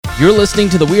You're listening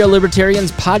to the We Are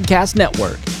Libertarians Podcast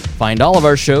Network. Find all of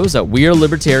our shows at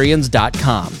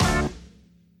wearelibertarians.com.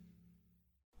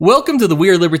 Welcome to the We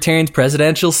Are Libertarians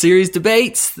Presidential Series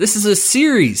Debates. This is a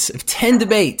series of 10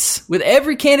 debates with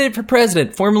every candidate for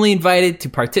president formally invited to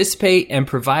participate and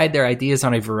provide their ideas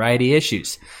on a variety of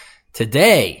issues.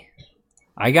 Today,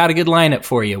 I got a good lineup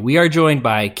for you. We are joined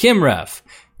by Kim Ruff,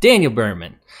 Daniel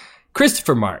Berman,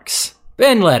 Christopher Marks,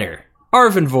 Ben Letter,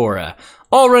 Arvin Vohra,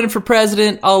 all running for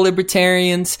president, all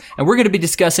libertarians, and we're going to be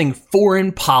discussing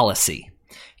foreign policy.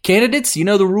 Candidates, you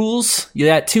know the rules. You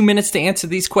got 2 minutes to answer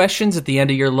these questions. At the end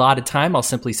of your allotted time, I'll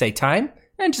simply say time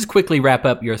and just quickly wrap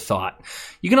up your thought.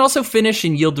 You can also finish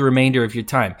and yield the remainder of your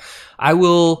time. I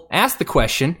will ask the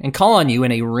question and call on you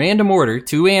in a random order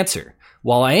to answer.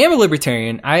 While I am a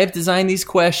libertarian, I have designed these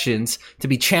questions to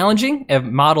be challenging and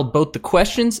have modeled both the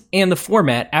questions and the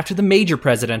format after the major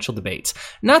presidential debates,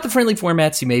 not the friendly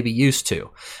formats you may be used to.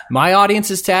 My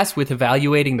audience is tasked with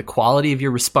evaluating the quality of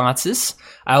your responses.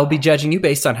 I will be judging you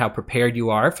based on how prepared you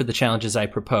are for the challenges I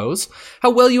propose, how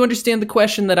well you understand the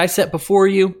question that I set before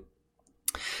you,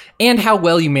 and how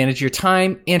well you manage your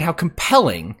time, and how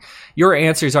compelling your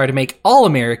answers are to make all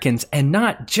Americans and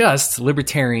not just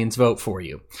libertarians vote for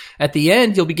you. At the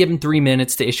end, you'll be given 3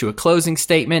 minutes to issue a closing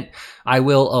statement. I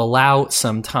will allow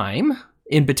some time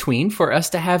in between for us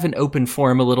to have an open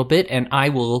forum a little bit, and I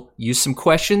will use some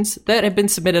questions that have been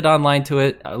submitted online to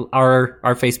it, our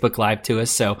Facebook Live to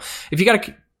us. So if you got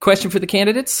a question for the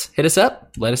candidates, hit us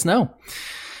up, let us know.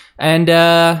 And,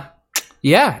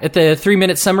 yeah, at the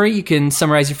 3-minute summary, you can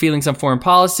summarize your feelings on foreign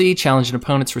policy, challenge an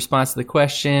opponent's response to the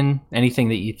question, anything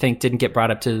that you think didn't get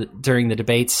brought up during the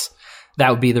debates.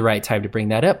 That would be the right time to bring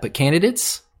that up. But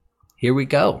candidates, here we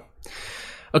go.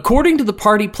 According to the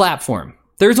party platform,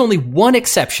 there's only one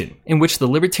exception in which the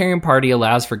Libertarian Party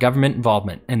allows for government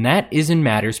involvement, and that is in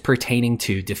matters pertaining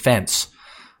to defense.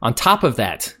 On top of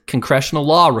that, congressional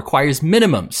law requires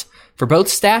minimums for both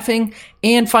staffing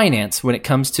and finance when it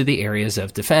comes to the areas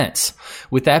of defense.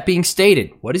 With that being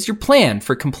stated, what is your plan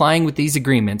for complying with these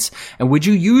agreements, and would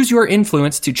you use your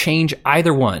influence to change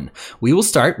either one? We will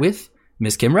start with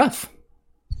Ms. Kim Ruff.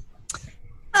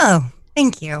 Oh,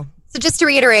 thank you. So just to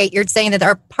reiterate, you're saying that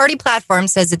our party platform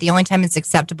says that the only time it's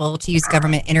acceptable to use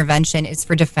government intervention is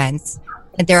for defense,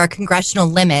 that there are congressional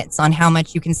limits on how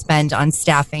much you can spend on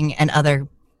staffing and other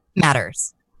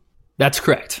matters. That's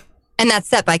correct. And that's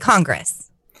set by Congress.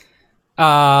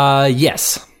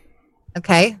 Yes.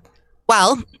 Okay.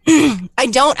 Well, I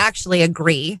don't actually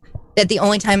agree that the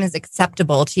only time it's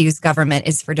acceptable to use government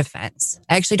is for defense.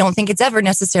 I actually don't think it's ever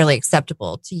necessarily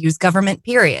acceptable to use government,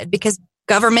 period, because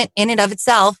government in and of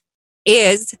itself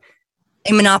is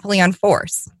a monopoly on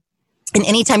force. And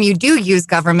anytime you do use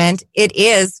government, it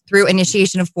is through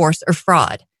initiation of force or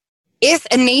fraud. If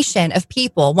a nation of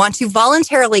people want to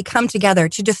voluntarily come together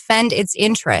to defend its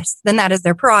interests, then that is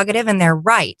their prerogative and their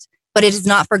right. But it is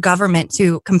not for government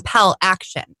to compel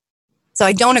action. So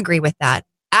I don't agree with that.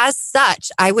 As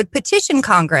such, I would petition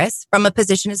Congress from a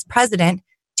position as president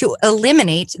to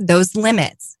eliminate those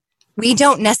limits. We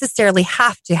don't necessarily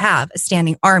have to have a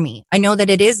standing army. I know that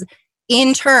it is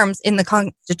in terms in the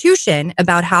Constitution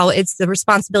about how it's the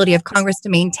responsibility of Congress to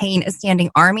maintain a standing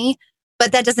army,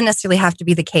 but that doesn't necessarily have to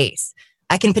be the case.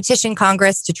 I can petition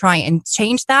Congress to try and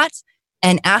change that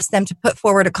and ask them to put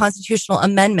forward a constitutional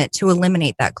amendment to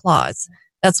eliminate that clause.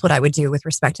 That's what I would do with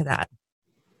respect to that.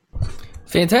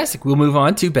 Fantastic. We'll move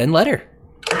on to Ben Letter.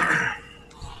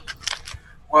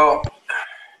 Well,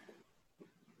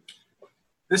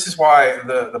 this is why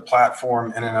the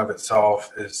platform in and of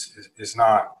itself is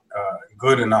not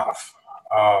good enough,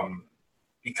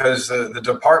 because the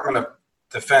Department of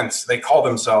Defense, they call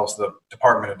themselves the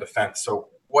Department of Defense. So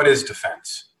what is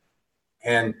defense?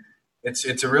 And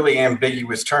it's a really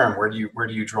ambiguous term. Where do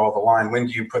you draw the line? When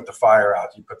do you put the fire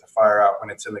out? Do you put the fire out when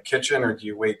it's in the kitchen, or do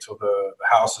you wait till the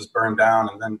house is burned down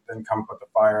and then come put the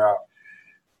fire out?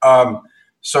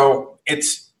 So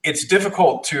it's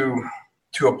difficult to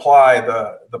apply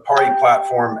the party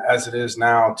platform as it is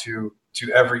now to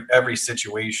every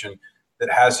situation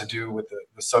that has to do with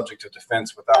the subject of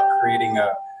defense without creating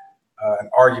an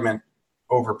argument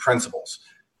over principles.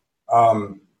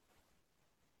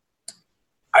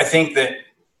 I think that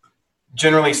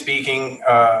generally speaking,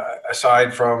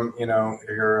 aside from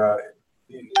your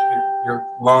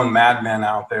lone madmen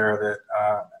out there, that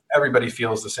everybody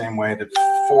feels the same way, that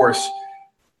force,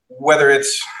 whether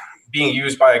it's being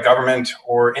used by a government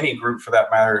or any group for that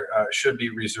matter, should be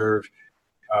reserved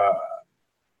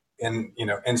in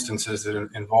instances that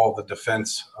involve the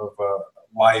defense of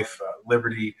life,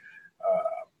 liberty,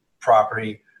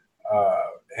 property,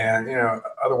 and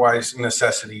otherwise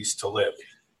necessities to live.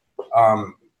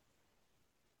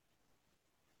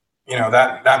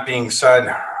 that being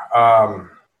said, I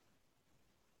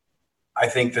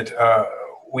think that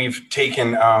we've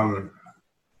taken a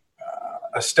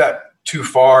step too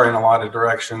far in a lot of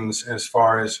directions as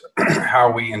far as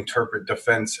how we interpret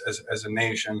defense as a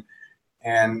nation,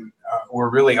 and we're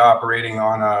really operating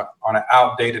on an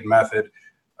outdated method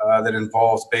that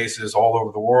involves bases all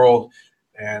over the world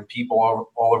and people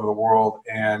all over the world.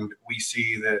 And we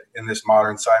see that in this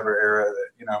modern cyber era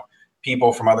that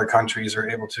people from other countries are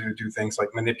able to do things like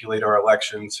manipulate our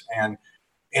elections and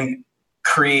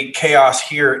create chaos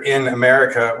here in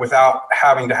America without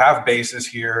having to have bases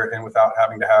here and without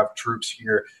having to have troops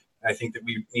here. And I think that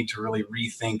we need to really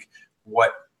rethink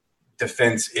what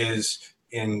defense is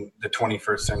in the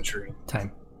 21st century.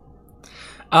 Time.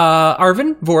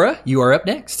 Arvin Vohra, you are up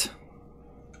next.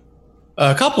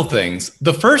 A couple things.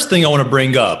 The first thing I want to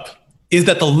bring up is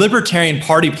that the Libertarian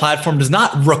Party platform does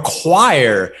not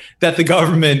require that the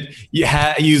government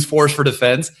use force for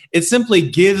defense. It simply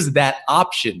gives that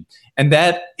option. And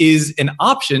that is an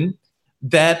option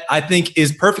that I think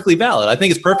is perfectly valid. I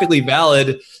think it's perfectly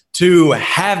valid to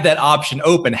have that option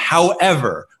open.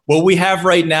 However, what we have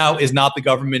right now is not the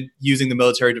government using the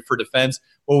military for defense.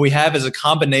 What we have is a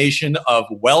combination of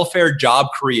welfare job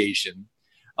creation,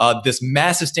 this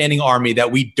massive standing army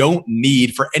that we don't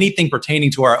need for anything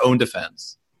pertaining to our own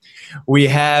defense. We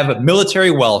have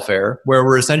military welfare, where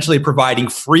we're essentially providing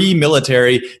free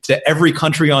military to every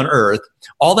country on earth.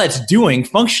 All that's doing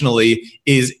functionally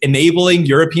is enabling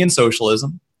European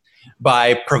socialism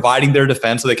by providing their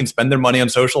defense so they can spend their money on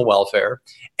social welfare,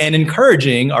 and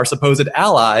encouraging our supposed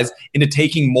allies into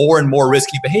taking more and more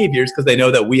risky behaviors because they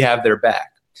know that we have their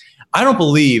back. I don't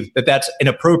believe that that's an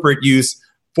appropriate use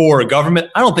for government.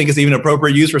 I don't think it's even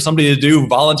appropriate use for somebody to do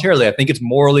voluntarily. I think it's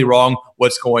morally wrong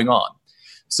what's going on.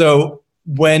 So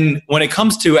when it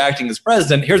comes to acting as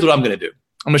president, here's what I'm going to do.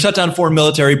 I'm going to shut down foreign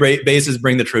military bases,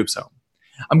 bring the troops home.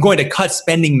 I'm going to cut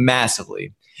spending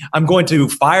massively. I'm going to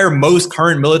fire most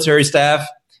current military staff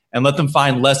and let them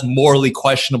find less morally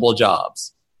questionable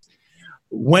jobs.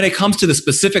 When it comes to the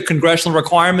specific congressional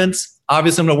requirements,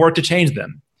 obviously I'm going to work to change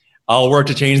them. I'll work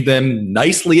to change them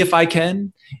nicely if I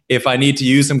can. If I need to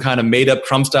use some kind of made-up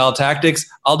Trump-style tactics,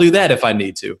 I'll do that if I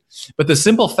need to. But the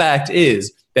simple fact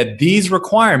is that these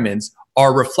requirements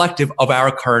are reflective of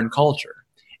our current culture.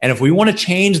 And if we want to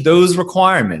change those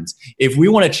requirements, if we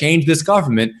want to change this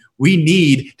government, we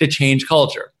need to change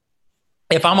culture.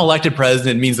 If I'm elected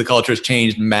president, it means the culture has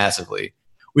changed massively.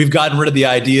 We've gotten rid of the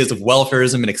ideas of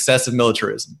welfarism and excessive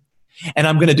militarism. And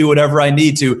I'm going to do whatever I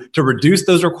need to reduce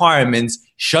those requirements,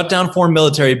 shut down foreign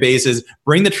military bases,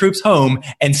 bring the troops home,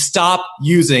 and stop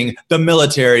using the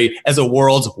military as a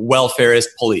world's welfarist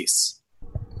police.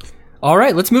 All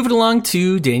right, let's move it along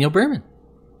to Daniel Berman.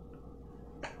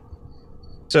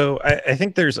 So I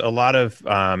think there's a lot of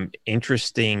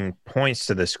interesting points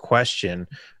to this question.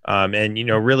 And,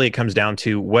 really it comes down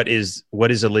to what is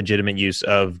a legitimate use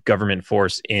of government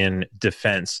force in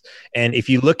defense. And if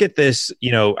you look at this,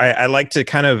 I like to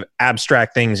kind of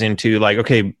abstract things into like,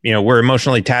 okay, we're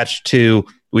emotionally attached to,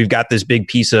 we've got this big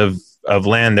piece of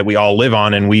land that we all live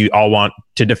on and we all want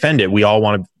to defend it. We all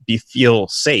want to feel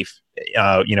safe,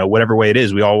 whatever way it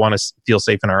is. We all want to feel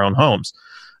safe in our own homes.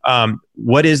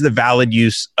 What is the valid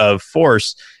use of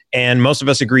force? And most of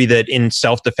us agree that in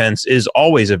self-defense is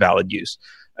always a valid use.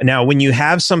 Now, when you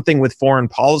have something with foreign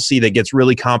policy that gets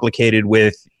really complicated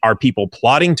with, are people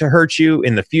plotting to hurt you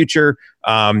in the future?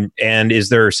 And is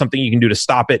there something you can do to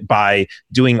stop it by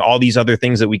doing all these other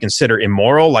things that we consider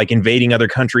immoral, like invading other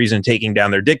countries and taking down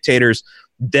their dictators?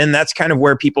 Then that's kind of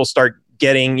where people start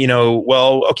getting,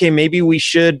 well, okay, maybe we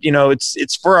should,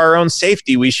 it's for our own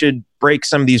safety. We should break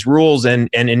some of these rules and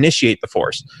initiate the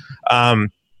force.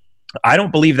 I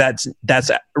don't believe that's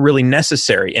really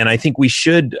necessary. And I think we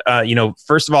should,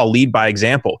 first of all, lead by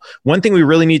example. One thing we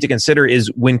really need to consider is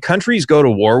when countries go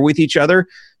to war with each other,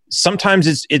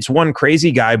 sometimes it's one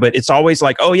crazy guy, but it's always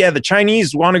like, oh yeah, the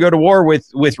Chinese want to go to war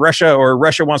with Russia, or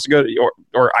Russia wants to go,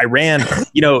 or Iran.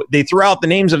 They throw out the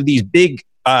names of these big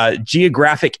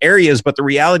geographic areas, but the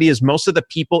reality is most of the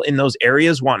people in those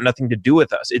areas want nothing to do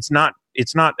with us. It's not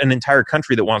an entire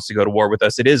country that wants to go to war with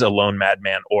us. It is a lone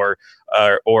madman or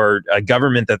a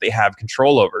government that they have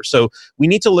control over. So we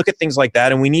need to look at things like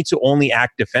that, and we need to only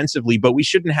act defensively, but we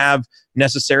shouldn't have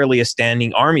necessarily a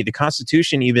standing army. The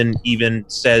Constitution even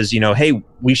says, hey,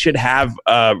 we should have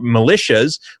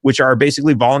militias, which are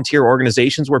basically volunteer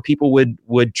organizations where people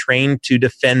would train to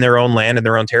defend their own land and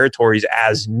their own territories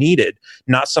as needed,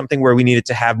 not something where we needed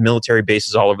to have military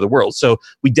bases all over the world. So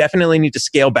we definitely need to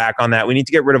scale back on that. We need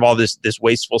to get rid of all this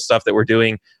wasteful stuff that we're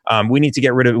doing. We need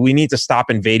to stop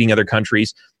invading other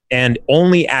countries. and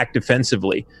only act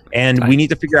defensively. And we need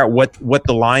to figure out what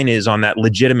the line is on that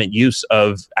legitimate use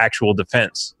of actual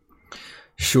defense.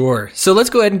 Sure. So let's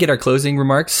go ahead and get our closing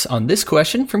remarks on this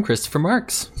question from Christopher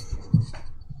Marks.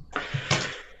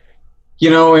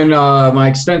 In my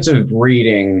extensive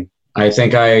reading, I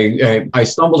think I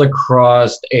stumbled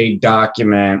across a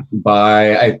document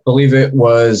by, I believe it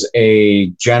was a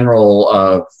general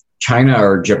of China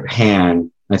or Japan.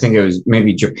 I think it was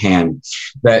maybe Japan,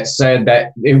 that said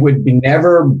that it would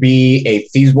never be a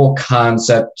feasible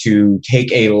concept to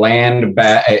take a land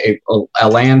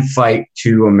fight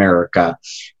to America,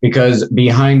 because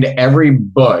behind every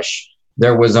bush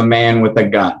there was a man with a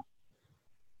gun.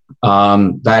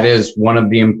 That is one of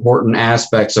the important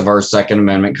aspects of our Second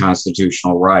Amendment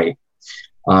constitutional right,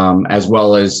 as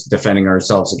well as defending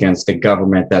ourselves against a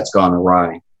government that's gone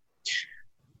awry.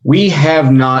 We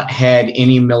have not had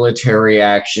any military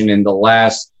action in the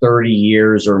last 30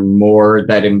 years or more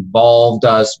that involved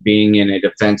us being in a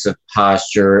defensive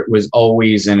posture. It was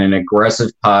always in an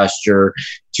aggressive posture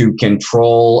to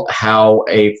control how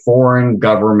a foreign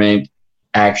government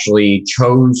actually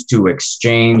chose to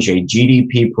exchange a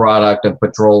GDP product of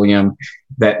petroleum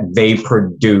that they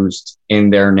produced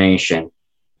in their nation.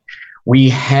 We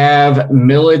have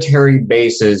military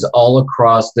bases all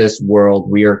across this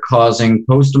world. We are causing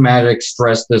post-traumatic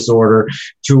stress disorder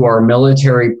to our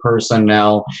military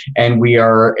personnel, and we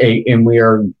are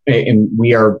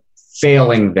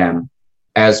failing them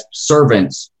as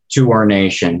servants to our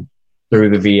nation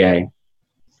through the VA.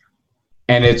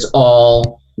 And it's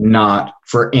all not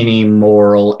for any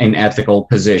moral and ethical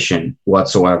position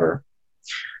whatsoever.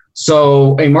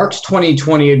 So a March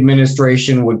 2020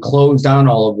 administration would close down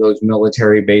all of those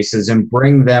military bases and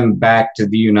bring them back to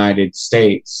the United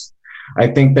States. I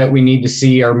think that we need to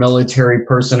see our military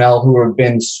personnel who have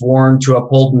been sworn to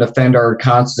uphold and defend our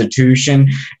Constitution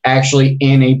actually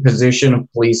in a position of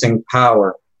policing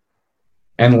power,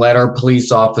 and let our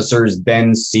police officers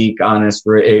then seek honest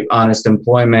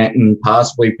employment and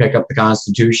possibly pick up the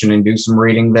Constitution and do some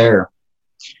reading there.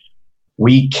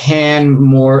 We can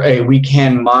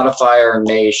modify our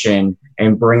nation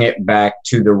and bring it back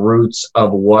to the roots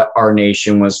of what our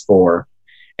nation was for.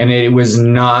 And it was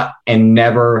not and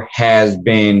never has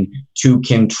been to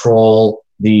control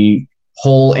the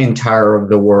whole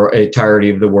entirety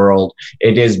of the world.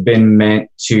 It has been meant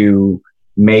to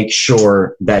make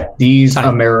sure that these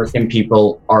American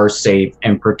people are safe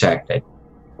and protected.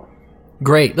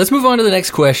 Great. Let's move on to the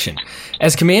next question.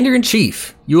 As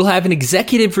Commander-in-Chief, you will have an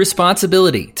executive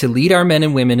responsibility to lead our men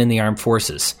and women in the armed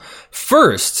forces.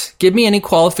 First, give me any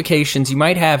qualifications you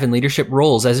might have in leadership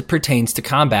roles as it pertains to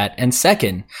combat. And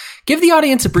second, give the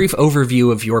audience a brief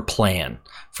overview of your plan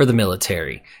for the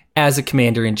military. As a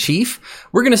Commander-in-Chief,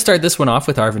 we're going to start this one off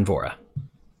with Arvin Vohra.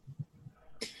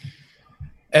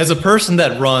 As a person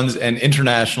that runs an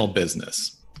international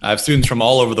business, I have students from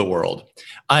all over the world.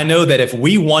 I know that if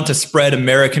we want to spread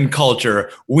American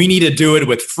culture, we need to do it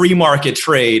with free market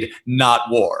trade, not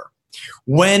war.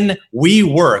 When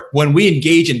we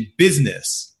engage in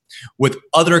business with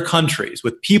other countries,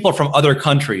 with people from other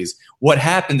countries, what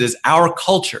happens is our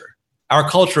culture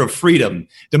of freedom,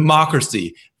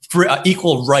 democracy,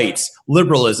 equal rights,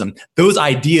 liberalism, those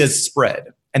ideas spread.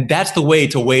 And that's the way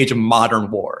to wage a modern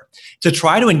war. To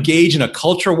try to engage in a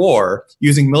culture war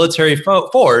using military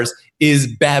force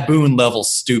is baboon level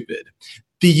stupid.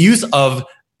 The use of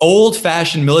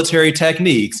old-fashioned military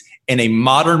techniques in a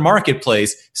modern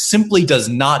marketplace simply does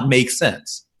not make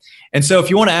sense. And so if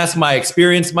you want to ask my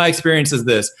experience is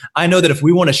this. I know that if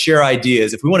we want to share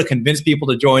ideas, if we want to convince people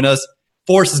to join us,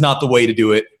 force is not the way to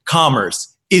do it.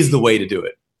 Commerce is the way to do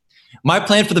it. My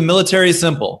plan for the military is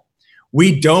simple.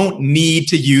 We don't need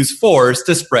to use force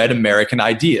to spread American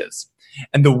ideas.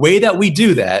 And the way that we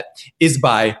do that is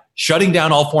by shutting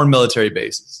down all foreign military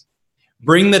bases,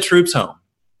 bringing the troops home,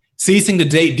 ceasing to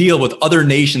deal with other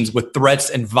nations with threats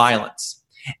and violence,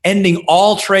 ending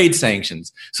all trade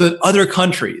sanctions so that other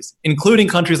countries, including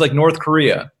countries like North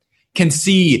Korea, can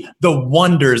see the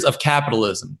wonders of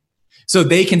capitalism, so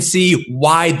they can see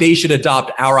why they should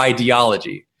adopt our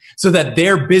ideology, so that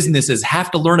their businesses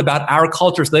have to learn about our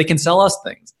culture so they can sell us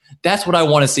things. That's what I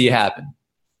want to see happen.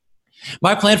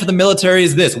 My plan for the military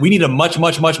is this. We need a much,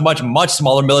 much, much, much, much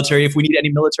smaller military if we need any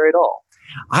military at all.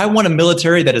 I want a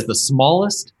military that is the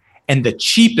smallest and the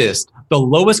cheapest, the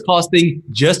lowest costing,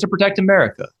 just to protect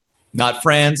America. Not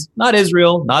France, not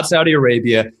Israel, not Saudi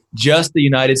Arabia, just the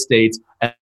United States,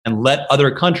 and let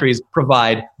other countries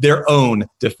provide their own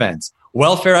defense.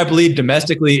 Welfare, I believe,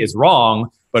 domestically is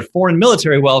wrong, but foreign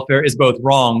military welfare is both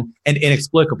wrong and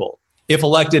inexplicable. if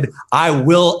elected, I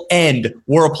will end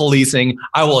world policing.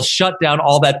 I will shut down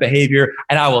all that behavior,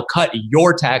 and I will cut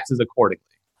your taxes accordingly.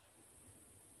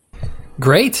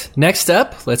 Great. Next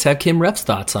up, let's have Kim Rupp's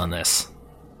thoughts on this.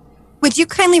 Would you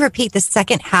kindly repeat the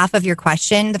second half of your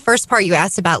question? The first part you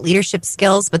asked about leadership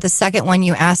skills, but the second one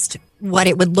you asked what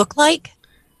it would look like?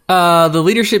 The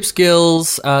leadership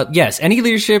skills, yes, any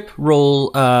leadership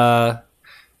role.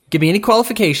 Give me any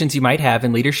qualifications you might have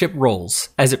in leadership roles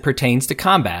as it pertains to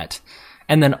combat.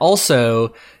 And then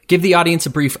also give the audience a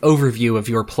brief overview of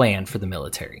your plan for the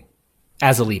military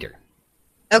as a leader.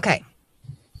 Okay.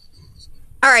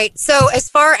 All right. So as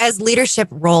far as leadership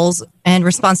roles and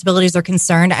responsibilities are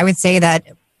concerned, I would say that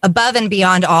above and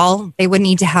beyond all, they would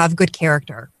need to have good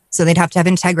character. So they'd have to have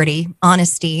integrity,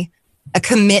 honesty, a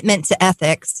commitment to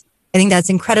ethics. I think that's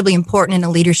incredibly important in a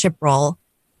leadership role.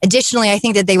 Additionally, I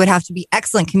think that they would have to be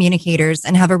excellent communicators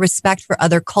and have a respect for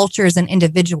other cultures and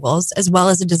individuals, as well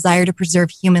as a desire to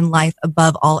preserve human life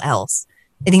above all else.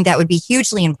 I think that would be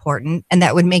hugely important, and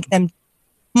that would make them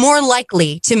more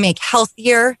likely to make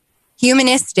healthier,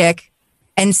 humanistic,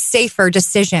 and safer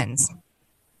decisions.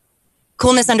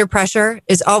 Coolness under pressure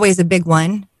is always a big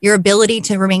one. Your ability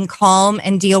to remain calm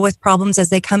and deal with problems as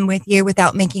they come with you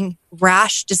without making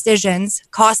rash decisions,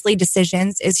 costly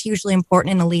decisions, is hugely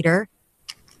important in a leader.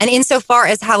 And insofar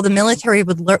as how the military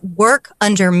would work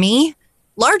under me,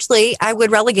 largely I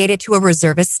would relegate it to a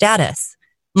reservist status.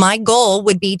 My goal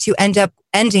would be to end up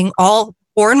ending all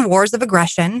foreign wars of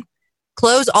aggression,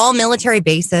 close all military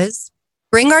bases,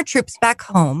 bring our troops back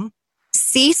home,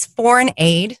 cease foreign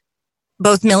aid,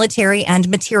 both military and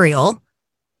material,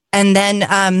 and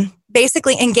then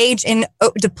basically engage in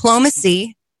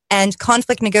diplomacy and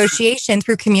conflict negotiation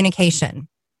through communication.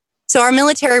 So our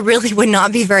military really would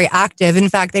not be very active. In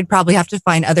fact, they'd probably have to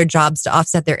find other jobs to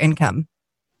offset their income.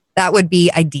 That would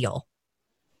be ideal.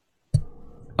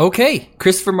 Okay,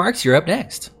 Christopher Marks, you're up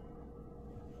next.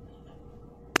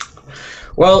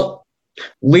 Well,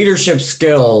 leadership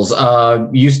skills.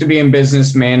 Used to be in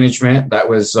business management. That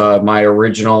was my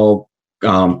original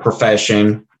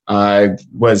profession. I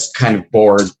was kind of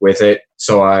bored with it,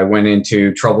 so I went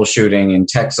into troubleshooting and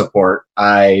tech support.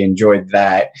 I enjoyed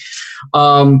that.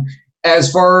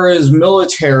 As far as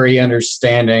military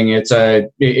understanding, it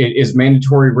is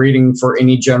mandatory reading for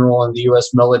any general in the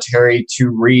U.S. military to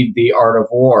read The Art of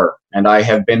War. And I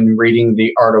have been reading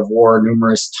The Art of War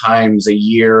numerous times a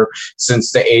year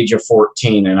since the age of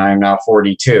 14, and I'm now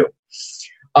 42.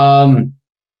 And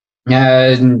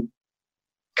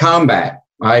combat.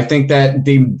 I think that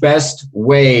the best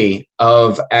way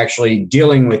of actually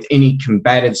dealing with any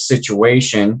combative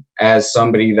situation, as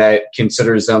somebody that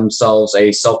considers themselves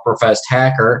a self-professed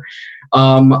hacker,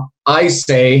 I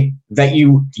say that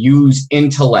you use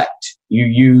intellect. You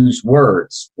use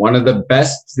words. One of the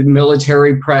best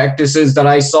military practices that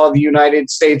I saw the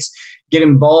United States get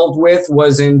involved with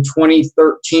was in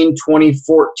 2013,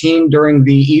 2014 during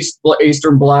the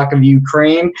Eastern Bloc of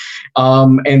Ukraine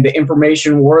and the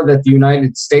information war that the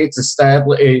United States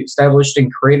established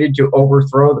and created to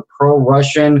overthrow the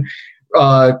pro-Russian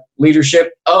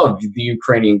leadership of the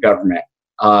Ukrainian government.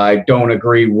 I don't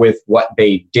agree with what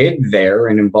they did there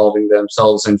in involving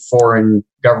themselves in foreign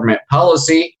government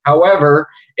policy. However,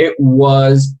 it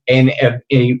was an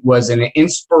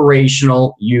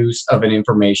inspirational use of an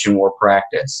information war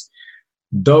practice.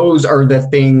 Those are the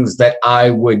things that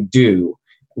I would do.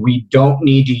 We don't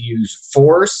need to use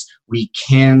force. We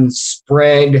can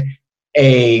spread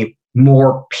through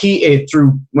more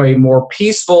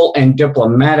peaceful and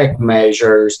diplomatic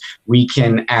measures. We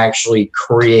can actually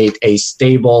create a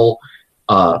stable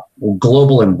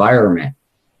global environment.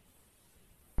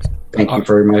 Thank you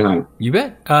for my time. You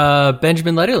bet.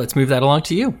 Benjamin Leder, let's move that along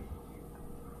to you.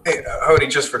 Hey, Hody,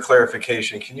 just for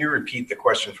clarification, can you repeat the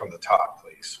question from the top,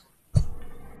 please?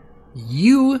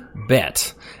 You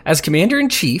bet. As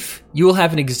Commander-in-Chief, you will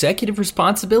have an executive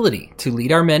responsibility to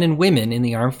lead our men and women in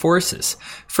the armed forces.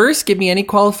 First, give me any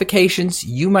qualifications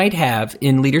you might have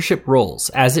in leadership roles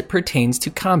as it pertains to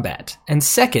combat. And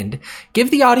second,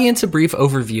 give the audience a brief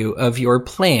overview of your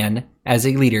plan as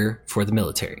a leader for the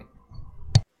military.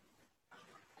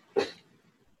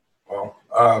 Well,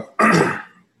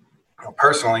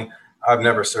 personally, I've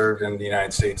never served in the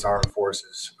United States Armed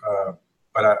Forces,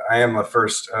 but I am the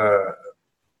first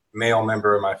male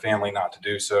member of my family not to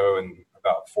do so in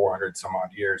about 400 some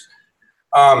odd years.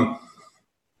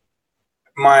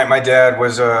 My dad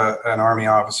was an Army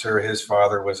officer. His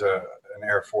father was an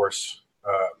Air Force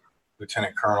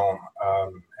lieutenant colonel,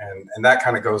 and that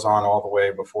kind of goes on all the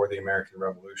way before the American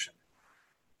Revolution.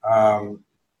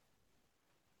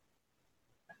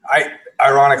 I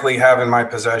ironically have in my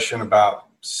possession about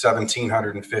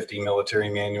 1,750 military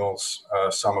manuals,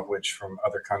 some of which from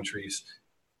other countries.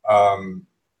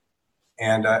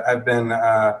 And I've been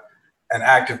an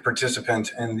active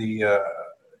participant in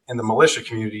the militia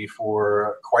community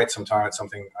for quite some time. It's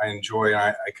something I enjoy, and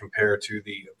I compare to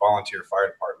the volunteer fire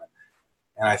department.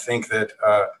 And I think that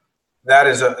that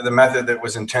is the method that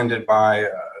was intended by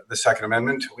the Second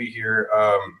Amendment. We hear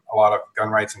a lot of gun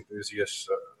rights enthusiasts,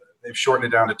 they've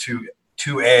shortened it down to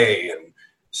 2A and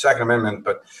Second Amendment,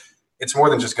 but it's more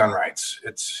than just gun rights.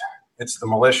 It's the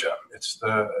militia. It's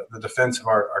the defense of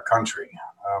our country.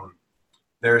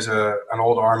 There's an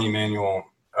old Army manual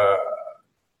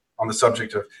on the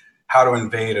subject of how to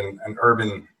invade an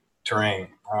urban terrain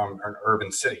or an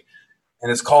urban city,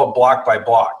 and it's called block by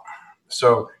block.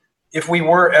 So if we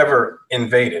were ever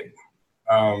invaded,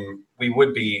 we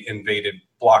would be invaded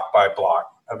block by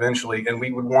block eventually, and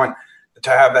we would want to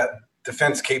have that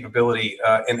defense capability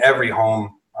in every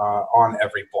home on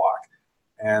every block.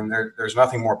 And there's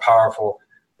nothing more powerful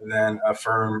than a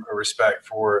firm respect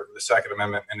for the Second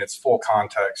Amendment in its full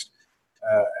context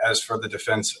as for the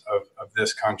defense of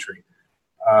this country.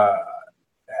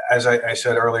 As I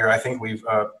said earlier, I think we've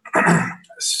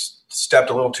stepped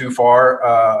a little too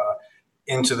far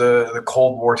into the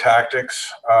Cold War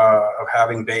tactics of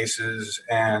having bases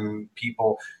and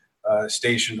people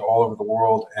stationed all over the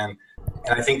world. And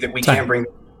I think that we can bring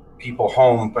people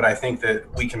home, but I think that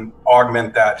we can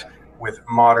augment that with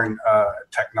modern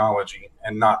technology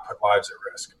and not put lives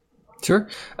at risk. Sure.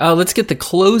 Let's get the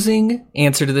closing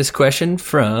answer to this question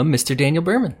from Mr. Daniel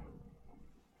Behrman.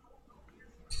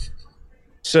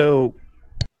 So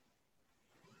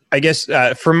I guess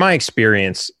from my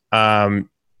experience,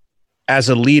 as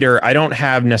a leader, I don't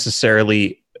have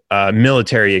necessarily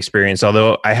military experience,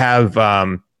 although I have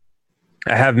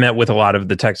met with a lot of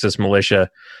the Texas militia.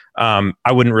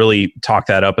 I wouldn't really talk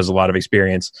that up as a lot of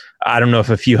experience. I don't know if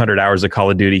a few hundred hours of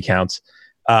Call of Duty counts.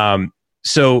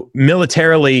 So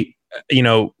militarily,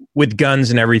 with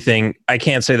guns and everything, I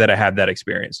can't say that I have that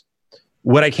experience.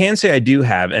 What I can say I do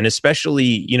have, and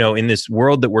especially, in this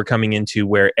world that we're coming into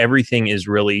where everything is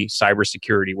really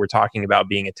cybersecurity, we're talking about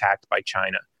being attacked by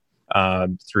China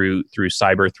through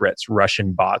cyber threats,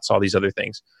 Russian bots, all these other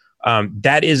things.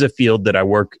 That is a field that I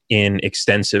work in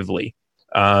extensively.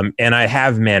 And I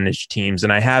have managed teams,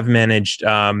 and I have managed,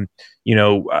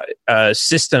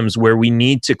 systems where we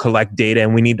need to collect data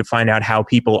and we need to find out how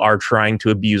people are trying to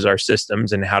abuse our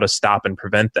systems and how to stop and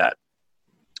prevent that.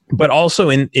 But also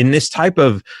in this type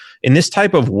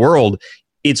of world,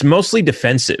 it's mostly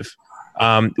defensive.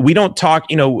 We don't talk,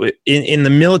 in the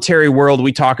military world,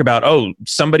 we talk about,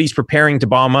 somebody's preparing to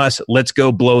bomb us, let's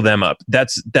go blow them up.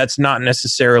 That's not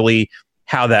necessarily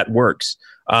how that works.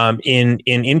 In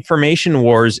information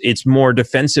wars, it's more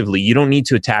defensively. You don't need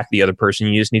to attack the other person.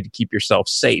 You just need to keep yourself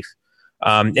safe.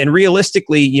 And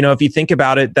realistically, if you think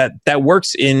about it, that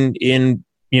works in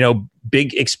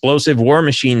big explosive war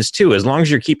machines too. As long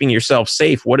as you're keeping yourself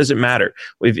safe, what does it matter?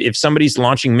 If somebody's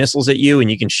launching missiles at you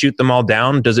and you can shoot them all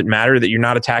down, does it matter that you're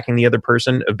not attacking the other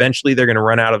person? Eventually, they're going to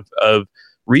run out of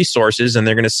resources, and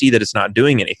they're going to see that it's not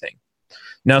doing anything.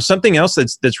 Now, something else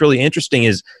that's really interesting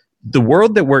is the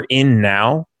world that we're in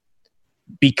now,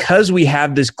 because we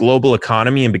have this global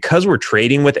economy and because we're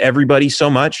trading with everybody so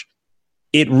much,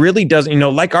 it really doesn't,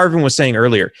 like Arvin was saying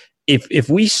earlier, if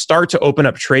we start to open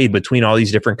up trade between all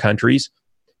these different countries,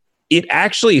 it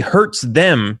actually hurts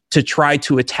them to try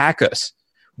to attack us.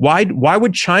 Why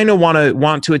would China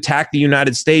want to attack the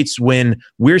United States when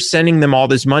we're sending them all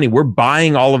this money? We're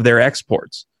buying all of their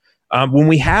exports. When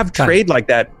we have trade like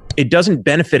that, it doesn't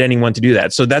benefit anyone to do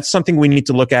that. So that's something we need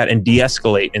to look at and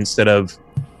de-escalate instead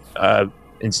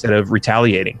of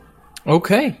retaliating.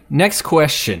 Okay, next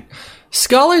question.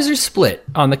 Scholars are split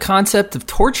on the concept of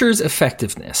torture's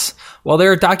effectiveness. While there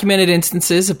are documented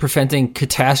instances of preventing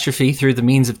catastrophe through the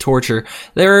means of torture,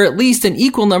 there are at least an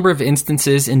equal number of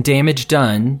instances in damage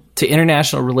done to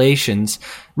international relations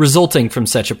resulting from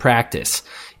such a practice.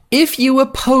 If you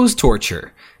oppose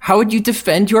torture, how would you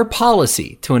defend your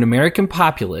policy to an American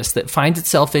populace that finds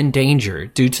itself in danger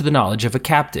due to the knowledge of a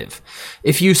captive?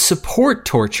 If you support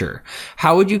torture,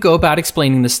 how would you go about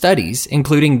explaining the studies,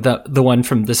 including the one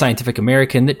from the Scientific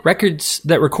American that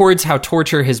records how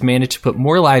torture has managed to put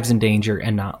more lives in danger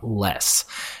and not less?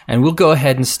 And we'll go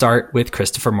ahead and start with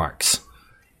Christopher Marks.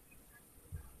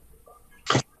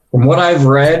 From what I've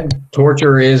read,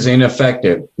 torture is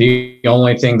ineffective. The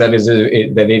only thing that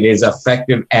it is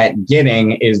effective at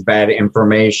getting is bad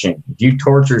information. If you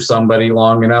torture somebody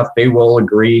long enough, they will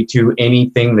agree to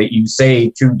anything that you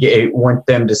say want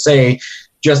them to say,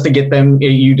 just to get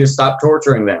you to stop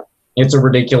torturing them. It's a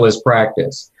ridiculous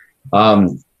practice.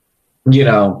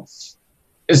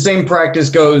 The same practice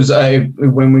goes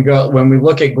when we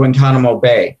look at Guantanamo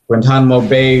Bay. Guantanamo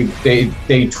Bay,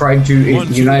 they tried to.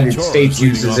 The United States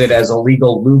uses it as a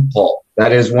legal loophole.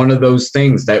 That is one of those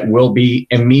things that will be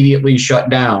immediately shut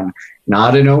down.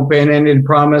 Not an open-ended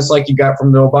promise like you got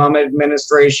from the Obama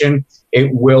administration.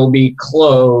 It will be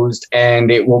closed and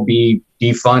it will be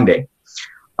defunded.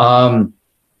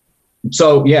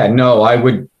 So yeah, no, I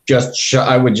would just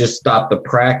stop the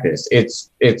practice. It's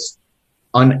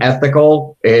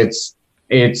unethical. It's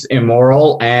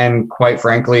immoral, and quite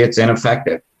frankly, it's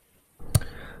ineffective.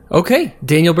 Okay,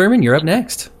 Daniel Berman, you're up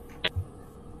next.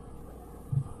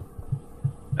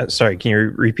 Sorry, can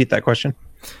you repeat that question?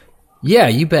 Yeah,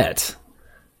 you bet.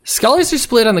 Scholars are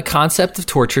split on the concept of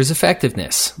torture's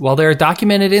effectiveness. While there are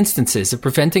documented instances of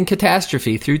preventing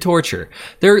catastrophe through torture,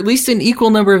 there are at least an equal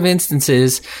number of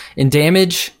instances in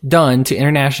damage done to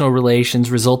international relations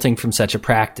resulting from such a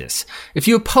practice. If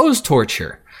you oppose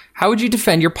torture, how would you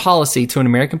defend your policy to an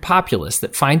American populace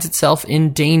that finds itself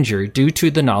in danger due to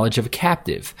the knowledge of a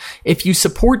captive? If you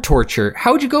support torture,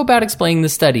 how would you go about explaining the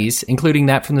studies, including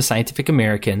that from the Scientific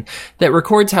American, that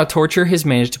records how torture has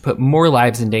managed to put more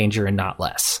lives in danger and not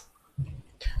less?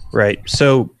 Right.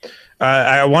 So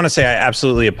I want to say I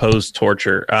absolutely oppose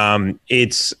torture.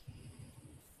 It's,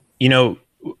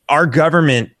 our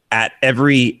government at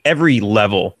every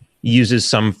level uses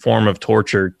some form of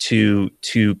torture to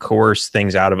coerce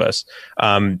things out of us.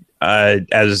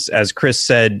 As Chris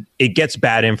said, it gets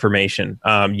bad information.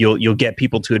 You'll get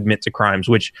people to admit to crimes,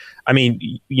 which, I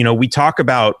mean, we talk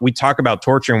about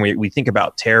torture, and we think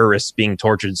about terrorists being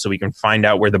tortured so we can find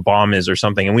out where the bomb is or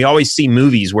something. And we always see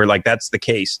movies where like that's the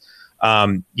case.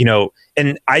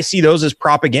 And I see those as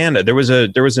propaganda. There was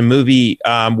a movie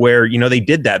where, they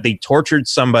did that. They tortured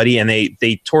somebody, and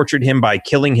they tortured him by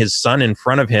killing his son in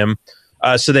front of him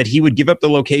so that he would give up the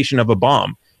location of a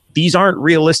bomb. These aren't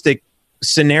realistic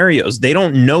scenarios. They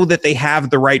don't know that they have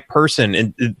the right person.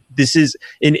 And this is,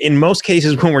 in most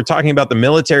cases, when we're talking about the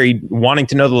military wanting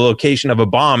to know the location of a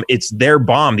bomb, it's their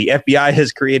bomb. The FBI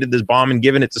has created this bomb and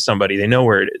given it to somebody. They know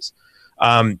where it is.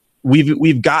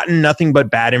 We've gotten nothing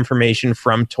but bad information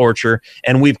from torture,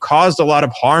 and we've caused a lot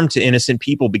of harm to innocent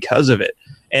people because of it.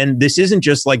 And this isn't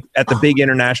just like at the big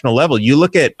international level. You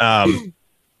look at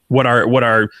what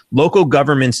our local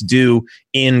governments do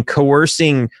in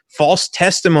coercing false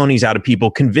testimonies out of people,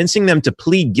 convincing them to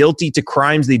plead guilty to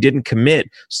crimes they didn't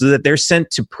commit so that they're sent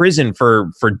to prison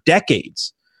for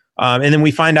decades. And then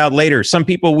we find out later, some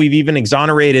people we've even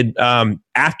exonerated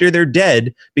after they're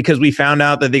dead because we found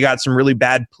out that they got some really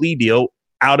bad plea deal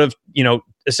out of,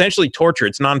 essentially torture.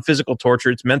 It's non-physical torture.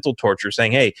 It's mental torture,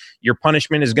 saying, hey, your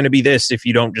punishment is going to be this if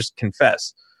you don't just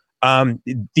confess.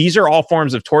 These are all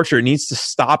forms of torture. It needs to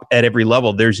stop at every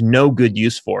level. There's no good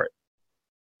use for it.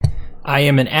 I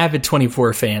am an avid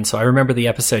 24 fan, so I remember the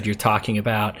episode you're talking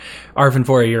about. Arvin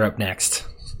Vohra, you're up next.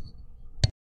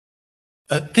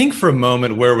 Think for a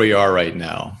moment where we are right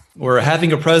now. We're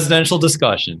having a presidential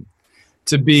discussion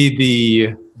to be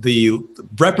the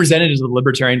representatives of the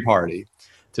Libertarian Party,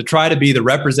 to try to be the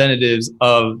representatives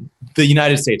of the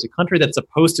United States, a country that's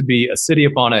supposed to be a city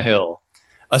upon a hill,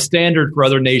 a standard for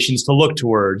other nations to look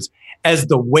towards as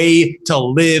the way to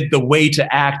live, the way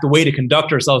to act, the way to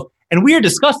conduct ourselves. And we are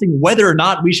discussing whether or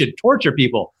not we should torture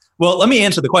people. Well, let me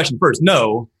answer the question first.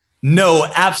 No,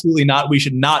 absolutely not. We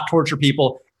should not torture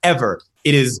people ever.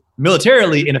 It is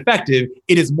militarily ineffective.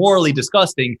 It is morally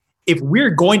disgusting. If we're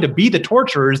going to be the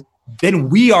torturers, then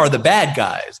we are the bad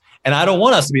guys. And I don't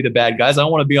want us to be the bad guys. I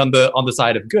want to be on the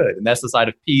side of good. And that's the side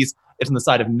of peace. It's on the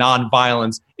side of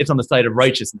nonviolence. It's on the side of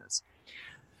righteousness.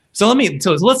 So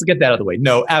let's get that out of the way.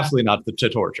 No, absolutely not to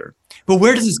torture. But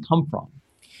where does this come from?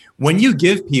 When you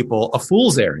give people a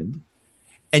fool's errand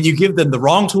and you give them the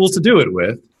wrong tools to do it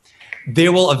with, they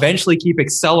will eventually keep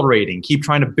accelerating, keep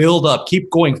trying to build up, keep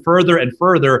going further and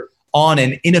further on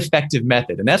an ineffective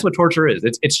method. And that's what torture is.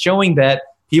 It's showing that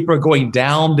people are going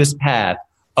down this path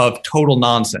of total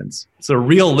nonsense. It's a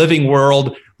real living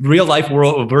world, real life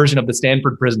world version of the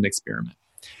Stanford prison experiment.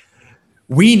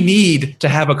 We need to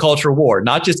have a culture war,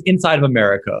 not just inside of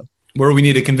America, where we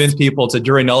need to convince people to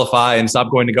jury nullify and stop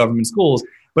going to government schools,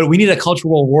 but we need a culture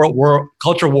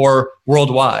war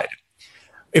worldwide.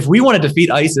 If we want to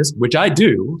defeat ISIS, which I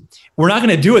do, we're not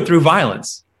going to do it through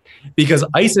violence, because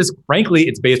ISIS, frankly,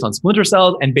 it's based on splinter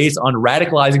cells and based on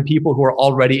radicalizing people who are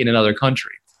already in another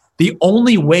country. The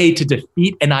only way to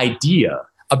defeat an idea,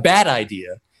 a bad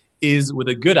idea, is with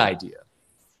a good idea.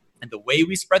 And the way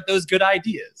we spread those good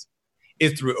ideas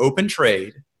is through open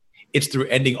trade. It's through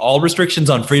ending all restrictions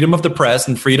on freedom of the press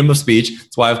and freedom of speech.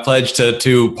 That's why I've pledged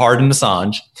to pardon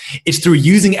Assange. It's through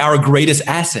using our greatest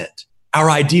asset, our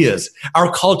ideas,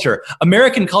 our culture,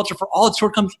 American culture, for all its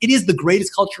shortcomings, it is the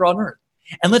greatest culture on earth.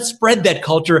 And let's spread that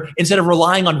culture instead of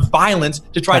relying on violence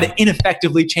to try to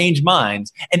ineffectively change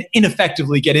minds and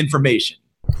ineffectively get information.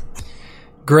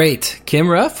 Great. Kim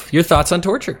Ruff, your thoughts on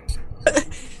torture?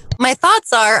 My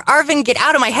thoughts are, Arvin, get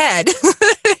out of my head.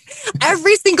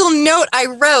 Every single note I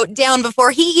wrote down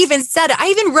before he even said it. I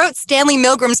even wrote Stanley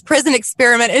Milgram's prison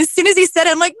experiment. And as soon as he said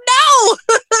it, I'm like, no!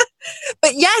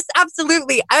 But yes,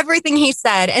 absolutely. Everything he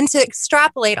said. And to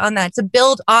extrapolate on that, to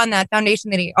build on that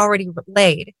foundation that he already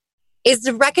laid, is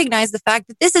to recognize the fact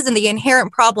that this isn't the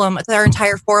inherent problem with our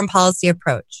entire foreign policy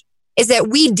approach, is that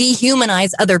we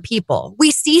dehumanize other people. We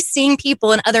see seeing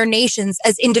people in other nations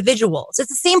as individuals. It's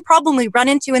the same problem we run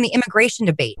into in the immigration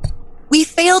debate. We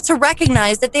fail to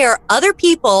recognize that there are other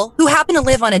people who happen to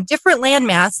live on a different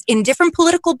landmass in different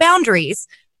political boundaries,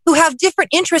 who have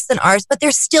different interests than ours, but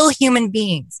they're still human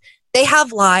beings. They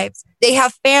have lives, they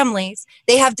have families,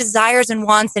 they have desires and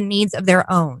wants and needs of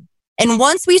their own. And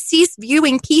once we cease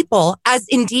viewing people as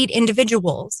indeed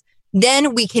individuals,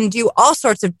 then we can do all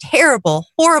sorts of terrible,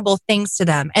 horrible things to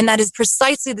them. And that is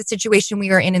precisely the situation we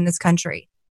are in this country.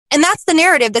 And that's the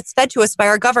narrative that's fed to us by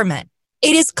our government.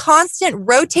 It is constant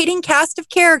rotating cast of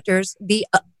characters, the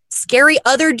scary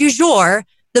other du jour,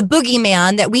 the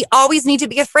boogeyman that we always need to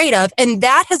be afraid of. And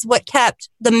that is what kept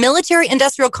the military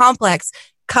industrial complex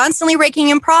constantly raking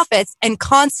in profits and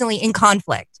constantly in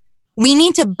conflict. We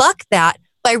need to buck that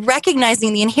by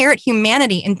recognizing the inherent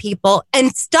humanity in people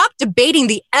and stop debating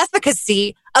the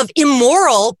efficacy of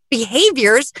immoral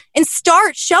behaviors and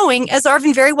start showing, as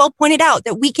Arvin very well pointed out,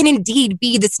 that we can indeed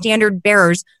be the standard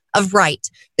bearers of right,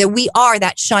 that we are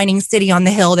that shining city on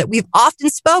the hill that we've often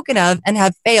spoken of and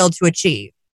have failed to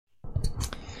achieve.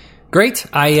 Great.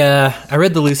 I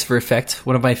read The Lucifer Effect,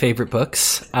 one of my favorite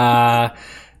books. Ben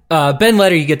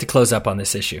Letter, you get to close up on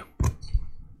this issue.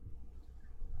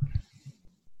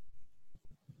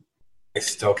 I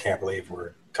still can't believe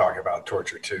we're talking about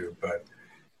torture too, but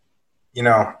you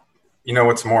know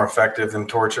what's more effective than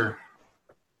torture?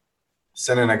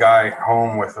 Sending a guy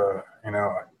home with a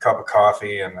cup of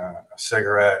coffee and a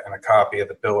cigarette and a copy of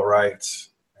the Bill of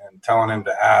Rights and telling him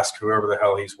to ask whoever the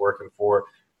hell he's working for,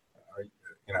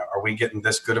 are we getting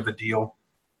this good of a deal?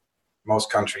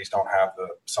 Most countries don't have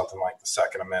something like the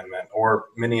Second Amendment or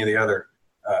many of the other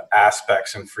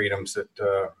aspects and freedoms that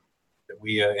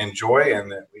we enjoy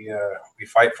and that we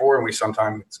fight for, and we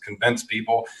sometimes convince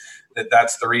people that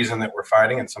that's the reason that we're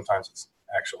fighting, and sometimes it's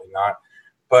actually not.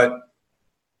 But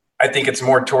I think it's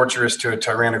more torturous to a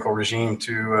tyrannical regime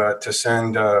to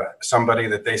send somebody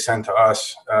that they send to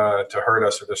us to hurt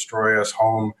us or destroy us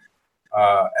home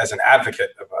as an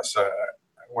advocate of us. I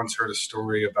once heard a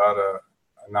story about a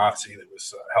Nazi that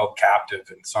was held captive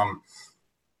in some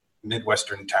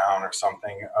Midwestern town or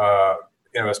something,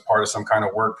 as part of some kind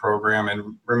of work program,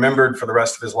 and remembered for the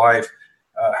rest of his life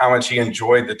how much he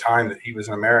enjoyed the time that he was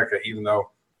in America, even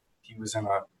though he was in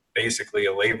basically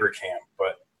a labor camp.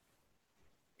 But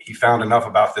he found enough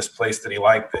about this place that he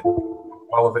liked that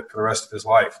all of it for the rest of his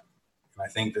life. And I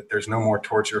think that there's no more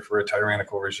torture for a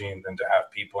tyrannical regime than to have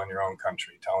people in your own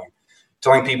country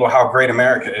telling people how great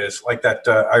America is, like that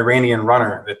Iranian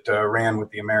runner that ran with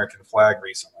the American flag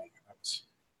recently.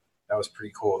 That was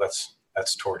pretty cool. That's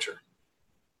torture.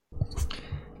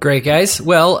 Great, guys.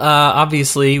 Well,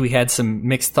 obviously, we had some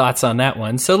mixed thoughts on that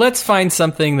one. So let's find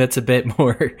something that's a bit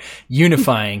more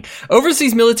unifying.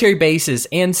 Overseas military bases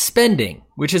and spending,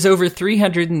 which is over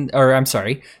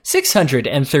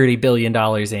 $630 billion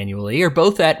annually, are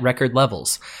both at record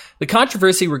levels. The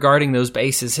controversy regarding those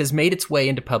bases has made its way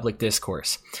into public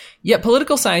discourse. Yet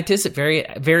political scientists at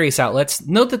various outlets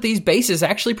note that these bases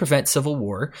actually prevent civil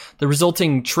war, the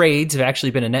resulting trades have actually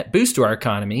been a net boost to our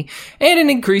economy, and it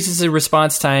increases the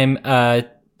response time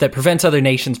that prevents other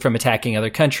nations from attacking other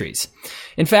countries.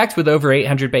 In fact, with over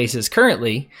 800 bases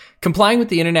currently, complying with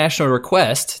the international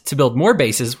request to build more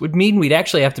bases would mean we'd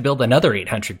actually have to build another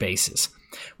 800 bases.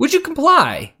 Would you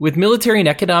comply with military and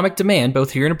economic demand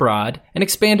both here and abroad and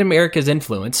expand America's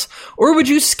influence, or would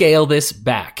you scale this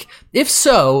back? If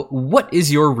so, what is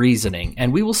your reasoning?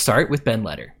 And we will start with Ben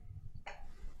Letter.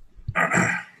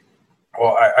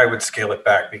 Well, I would scale it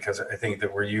back because I think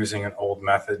that we're using an old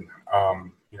method.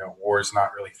 War is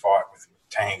not really fought with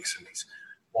tanks and these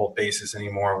old bases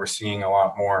anymore. We're seeing a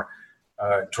lot more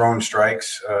drone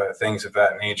strikes, things of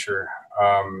that nature.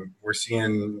 We're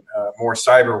seeing more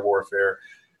cyber warfare.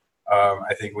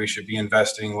 I think we should be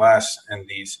investing less in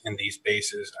these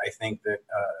bases. I think that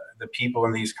the people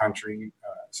in these countries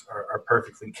are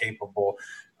perfectly capable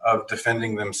of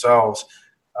defending themselves.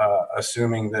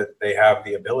 assuming that they have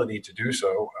the ability to do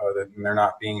so, that they're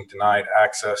not being denied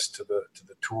access to the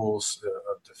tools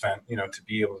of defense, to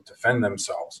be able to defend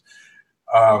themselves.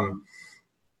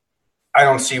 I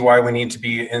don't see why we need to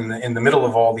be in the middle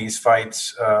of all these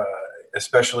fights,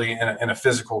 especially in a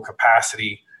physical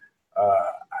capacity.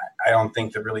 I don't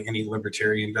think that really any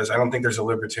libertarian does. I don't think there's a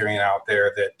libertarian out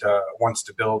there that wants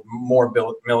to build more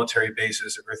military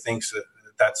bases or thinks that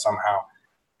that's somehow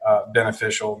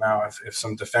beneficial. Now, if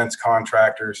some defense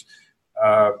contractors,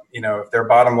 if their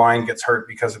bottom line gets hurt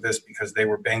because of this, because they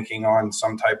were banking on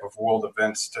some type of world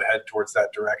events to head towards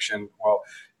that direction, well,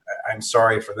 I'm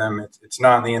sorry for them. It's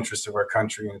not in the interest of our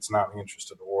country, and it's not in the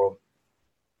interest of the world.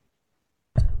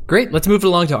 Great. Let's move it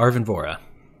along to Arvin Vohra.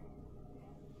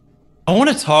 I want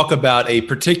to talk about a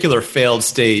particular failed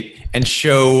state and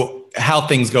show how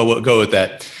things go with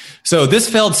that. So this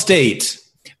failed state,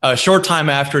 a short time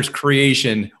after its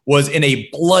creation, was in a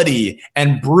bloody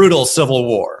and brutal civil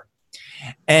war.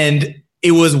 And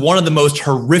it was one of the most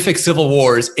horrific civil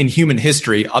wars in human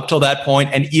history up till that point,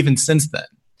 and even since then.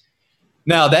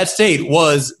 Now, that state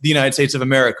was the United States of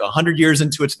America. 100 years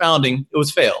into its founding, it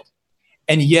was failed.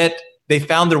 And yet, they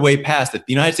found their way past it.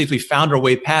 The United States, we found our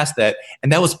way past that.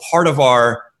 And that was part of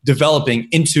our developing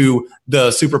into the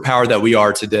superpower that we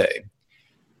are today.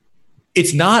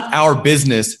 It's not our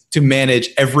business to manage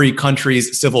every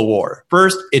country's civil war.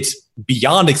 First, it's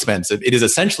beyond expensive. It is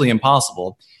essentially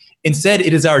impossible. Instead,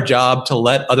 it is our job to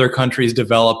let other countries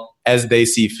develop as they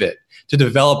see fit, to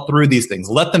develop through these things.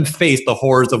 Let them face the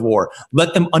horrors of war.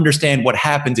 Let them understand what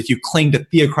happens if you cling to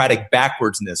theocratic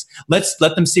backwardsness. Let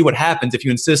them see what happens if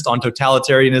you insist on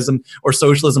totalitarianism or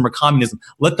socialism or communism.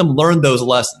 Let them learn those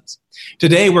lessons.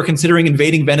 Today, we're considering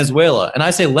invading Venezuela. And I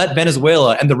say let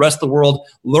Venezuela and the rest of the world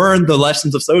learn the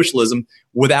lessons of socialism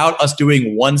without us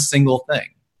doing one single thing.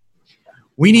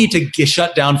 We need to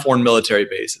shut down foreign military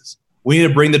bases. We need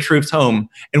to bring the troops home.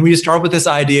 And we need to start with this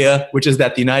idea, which is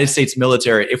that the United States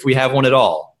military, if we have one at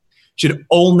all, should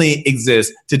only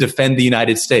exist to defend the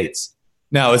United States.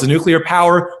 Now, as a nuclear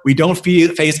power, we don't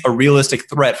face a realistic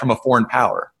threat from a foreign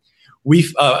power.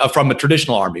 From a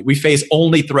traditional army. We face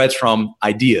only threats from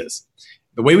ideas.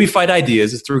 The way we fight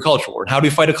ideas is through culture war. And how do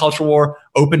we fight a culture war?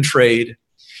 Open trade,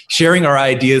 sharing our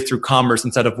ideas through commerce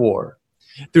instead of war,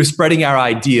 through spreading our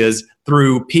ideas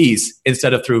through peace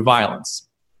instead of through violence.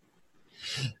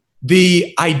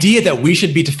 The idea that we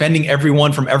should be defending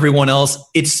everyone from everyone else,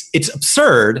 it's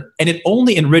absurd, and it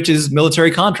only enriches military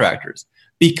contractors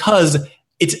because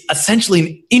it's essentially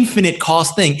an infinite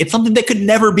cost thing. It's something that could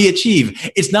never be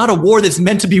achieved. It's not a war that's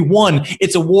meant to be won.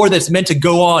 It's a war that's meant to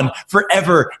go on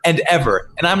forever and ever.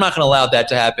 And I'm not going to allow that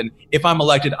to happen. If I'm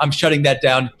elected, I'm shutting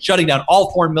down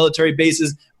all foreign military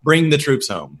bases, bring the troops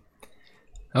home.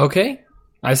 Okay.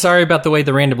 I'm sorry about the way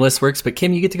the random list works, but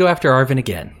Kim, you get to go after Arvin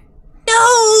again.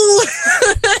 No!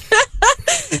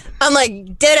 I'm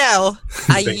like, ditto.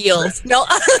 I yield. No,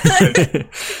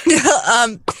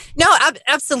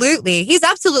 absolutely. He's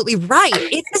absolutely right.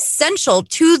 It's essential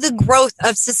to the growth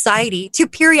of society to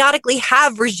periodically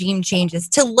have regime changes,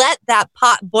 to let that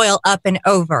pot boil up and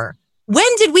over.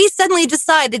 When did we suddenly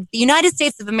decide that the United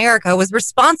States of America was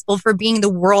responsible for being the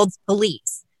world's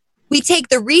police? We take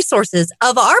the resources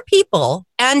of our people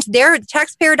and their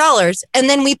taxpayer dollars, and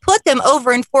then we put them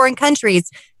over in foreign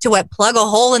countries to plug a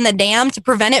hole in the dam to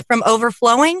prevent it from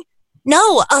overflowing?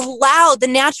 No, allow the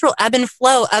natural ebb and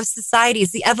flow of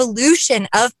societies, the evolution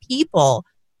of people.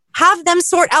 Have them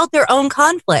sort out their own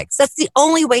conflicts. That's the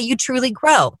only way you truly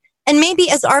grow. And maybe,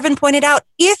 as Arvin pointed out,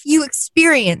 if you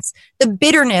experience the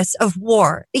bitterness of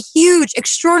war, the huge,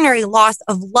 extraordinary loss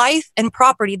of life and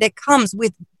property that comes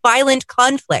with violent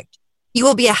conflict, you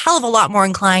will be a hell of a lot more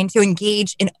inclined to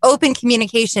engage in open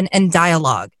communication and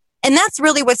dialogue. And that's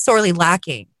really what's sorely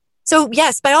lacking. So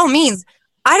yes, by all means,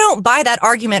 I don't buy that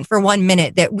argument for 1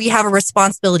 minute that we have a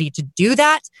responsibility to do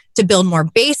that, to build more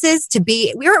bases,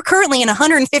 we are currently in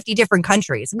 150 different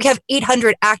countries. We have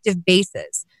 800 active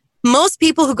bases. Most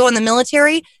people who go in the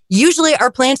military usually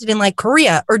are planted in like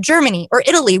Korea or Germany or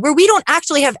Italy, where we don't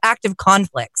actually have active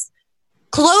conflicts.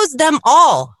 Close them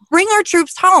all. Bring our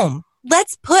troops home.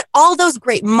 Let's put all those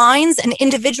great minds and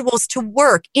individuals to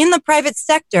work in the private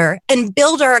sector and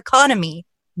build our economy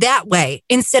that way,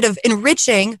 instead of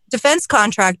enriching defense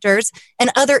contractors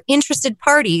and other interested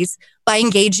parties by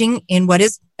engaging in what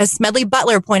is, as Smedley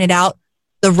Butler pointed out,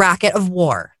 the racket of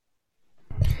war.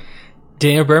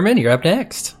 Daniel Berman, you're up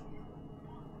next.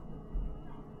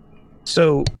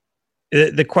 So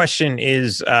the question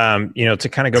is, to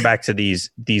kind of go back to these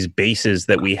bases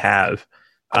that we have.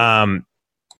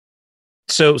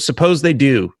 So suppose they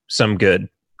do some good.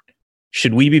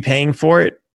 Should we be paying for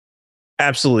it?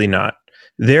 Absolutely not.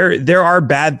 There are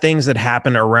bad things that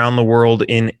happen around the world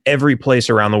in every place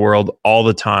around the world all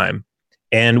the time.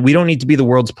 And we don't need to be the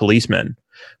world's policemen.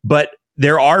 But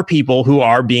there are people who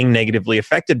are being negatively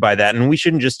affected by that, and we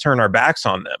shouldn't just turn our backs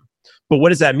on them. But what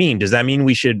does that mean? Does that mean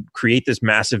we should create this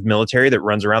massive military that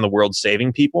runs around the world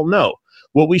saving people? No.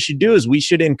 What we should do is we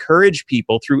should encourage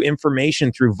people through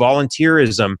information, through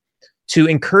volunteerism, to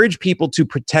encourage people to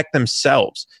protect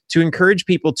themselves, to encourage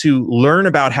people to learn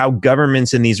about how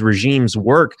governments and these regimes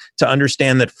work, to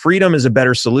understand that freedom is a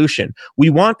better solution. We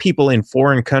want people in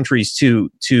foreign countries to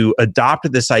adopt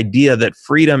this idea that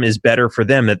freedom is better for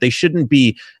them, that they shouldn't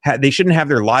have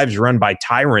their lives run by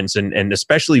tyrants and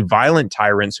especially violent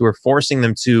tyrants who are forcing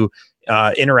them to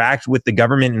interact with the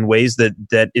government in ways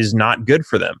that is not good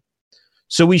for them.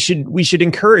 So we should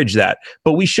encourage that,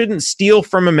 but we shouldn't steal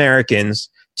from Americans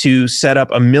to set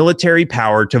up a military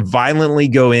power to violently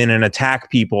go in and attack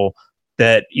people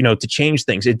that, to change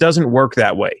things. It doesn't work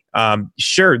that way.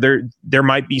 Sure, there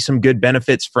might be some good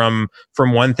benefits from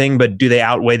one thing, but do they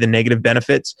outweigh the negative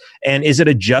benefits? And is it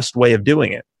a just way of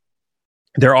doing it?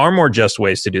 There are more just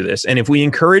ways to do this. And if we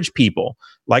encourage people,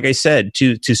 like I said,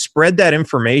 to spread that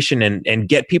information and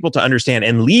get people to understand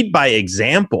and lead by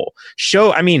example,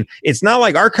 it's not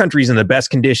like our country's in the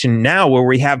best condition now where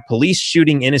we have police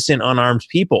shooting innocent, unarmed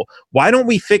people. Why don't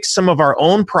we fix some of our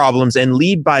own problems and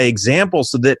lead by example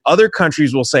so that other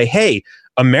countries will say, hey,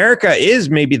 America is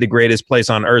maybe the greatest place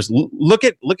on earth. Look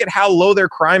at how low their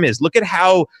crime is. Look at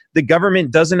how the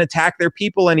government doesn't attack their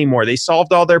people anymore. They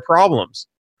solved all their problems.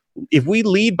 If we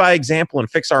lead by example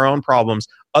and fix our own problems,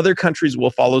 other countries will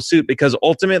follow suit because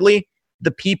ultimately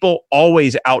the people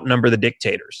always outnumber the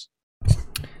dictators.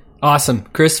 Awesome.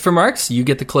 Christopher Marks, you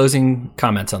get the closing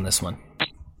comments on this one.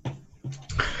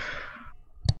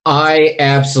 I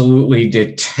absolutely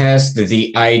detest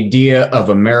the idea of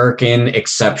American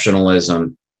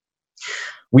exceptionalism.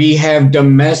 We have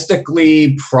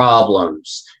domestically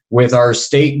problems with our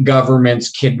state governments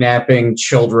kidnapping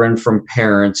children from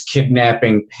parents,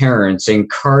 kidnapping parents,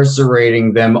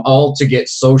 incarcerating them all to get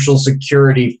Social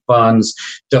Security funds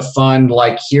to fund,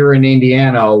 like here in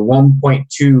Indiana, a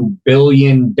 $1.2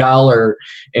 billion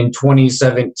in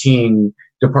 2017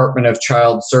 Department of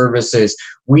Child Services.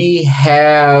 We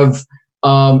have,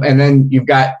 and then you've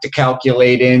got to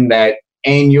calculate in that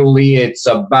annually it's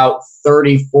about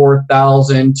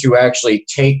 $34,000 to actually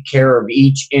take care of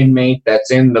each inmate that's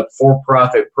in the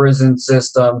for-profit prison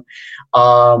system.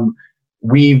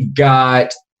 We've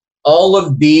got all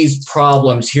of these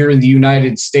problems here in the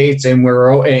United States, and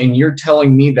you're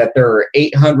telling me that there are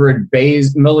 800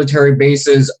 military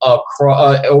bases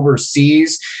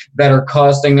overseas that are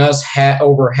costing us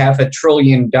over $500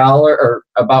 billion, or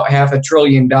about $500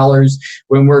 billion,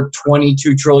 when we're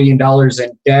 $22 trillion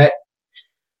in debt.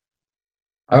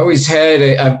 I've always had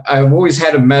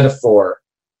a metaphor.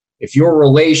 If your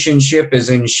relationship is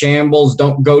in shambles,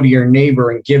 don't go to your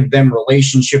neighbor and give them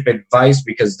relationship advice,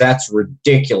 because that's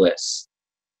ridiculous.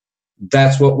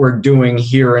 That's what we're doing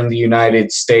here in the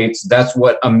United States. That's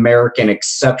what American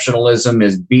exceptionalism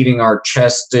is beating our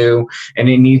chest to, and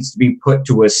it needs to be put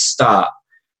to a stop.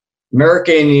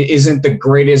 America isn't the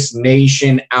greatest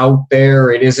nation out there.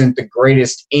 It isn't the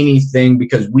greatest anything,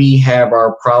 because we have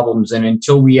our problems. And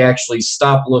until we actually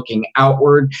stop looking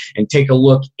outward and take a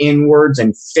look inwards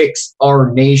and fix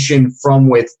our nation from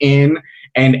within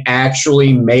and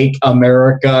actually make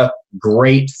America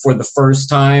great for the first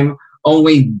time,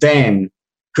 only then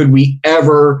could we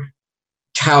ever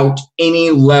tout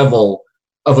any level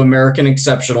of American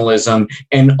exceptionalism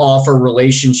and offer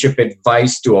relationship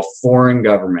advice to a foreign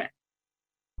government.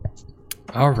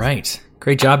 All right.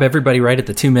 Great job, everybody, right at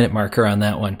the 2-minute marker on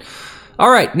that one.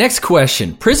 All right, next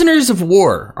question. Prisoners of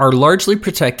war are largely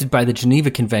protected by the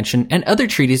Geneva Convention and other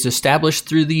treaties established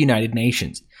through the United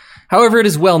Nations. However, it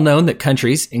is well known that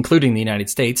countries, including the United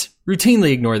States,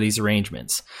 routinely ignore these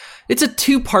arrangements. It's a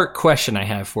 2-part question I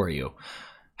have for you.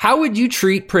 How would you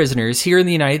treat prisoners here in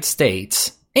the United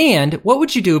States? And what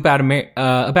would you do about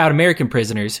American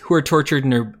prisoners who are tortured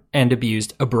and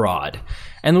abused abroad?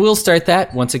 And we'll start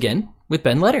that, once again, with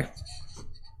Ben Letter.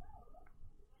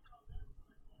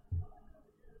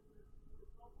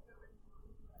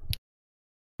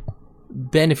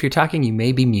 Ben, if you're talking, you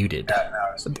may be muted. Yeah, no,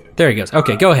 it's muted. There he goes.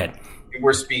 Okay, go ahead.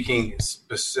 We're speaking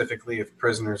specifically of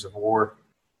prisoners of war.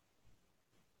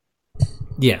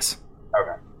 Yes.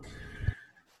 Okay.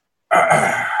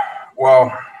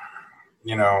 Well,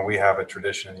 we have a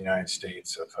tradition in the United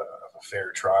States of a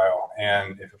fair trial.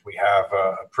 And if we have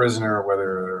a prisoner,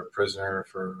 whether they're a prisoner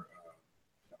for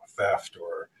theft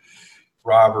or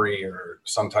robbery or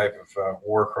some type of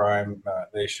war crime,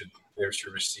 they should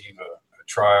receive a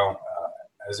trial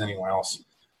as anyone else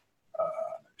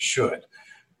should.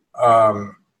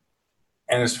 And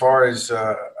as far as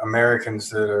Americans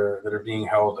that are being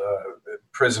held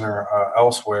prisoner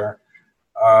elsewhere,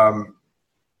 I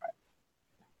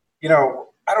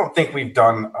don't think we've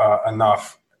done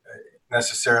enough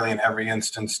necessarily in every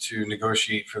instance to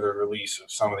negotiate for the release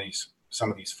of some of these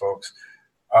folks.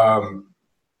 I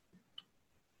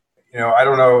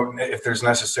don't know if there's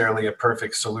necessarily a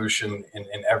perfect solution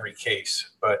in every case,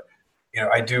 but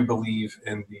I do believe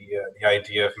in the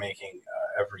idea of making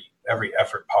every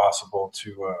effort possible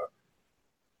to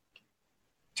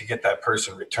get that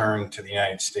person returned to the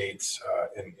United States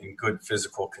in good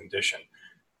physical condition.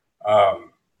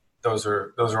 Those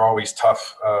are always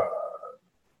tough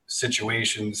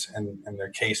situations, and they're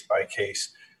case by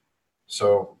case.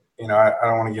 So I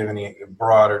don't want to give any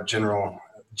broad or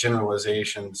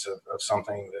generalizations of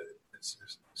something that is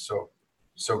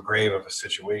so grave of a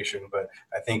situation, but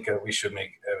I think we should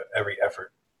make every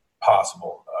effort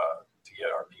possible to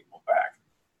get our people back.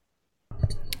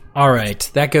 All right,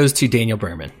 that goes to Daniel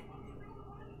Berman.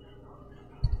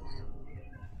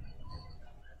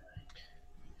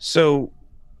 So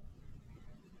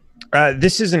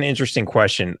this is an interesting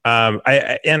question.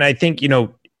 I think,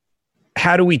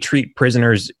 how do we treat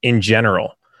prisoners in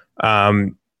general?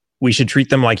 We should treat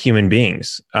them like human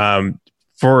beings.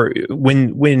 For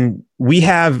when we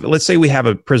have, let's say we have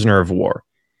a prisoner of war,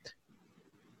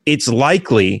 it's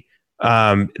likely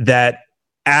that,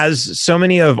 as so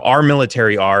many of our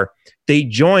military are, they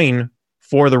join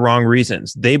for the wrong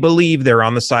reasons. They believe they're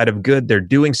on the side of good. They're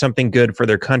doing something good for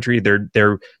their country.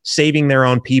 They're saving their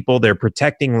own people. They're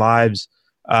protecting lives.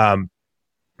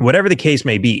 Whatever the case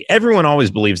may be, everyone always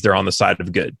believes they're on the side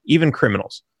of good, even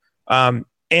criminals.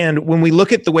 And when we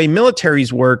look at the way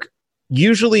militaries work,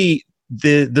 usually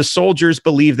the soldiers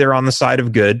believe they're on the side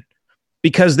of good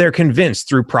because they're convinced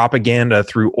through propaganda,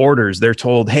 through orders. They're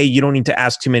told, hey, you don't need to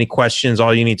ask too many questions.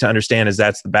 All you need to understand is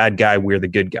that's the bad guy. We're the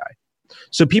good guy.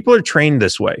 So people are trained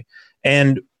this way.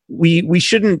 And we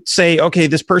shouldn't say, okay,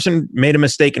 this person made a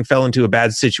mistake and fell into a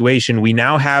bad situation. We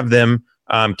now have them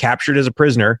captured as a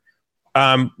prisoner.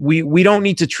 We don't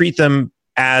need to treat them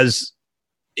as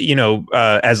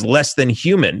less than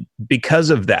human because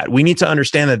of that. We need to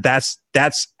understand that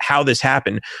that's how this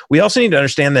happened. We also need to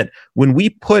understand that when we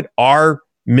put our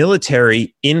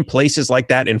military in places like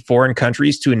that in foreign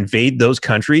countries to invade those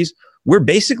countries, we're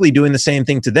basically doing the same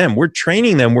thing to them. We're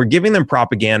training them. We're giving them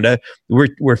propaganda.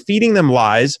 We're feeding them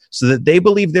lies so that they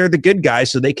believe they're the good guy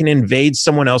so they can invade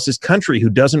someone else's country who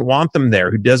doesn't want them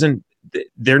there,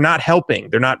 they're not helping.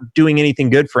 They're not doing anything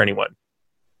good for anyone.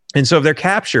 And so if they're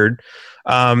captured,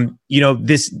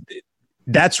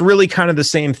 that's really kind of the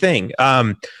same thing.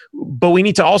 But we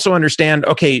need to also understand,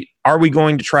 okay, are we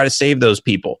going to try to save those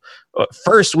people?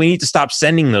 First, we need to stop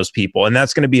sending those people, and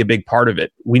that's going to be a big part of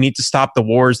it. We need to stop the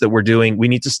wars that we're doing. We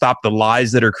need to stop the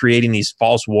lies that are creating these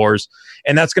false wars,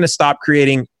 and that's going to stop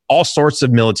creating all sorts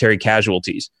of military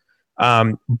casualties.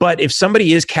 But if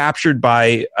somebody is captured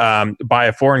by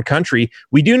a foreign country,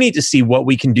 we do need to see what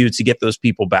we can do to get those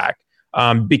people back,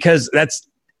 because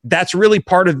that's really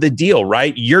part of the deal,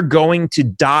 right? You're going to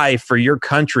die for your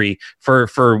country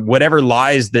for whatever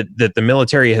lies that the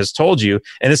military has told you.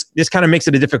 And this kind of makes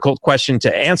it a difficult question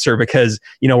to answer because,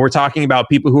 we're talking about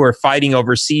people who are fighting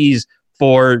overseas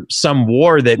for some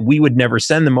war that we would never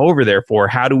send them over there for.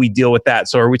 How do we deal with that?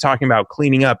 So are we talking about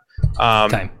cleaning up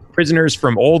prisoners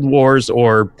from old wars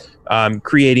or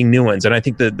creating new ones? And I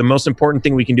think the most important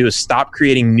thing we can do is stop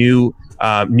creating new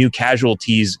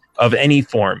casualties of any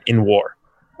form in war.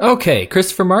 Okay,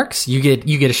 Christopher Marks, you get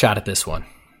a shot at this one.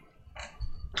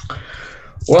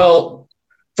 Well,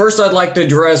 first I'd like to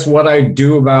address what I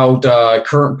do about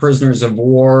current prisoners of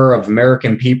war of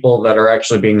American people that are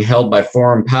actually being held by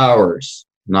foreign powers.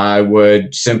 And I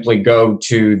would simply go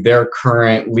to their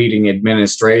current leading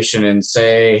administration and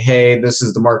say, hey, this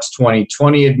is the Marks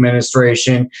 2020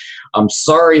 administration. I'm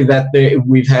sorry that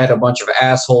we've had a bunch of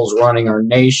assholes running our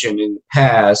nation in the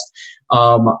past.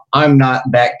 I'm not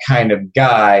that kind of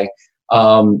guy.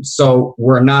 So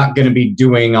we're not going to be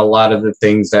doing a lot of the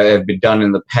things that have been done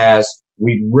in the past.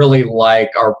 We'd really like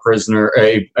our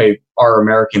our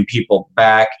American people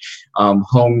back,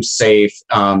 home safe.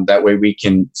 That way we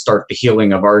can start the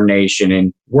healing of our nation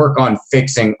and work on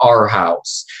fixing our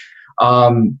house.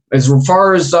 As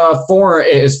far as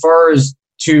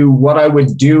to what I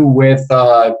would do with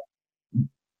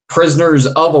prisoners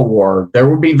of a war, there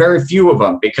would be very few of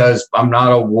them because I'm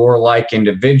not a warlike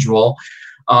individual.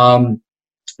 When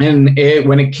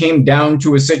it came down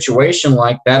to a situation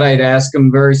like that, I'd ask them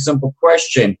a very simple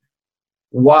question.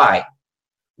 Why?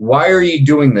 Why are you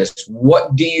doing this?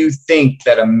 What do you think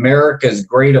that America's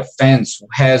great offense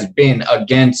has been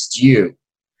against you?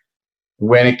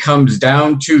 When it comes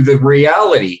down to the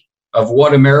reality of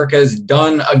what America has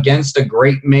done against a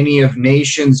great many of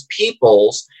nations'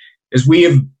 peoples, is we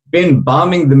have been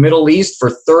bombing the Middle East for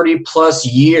 30 plus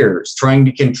years, trying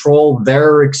to control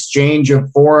their exchange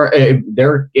of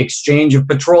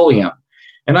petroleum.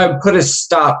 And I put a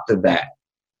stop to that.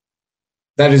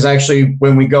 That is actually,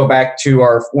 when we go back to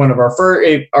our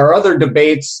other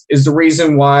debates, is the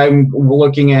reason why we're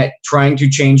looking at trying to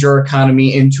change our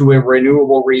economy into a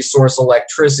renewable resource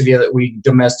electricity that we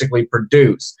domestically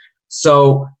produce.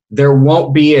 So there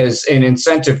won't be as an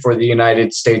incentive for the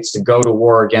United States to go to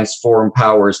war against foreign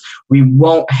powers. We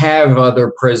won't have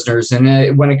other prisoners.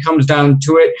 And when it comes down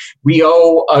to it, we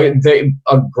owe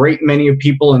a great many of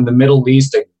people in the Middle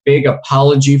East a big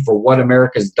apology for what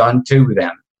America's done to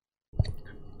them.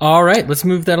 All right, let's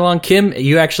move that along. Kim,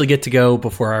 you actually get to go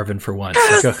before Arvin for once.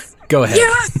 Yes! So go ahead.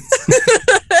 Yes!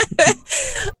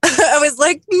 I was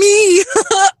like, me.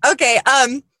 Okay.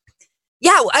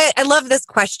 Yeah, I love this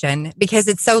question because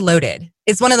it's so loaded.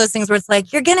 It's one of those things where it's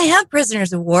like, you're going to have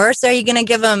prisoners of war. So are you going to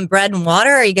give them bread and water?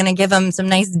 Or are you going to give them some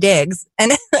nice digs?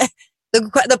 And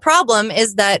the problem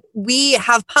is that we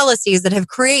have policies that have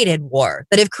created war,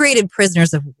 that have created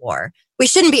prisoners of war. We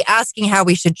shouldn't be asking how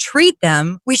we should treat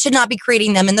them. We should not be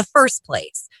creating them in the first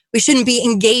place. We shouldn't be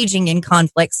engaging in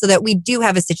conflict so that we do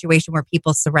have a situation where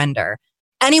people surrender.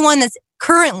 Anyone that's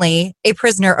currently a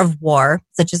prisoner of war,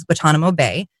 such as Guantanamo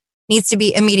Bay, needs to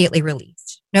be immediately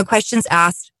released. No questions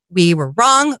asked. We were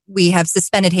wrong. We have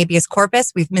suspended habeas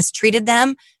corpus. We've mistreated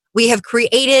them. We have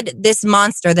created this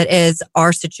monster that is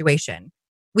our situation.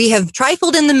 We have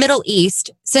trifled in the Middle East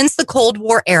since the Cold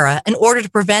War era in order to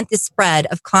prevent the spread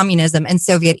of communism and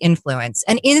Soviet influence.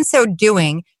 And in so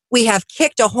doing, we have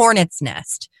kicked a hornet's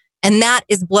nest. And that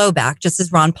is blowback, just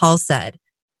as Ron Paul said.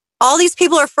 All these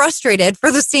people are frustrated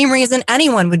for the same reason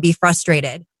anyone would be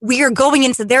frustrated. We are going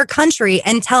into their country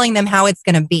and telling them how it's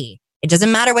going to be. It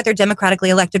doesn't matter what their democratically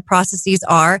elected processes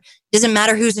are. It doesn't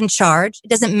matter who's in charge. It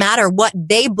doesn't matter what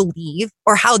they believe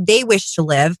or how they wish to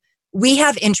live. We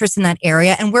have interest in that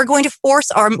area and we're going to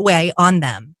force our way on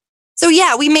them. So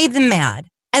yeah, we made them mad.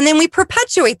 And then we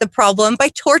perpetuate the problem by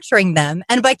torturing them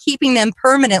and by keeping them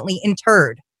permanently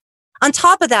interred. On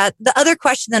top of that, the other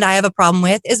question that I have a problem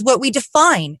with is what we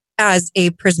define as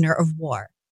a prisoner of war.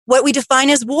 What we define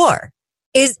as war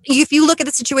is, if you look at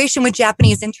the situation with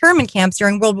Japanese internment camps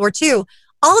during World War II,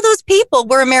 all those people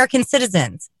were American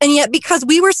citizens. And yet because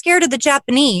we were scared of the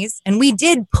Japanese, and we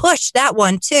did push that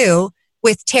one too,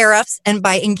 with tariffs and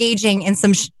by engaging in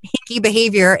some hinky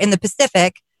behavior in the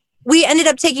Pacific, we ended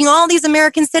up taking all these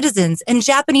American citizens and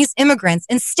Japanese immigrants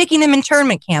and sticking them in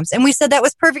internment camps. And we said that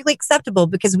was perfectly acceptable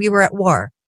because we were at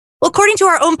war. Well, according to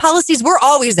our own policies, we're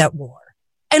always at war.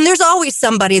 And there's always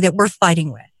somebody that we're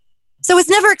fighting with. So it's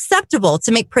never acceptable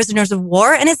to make prisoners of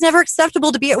war, and it's never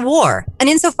acceptable to be at war. And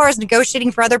insofar as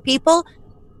negotiating for other people,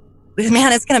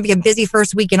 man, it's going to be a busy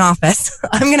first week in office.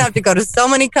 I'm going to have to go to so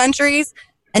many countries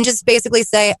and just basically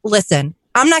say, listen,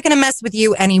 I'm not going to mess with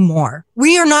you anymore.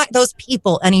 We are not those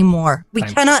people anymore. We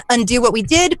cannot undo what we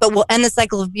did, but we'll end the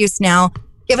cycle of abuse now.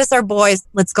 Give us our boys.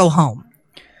 Let's go home.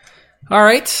 All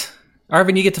right.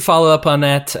 Arvin, you get to follow up on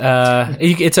that.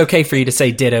 It's okay for you to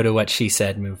say ditto to what she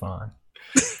said. Move on.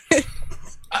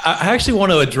 I actually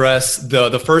want to address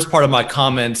the first part of my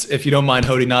comments, if you don't mind,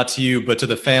 Hody, not to you, but to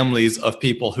the families of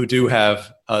people who do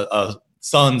have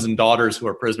sons and daughters who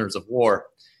are prisoners of war.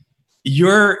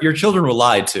 Your children were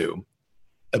lied to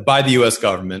by the U.S.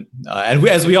 government, and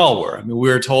as we all were. I mean, we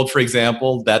were told, for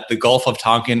example, that the Gulf of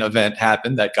Tonkin event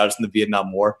happened that got us in the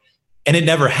Vietnam War, and it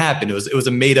never happened. It was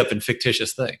a made-up and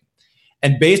fictitious thing.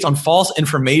 And based on false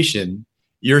information,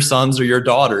 your sons or your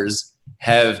daughters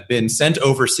have been sent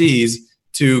overseas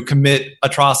to commit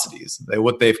atrocities.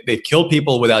 They've killed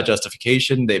people without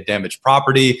justification. They've damaged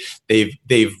property.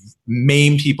 They've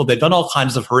maimed people. They've done all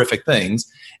kinds of horrific things.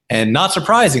 And not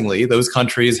surprisingly, those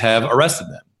countries have arrested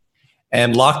them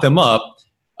and locked them up.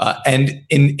 And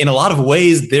in a lot of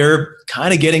ways, they're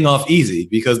kind of getting off easy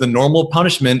because the normal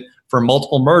punishment for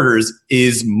multiple murders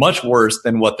is much worse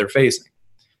than what they're facing.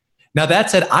 Now,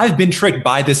 that said, I've been tricked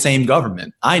by the same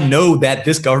government. I know that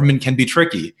this government can be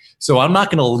tricky, so I'm not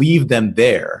going to leave them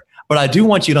there. But I do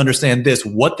want you to understand this.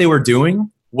 What they were doing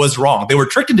was wrong. They were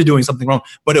tricked into doing something wrong,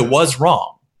 but it was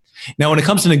wrong. Now, when it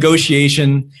comes to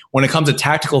negotiation, when it comes to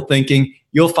tactical thinking,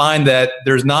 you'll find that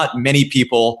there's not many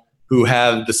people who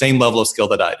have the same level of skill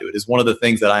that I do. It is one of the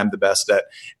things that I am the best at.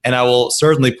 And I will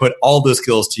certainly put all those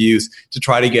skills to use to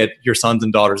try to get your sons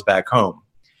and daughters back home.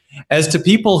 As to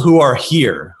people who are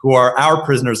here, who are our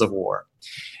prisoners of war,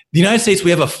 The United States,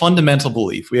 we have a fundamental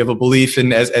belief. We have a belief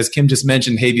in, as Kim just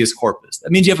mentioned, habeas corpus.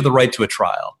 That means you have the right to a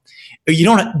trial.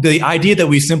 The idea that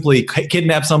we simply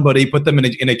kidnap somebody, put them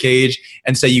in a cage,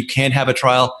 and say you can't have a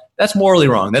trial, that's morally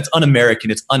wrong. That's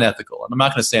un-American. It's unethical. And I'm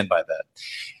not going to stand by that.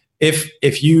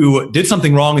 If you did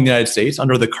something wrong in the United States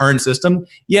under the current system,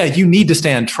 yeah, you need to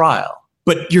stand trial.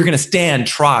 But you're going to stand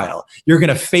trial. You're going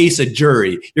to face a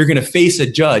jury. You're going to face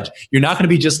a judge. You're not going to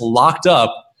be just locked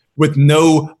up with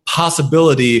no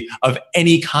possibility of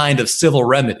any kind of civil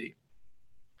remedy.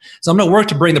 So I'm going to work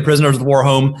to bring the prisoners of war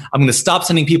home. I'm going to stop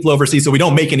sending people overseas so we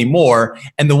don't make any more.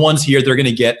 And the ones here, they're going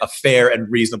to get a fair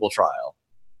and reasonable trial.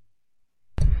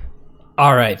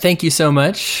 All right. Thank you so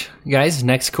much, guys.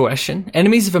 Next question.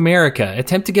 Enemies of America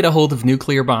attempt to get a hold of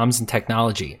nuclear bombs and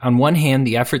technology. On one hand,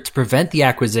 the effort to prevent the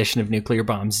acquisition of nuclear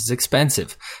bombs is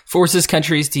expensive, forces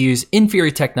countries to use inferior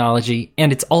technology,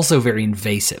 and it's also very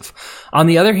invasive. On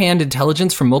the other hand,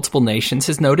 intelligence from multiple nations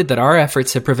has noted that our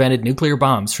efforts have prevented nuclear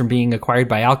bombs from being acquired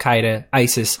by Al-Qaeda,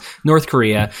 ISIS, North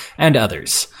Korea, and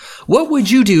others. What would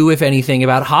you do, if anything,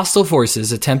 about hostile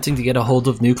forces attempting to get a hold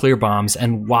of nuclear bombs,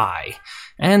 and why?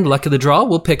 And luck of the draw,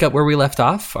 we'll pick up where we left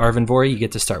off. Arvin Vohra, you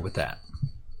get to start with that.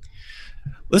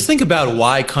 Let's think about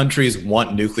why countries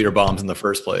want nuclear bombs in the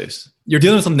first place. You're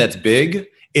dealing with something that's big,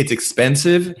 it's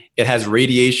expensive, it has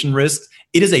radiation risks.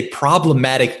 It is a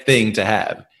problematic thing to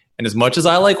have. And as much as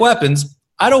I like weapons,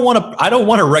 I don't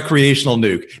want a recreational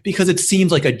nuke because it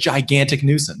seems like a gigantic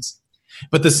nuisance.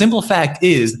 But the simple fact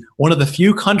is, one of the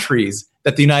few countries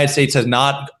that the United States has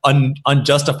not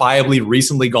unjustifiably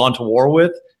recently gone to war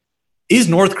with is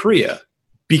North Korea,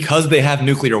 because they have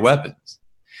nuclear weapons.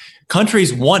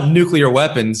 Countries want nuclear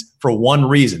weapons for one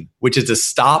reason, which is to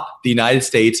stop the United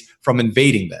States from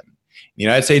invading them. The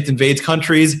United States invades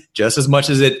countries just as much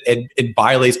as it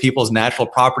violates people's natural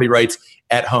property rights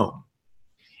at home.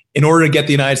 In order to get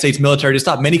the United States military to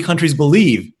stop, many countries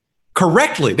believe,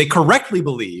 they correctly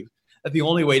believe, that the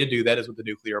only way to do that is with a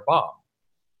nuclear bomb.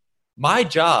 My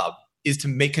job is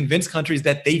to convince countries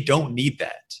that they don't need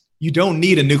that. You don't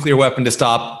need a nuclear weapon to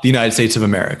stop the United States of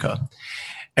America.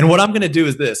 And what I'm going to do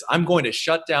is this. I'm going to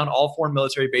shut down all foreign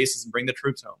military bases and bring the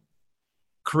troops home.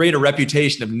 Create a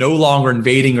reputation of no longer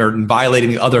invading or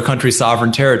violating other countries'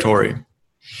 sovereign territory.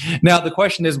 Now, the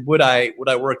question is, would I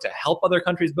work to help other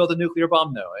countries build a nuclear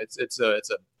bomb? No, it's a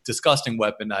disgusting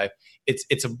weapon.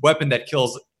 It's a weapon that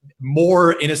kills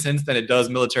more innocents than it does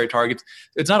military targets.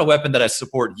 It's not a weapon that I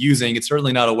support using. It's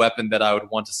certainly not a weapon that I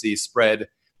would want to see spread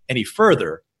any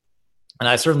further. And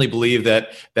I certainly believe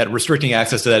that restricting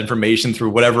access to that information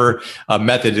through whatever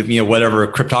method, whatever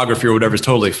cryptography or whatever, is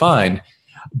totally fine.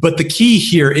 But the key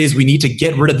here is we need to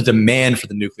get rid of the demand for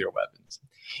the nuclear weapons.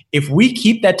 If we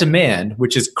keep that demand,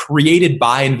 which is created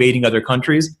by invading other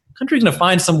countries, countries are going to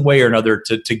find some way or another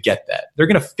to get that. They're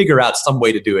going to figure out some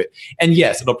way to do it. And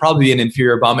yes, it'll probably be an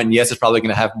inferior bomb. And yes, it's probably going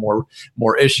to have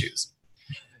more issues.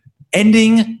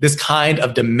 Ending this kind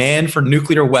of demand for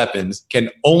nuclear weapons can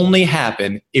only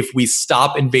happen if we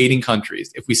stop invading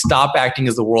countries, if we stop acting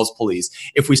as the world's police,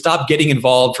 if we stop getting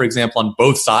involved, for example, on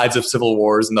both sides of civil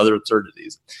wars and other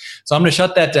absurdities. So I'm going to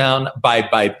shut that down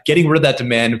by getting rid of that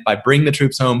demand, by bringing the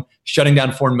troops home, shutting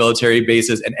down foreign military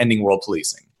bases, and ending world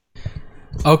policing.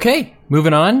 Okay,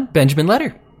 moving on. Benjamin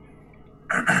Letter.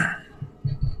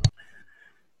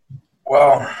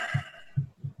 Well,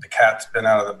 cat's been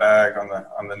out of the bag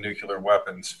on the nuclear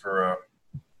weapons for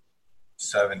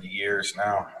 70 years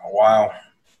now, a while.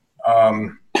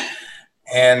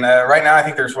 And right now, I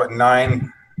think there's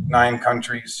nine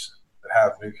countries that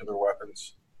have nuclear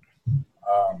weapons.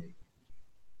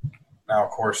 Now,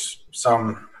 of course,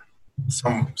 some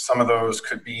of those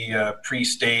could be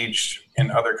pre-staged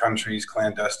in other countries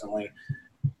clandestinely.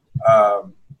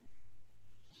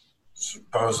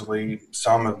 Supposedly,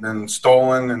 some have been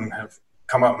stolen and have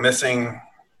come up missing.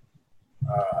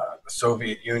 The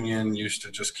Soviet Union used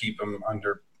to just keep them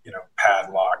under,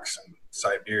 padlocks in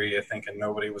Siberia, thinking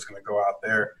nobody was going to go out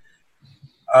there.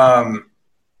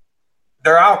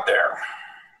 They're out there.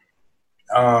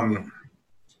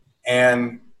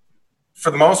 And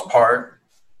for the most part,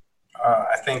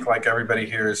 I think, like everybody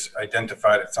here has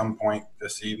identified at some point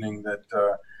this evening, that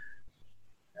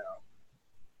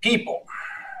people,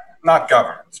 not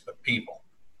governments, but people,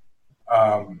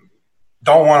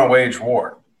 don't want to wage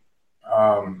war.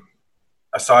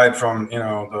 Aside from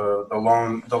the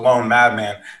lone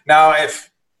madman. Now,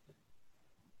 if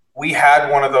we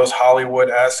had one of those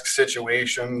Hollywood-esque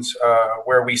situations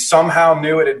where we somehow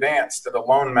knew in advance that a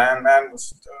lone madman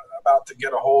was about to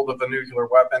get a hold of a nuclear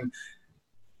weapon,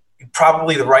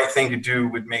 probably the right thing to do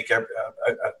would make a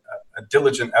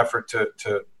diligent effort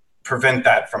to prevent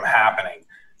that from happening.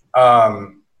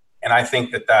 And I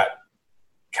think that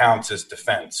counts as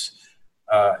defense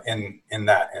in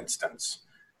that instance.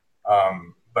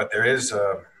 But there is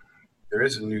a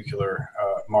nuclear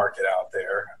market out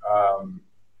there.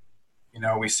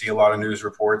 We see a lot of news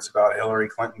reports about Hillary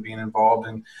Clinton being involved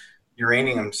in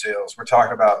uranium sales. We're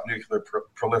talking about nuclear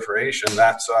proliferation.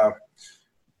 That's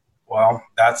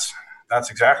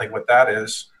exactly what that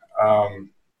is.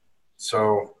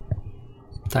 So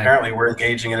apparently we're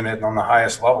engaging in it on the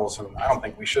highest levels, and I don't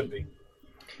think we should be.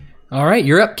 All right,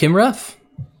 you're up, Kim Ruff.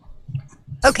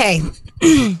 Okay.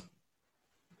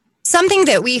 Something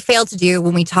that we fail to do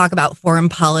when we talk about foreign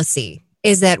policy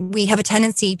is that we have a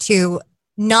tendency to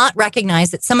not recognize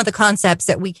that some of the concepts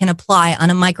that we can apply on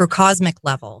a microcosmic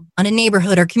level, on a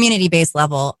neighborhood or community-based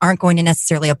level, aren't going to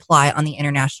necessarily apply on the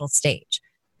international stage.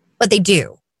 But they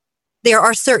do. There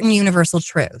are certain universal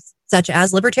truths, such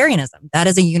as libertarianism. That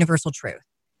is a universal truth.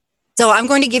 So I'm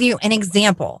going to give you an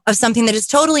example of something that is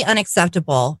totally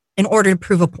unacceptable in order to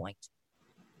prove a point.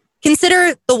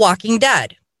 Consider The Walking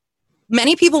Dead.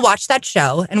 Many people watched that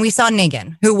show, and we saw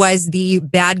Negan, who was the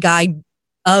bad guy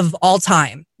of all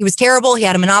time. He was terrible. He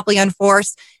had a monopoly on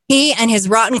force. He and his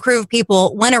rotten crew of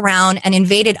people went around and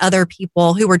invaded other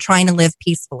people who were trying to live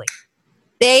peacefully.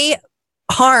 They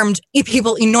harmed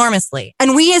people enormously.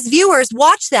 And we as viewers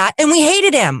watched that, and we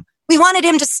hated him. We wanted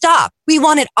him to stop. We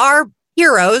wanted our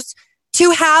heroes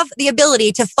to have the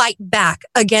ability to fight back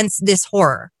against this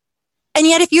horror. And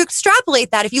yet, if you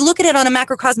extrapolate that, if you look at it on a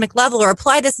macrocosmic level or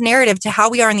apply this narrative to how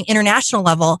we are on the international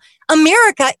level,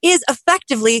 America is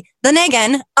effectively the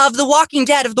Negan of the Walking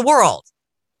Dead of the world.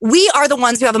 We are the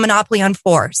ones who have a monopoly on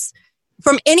force.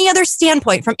 From any other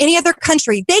standpoint, from any other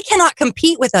country, they cannot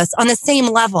compete with us on the same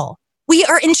level. We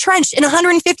are entrenched in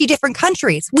 150 different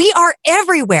countries. We are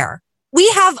everywhere. We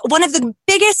have one of the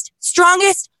biggest,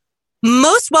 strongest,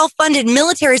 most well-funded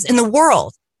militaries in the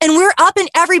world, and we're up in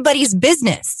everybody's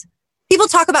business. People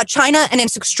talk about China and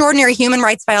its extraordinary human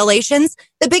rights violations.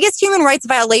 The biggest human rights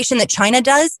violation that China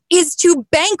does is to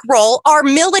bankroll our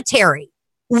military.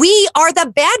 We are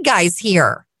the bad guys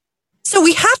here. So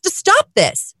we have to stop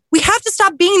this. We have to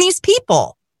stop being these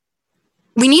people.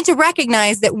 We need to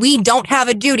recognize that we don't have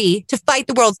a duty to fight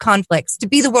the world's conflicts, to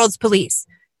be the world's police.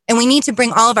 And we need to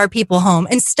bring all of our people home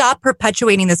and stop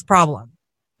perpetuating this problem.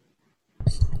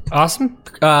 Awesome.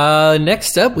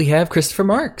 Next up, we have Christopher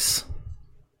Marks.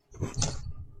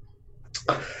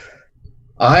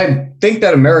 I think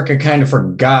that America kind of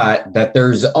forgot that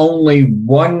there's only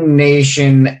one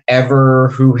nation ever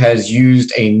who has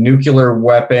used a nuclear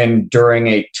weapon during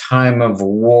a time of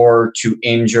war to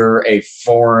injure a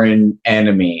foreign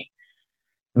enemy.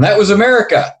 And that was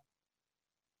America.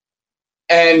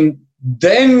 And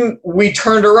then we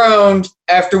turned around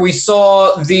after we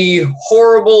saw the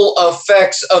horrible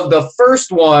effects of the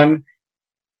first one.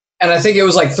 And I think it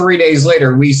was like 3 days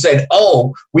later, we said,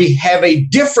 oh, we have a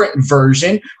different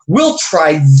version. We'll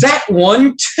try that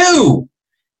one too.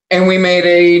 And we made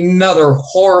another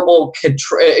horrible,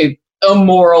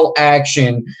 immoral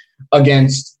action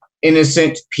against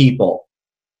innocent people.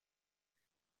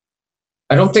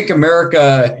 I don't think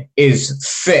America is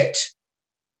fit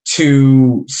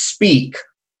to speak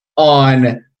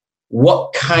on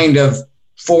what kind of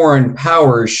foreign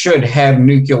powers should have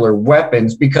nuclear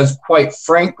weapons, because quite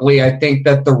frankly, I think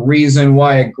that the reason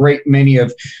why a great many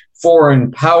of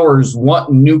foreign powers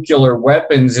want nuclear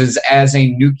weapons is as a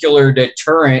nuclear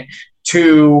deterrent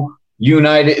to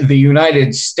the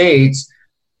United States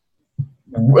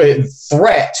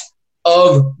threat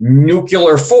of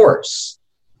nuclear force.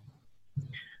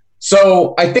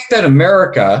 So I think that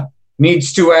America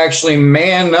needs to actually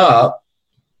man up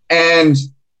and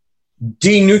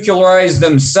denuclearize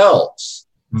themselves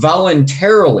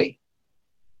voluntarily.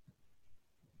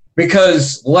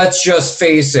 Because let's just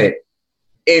face it,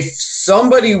 if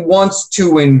somebody wants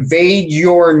to invade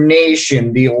your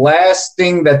nation, the last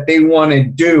thing that they want to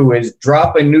do is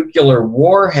drop a nuclear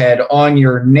warhead on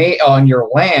your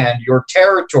land, your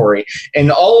territory,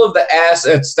 and all of the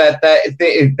assets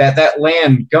that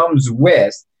land comes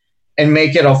with, and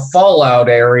make it a fallout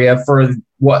area for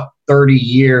 30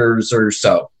 years or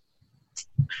so.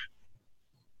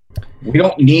 We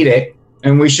don't need it,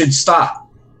 and we should stop.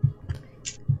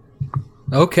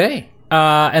 Okay.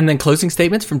 And then closing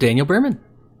statements from Daniel Berman.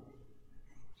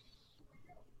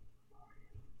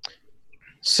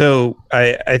 So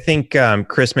I think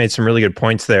Chris made some really good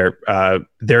points there.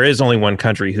 There is only one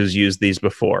country who's used these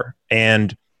before.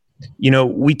 And,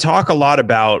 we talk a lot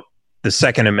about the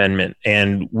Second Amendment,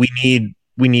 and we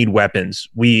need weapons.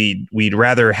 We'd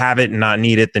rather have it and not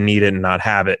need it than need it and not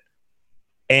have it.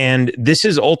 And this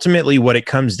is ultimately what it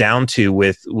comes down to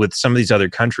with some of these other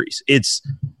countries. It's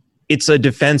it's a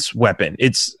defense weapon.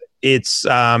 It's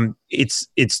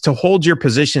to hold your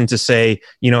position to say,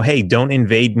 hey, don't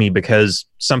invade me because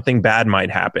something bad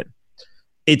might happen.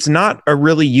 It's not a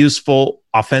really useful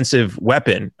offensive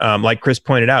weapon. Like Chris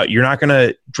pointed out, you're not going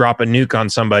to drop a nuke on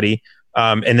somebody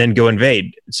and then go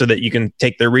invade so that you can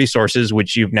take their resources,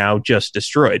 which you've now just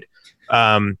destroyed.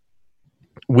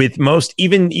 With most,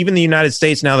 even the United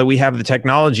States, now that we have the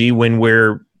technology, when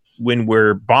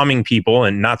we're bombing people,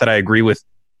 and not that I agree with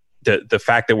the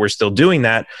fact that we're still doing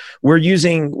that, we're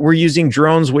using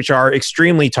drones which are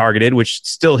extremely targeted, which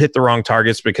still hit the wrong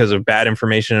targets because of bad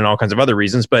information and all kinds of other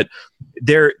reasons, but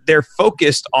they're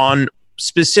focused on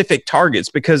specific targets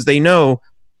because they know,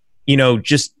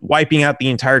 just wiping out the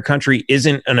entire country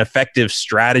isn't an effective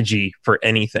strategy for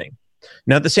anything.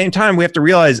 Now, at the same time, we have to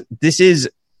realize this is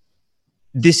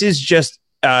just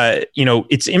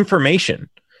it's information.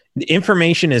 The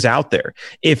information is out there.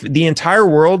 If the entire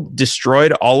world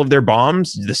destroyed all of their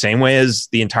bombs the same way as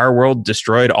the entire world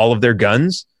destroyed all of their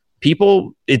guns,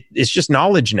 it's just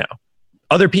knowledge now.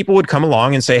 Other people would come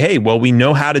along and say, hey, well, we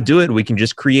know how to do it. We can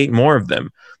just create more of them.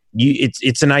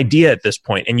 It's an idea at this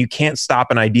point, and you can't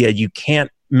stop an idea. You can't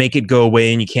make it go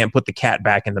away, and you can't put the cat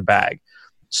back in the bag.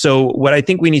 So what I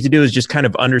think we need to do is just kind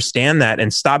of understand that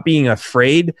and stop being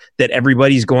afraid that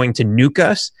everybody's going to nuke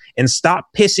us, and stop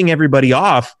pissing everybody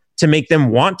off to make them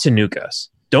want to nuke us.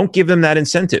 Don't give them that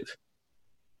incentive.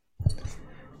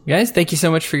 Guys, thank you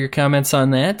so much for your comments on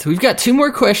that. We've got 2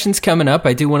 more questions coming up.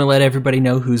 I do want to let everybody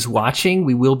know who's watching.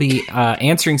 We will be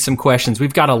answering some questions.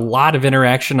 We've got a lot of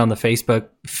interaction on the Facebook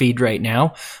feed right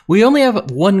now. We only have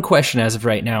 1 question as of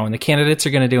right now, and the candidates are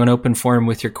going to do an open forum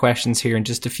with your questions here in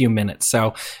just a few minutes.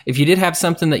 So if you did have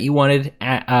something that you wanted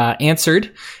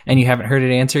answered and you haven't heard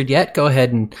it answered yet, go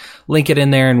ahead and link it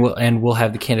in there, and we'll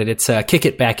have the candidates kick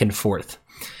it back and forth.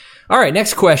 All right,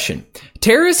 next question.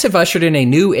 Terrorists have ushered in a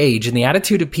new age in the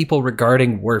attitude of people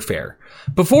regarding warfare.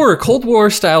 Before, a Cold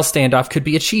War-style standoff could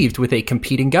be achieved with a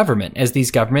competing government, as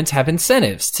these governments have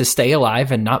incentives to stay alive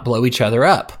and not blow each other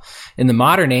up. In the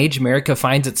modern age, America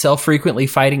finds itself frequently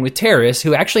fighting with terrorists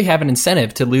who actually have an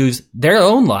incentive to lose their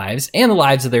own lives and the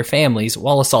lives of their families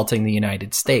while assaulting the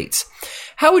United States.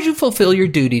 How would you fulfill your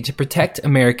duty to protect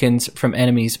Americans from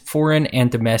enemies, foreign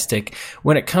and domestic,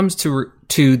 when it comes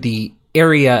to the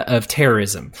area of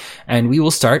terrorism? And we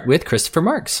will start with Christopher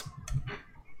Marks.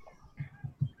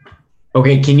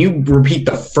 Okay, can you repeat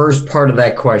the first part of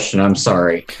that question? I'm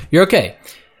sorry. You're okay.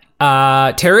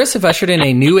 Terrorists have ushered in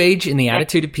a new age in the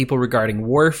attitude of people regarding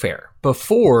warfare.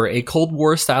 Before, a Cold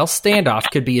War-style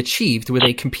standoff could be achieved with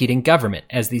a competing government,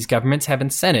 as these governments have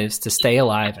incentives to stay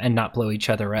alive and not blow each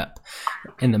other up.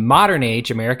 In the modern age,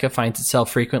 America finds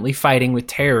itself frequently fighting with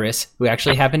terrorists who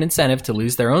actually have an incentive to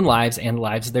lose their own lives and the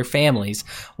lives of their families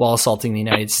while assaulting the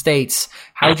United States.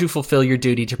 How would you fulfill your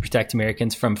duty to protect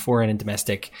Americans from foreign and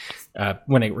domestic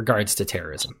when it regards to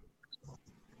terrorism?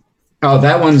 Oh,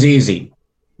 that one's easy.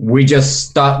 We just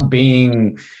stop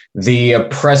being the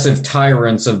oppressive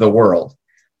tyrants of the world.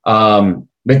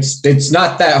 It's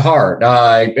not that hard.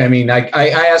 I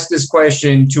ask this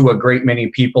question to a great many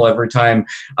people every time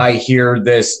I hear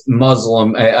this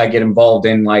Muslim. I get involved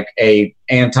in like a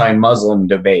anti-Muslim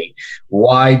debate.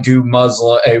 Why do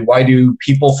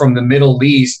people from the Middle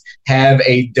East have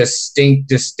a distinct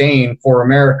disdain for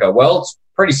America? Well, it's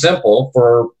pretty simple.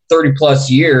 For 30 plus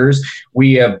years,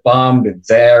 we have bombed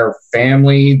their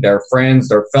family, their friends,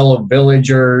 their fellow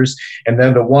villagers, and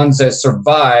then the ones that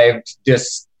survived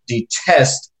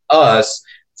detest us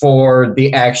for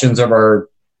the actions of our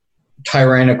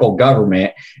tyrannical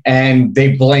government, and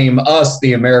they blame us,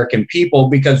 the American people,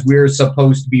 because we're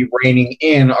supposed to be reining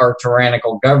in our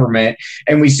tyrannical government,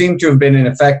 and we seem to have been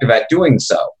ineffective at doing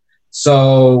so.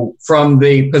 So from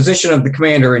the position of the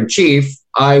commander-in-chief,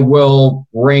 I will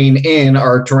rein in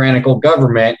our tyrannical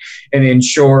government and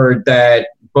ensure that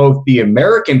both the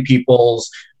American people's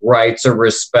rights are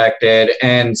respected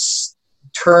and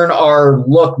turn our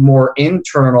look more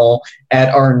internal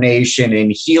at our nation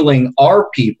and healing our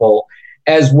people,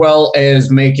 as well as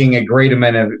making a great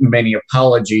many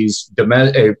apologies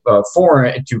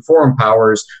to foreign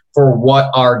powers for what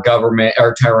our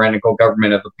tyrannical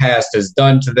government of the past has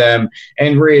done to them,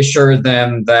 and reassure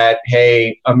them that,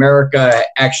 hey, America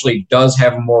actually does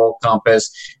have a moral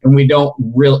compass, and we don't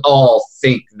all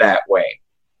think that way.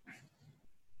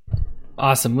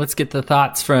 Awesome. Let's get the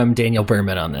thoughts from Daniel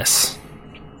Berman on this.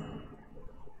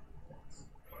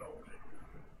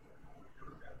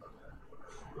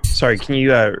 Sorry, can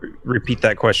you repeat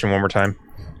that question one more time?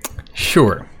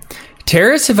 Sure.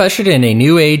 Terrorists have ushered in a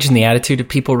new age in the attitude of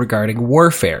people regarding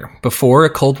warfare. Before, a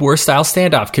Cold War-style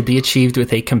standoff could be achieved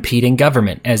with a competing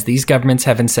government, as these governments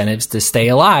have incentives to stay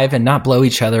alive and not blow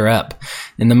each other up.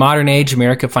 In the modern age,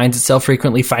 America finds itself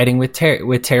frequently fighting with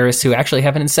terrorists who actually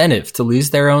have an incentive to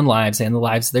lose their own lives and the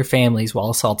lives of their families while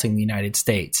assaulting the United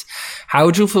States. How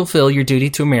would you fulfill your duty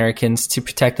to Americans to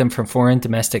protect them from foreign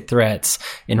domestic threats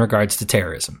in regards to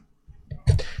terrorism?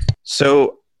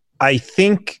 So I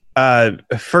think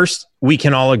first, we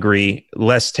can all agree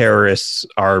less terrorists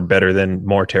are better than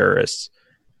more terrorists.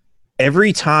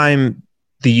 Every time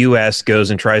the U.S. goes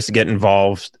and tries to get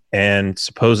involved and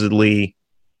supposedly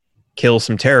kill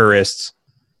some terrorists,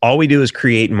 all we do is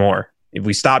create more. If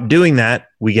we stop doing that,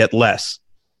 we get less,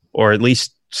 or at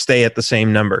least stay at the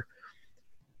same number.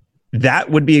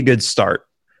 That would be a good start.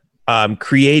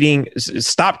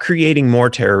 Stop creating more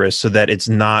terrorists so that it's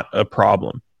not a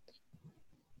problem.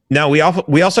 Now, we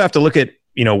also have to look at,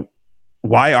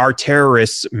 why are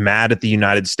terrorists mad at the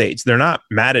United States? They're not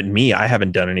mad at me. I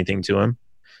haven't done anything to them.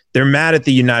 They're mad at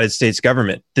the United States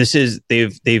government.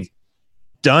 They've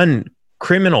done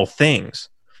criminal things.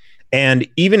 And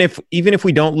even if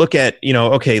we don't look at,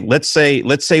 okay, let's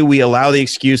say we allow the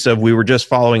excuse of we were just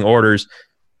following orders.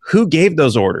 Who gave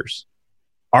those orders?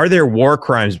 Are there war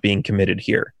crimes being committed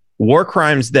here? War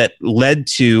crimes that led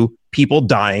to people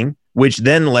dying, which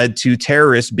then led to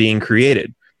terrorists being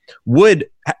created. Would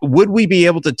we be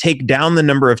able to take down the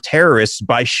number of terrorists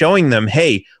by showing them,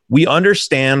 hey, we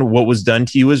understand what was done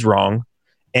to you is wrong,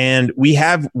 and we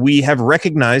have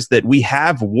recognized that we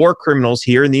have war criminals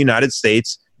here in the United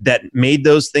States that made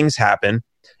those things happen,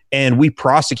 and we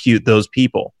prosecute those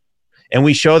people. And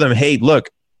we show them, hey, look,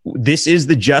 this is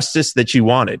the justice that you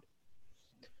wanted.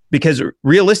 Because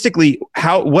realistically,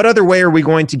 what other way are we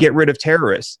going to get rid of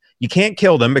terrorists? You can't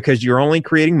kill them because you're only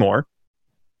creating more.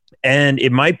 And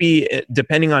it might be,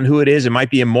 depending on who it is, it might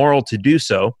be immoral to do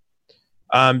so.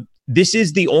 This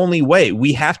is the only way.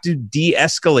 We have to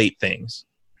de-escalate things.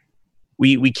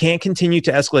 We can't continue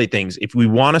to escalate things. If we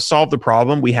want to solve the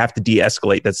problem, we have to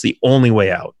de-escalate. That's the only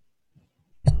way out.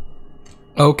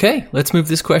 Okay, let's move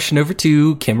this question over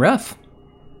to Kim Ruff.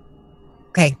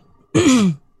 Okay.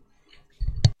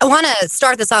 I want to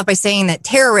start this off by saying that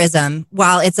terrorism,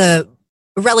 while it's a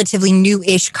relatively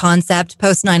new-ish concept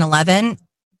post 9/11,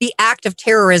 the act of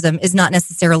terrorism is not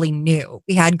necessarily new.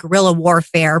 We had guerrilla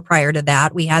warfare prior to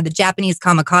that. We had the Japanese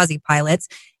kamikaze pilots.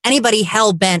 Anybody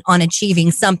hell-bent on achieving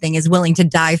something is willing to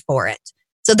die for it.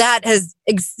 So that has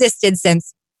existed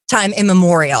since time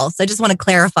immemorial. So I just want to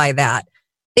clarify that.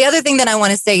 The other thing that I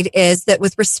want to say is that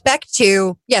with respect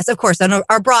to, yes, of course, on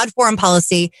our broad foreign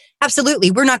policy, absolutely,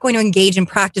 we're not going to engage in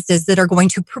practices that are going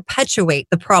to perpetuate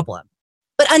the problem.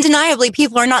 But undeniably,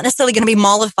 people are not necessarily going to be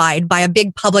mollified by a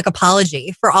big public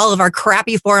apology for all of our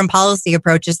crappy foreign policy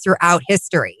approaches throughout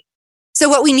history. So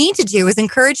what we need to do is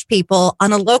encourage people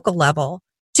on a local level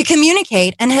to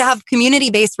communicate and have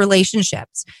community-based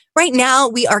relationships. Right now,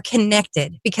 we are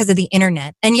connected because of the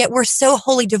internet, and yet we're so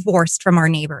wholly divorced from our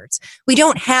neighbors. We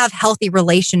don't have healthy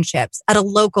relationships at a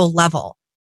local level.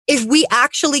 If we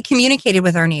actually communicated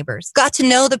with our neighbors, got to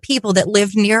know the people that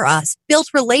lived near us, built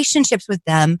relationships with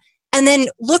them, and then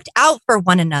looked out for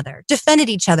one another, defended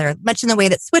each other, much in the way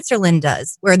that Switzerland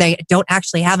does, where they don't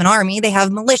actually have an army, they have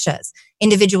militias,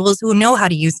 individuals who know how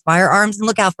to use firearms and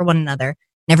look out for one another.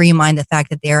 Never you mind the fact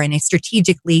that they're in a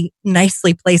strategically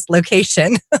nicely placed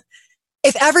location.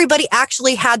 If everybody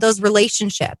actually had those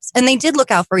relationships and they did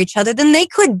look out for each other, then they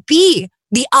could be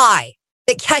the eye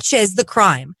that catches the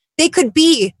crime. They could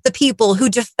be the people who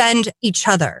defend each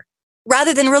other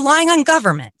rather than relying on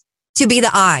government to be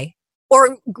the eye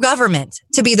or government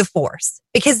to be the force,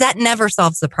 because that never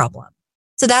solves the problem.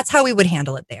 So that's how we would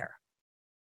handle it there.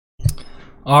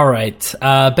 All right.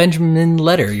 Benjamin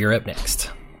Letter, you're up next.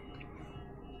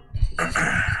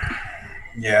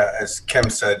 Yeah, as Kim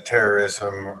said,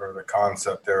 terrorism or the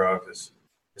concept thereof is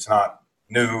not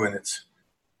new, and it's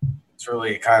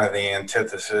really kind of the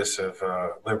antithesis of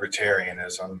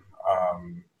libertarianism.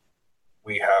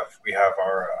 We have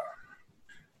our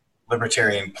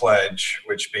libertarian pledge,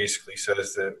 which basically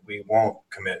says that we won't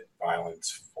commit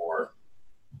violence for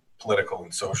political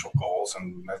and social goals,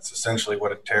 and that's essentially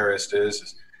what a terrorist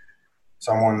is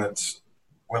someone that's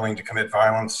willing to commit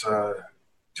violence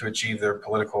to achieve their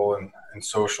political and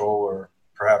social or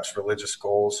perhaps religious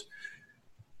goals.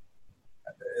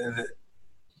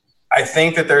 I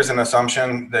think that there's an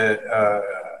assumption that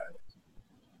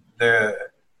the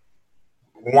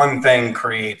one thing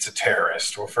creates a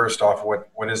terrorist. Well, first off,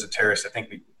 what is a terrorist? I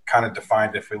think we kind of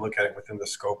defined it if we look at it within the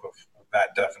scope of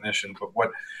that definition, but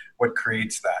what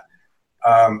creates that?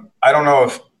 I don't know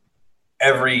if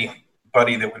every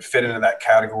everybody that would fit into that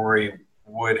category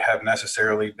would have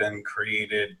necessarily been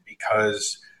created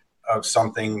because of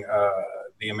something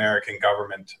the American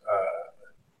government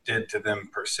did to them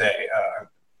per se. I'm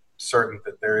certain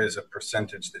that there is a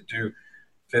percentage that do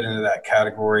fit into that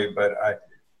category, but I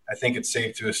think it's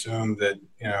safe to assume that,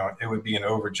 it would be an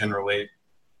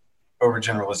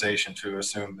overgeneralization to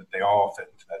assume that they all fit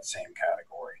into that same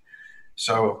category.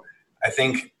 So I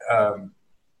think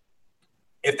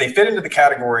if they fit into the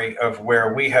category of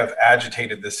where we have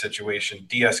agitated this situation,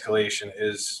 de-escalation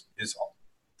is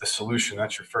the solution.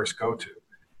 That's your first go-to.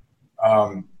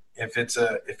 If it's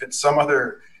some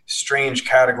other strange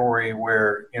category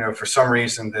where, for some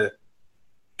reason that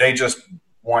they just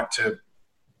want to,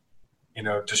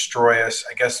 destroy us,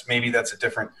 I guess maybe that's a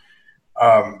different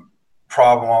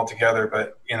problem altogether.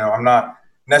 But, I'm not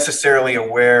necessarily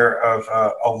aware of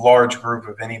a large group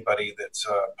of anybody that's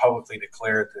publicly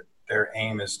declared that their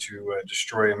aim is to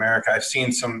destroy America. I've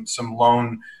seen some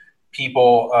lone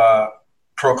people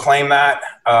proclaim that,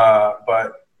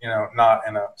 but, not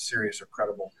in a serious or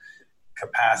credible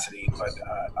capacity. But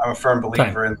I'm a firm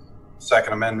believer in the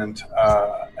Second Amendment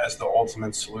as the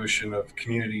ultimate solution of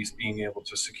communities being able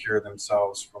to secure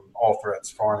themselves from all threats,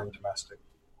 foreign and domestic.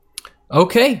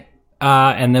 Okay.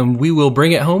 And then we will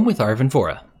bring it home with Arvin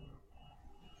Vohra.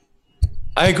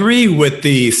 I agree with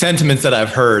the sentiments that I've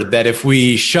heard that if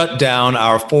we shut down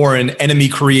our foreign enemy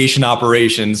creation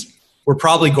operations, we're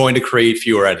probably going to create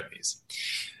fewer enemies.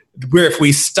 Where if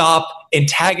we stop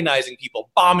antagonizing people,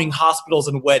 bombing hospitals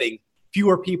and weddings,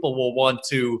 fewer people will want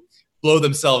to blow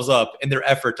themselves up in their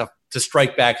effort to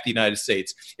strike back at the United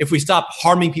States. If we stop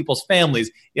harming people's families,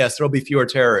 yes, there'll be fewer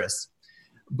terrorists.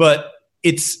 But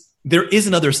there is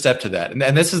another step to that.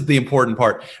 And this is the important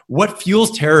part. What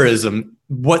fuels terrorism,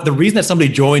 the reason that somebody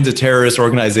joins a terrorist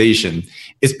organization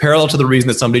is parallel to the reason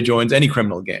that somebody joins any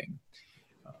criminal gang.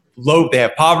 They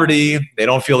have poverty. They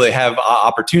don't feel they have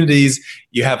opportunities.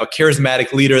 You have a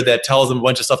charismatic leader that tells them a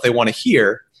bunch of stuff they want to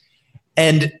hear.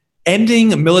 And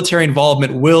ending military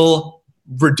involvement will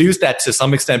reduce that to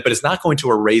some extent, but it's not going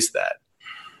to erase that.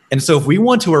 And so if we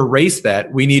want to erase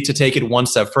that, we need to take it one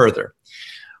step further.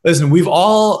 Listen, we've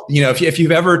all, if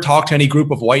you've ever talked to any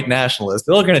group of white nationalists,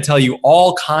 they're going to tell you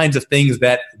all kinds of things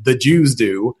that the Jews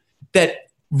do that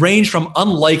range from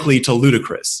unlikely to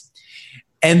ludicrous.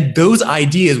 And those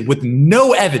ideas with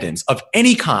no evidence of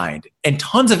any kind and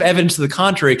tons of evidence to the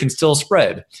contrary can still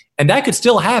spread. And that could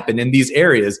still happen in these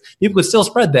areas. People could still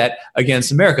spread that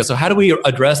against America. So how do we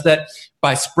address that?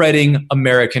 By spreading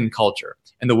American culture.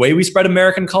 And the way we spread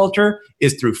American culture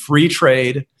is through free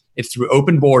trade. It's through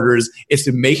open borders. It's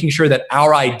through making sure that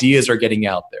our ideas are getting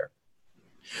out there.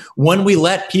 When we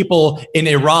let people in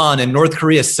Iran and North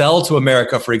Korea sell to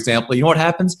America, for example, you know what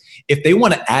happens? If they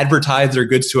want to advertise their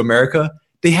goods to America,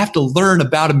 they have to learn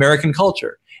about American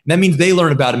culture. And that means they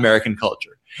learn about American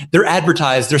culture. They're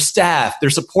advertised, their staff,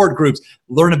 their support groups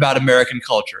learn about American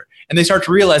culture. And they start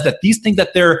to realize that these things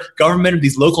that their government or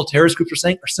these local terrorist groups are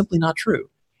saying are simply not true.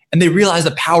 And they realize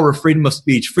the power of freedom of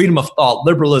speech, freedom of thought,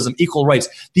 liberalism, equal rights,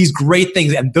 these great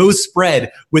things, and those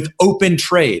spread with open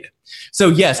trade. So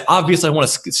yes, obviously I want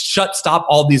to stop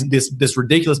all this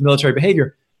ridiculous military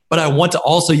behavior, but I want to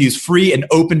also use free and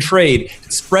open trade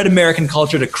to spread American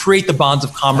culture, to create the bonds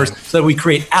of commerce so that we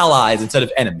create allies instead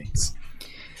of enemies.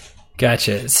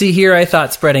 Gotcha. See, here I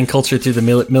thought spreading culture through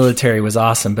the military was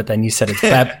awesome, but then you said it's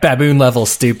baboon level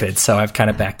stupid, so I've kind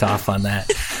of backed off on that.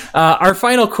 Our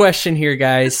final question here,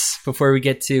 guys, before we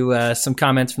get to some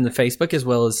comments from the Facebook as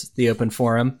well as the open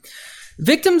forum.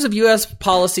 Victims of U.S.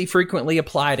 policy frequently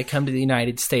apply to come to the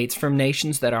United States from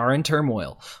nations that are in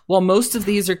turmoil. While most of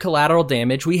these are collateral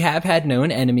damage, we have had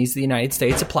known enemies of the United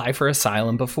States apply for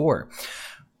asylum before.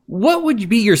 What would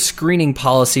be your screening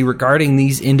policy regarding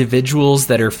these individuals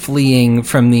that are fleeing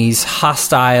from these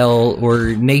hostile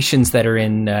or nations that are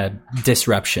in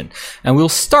disruption? And we'll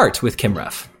start with Kim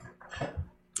Ruff.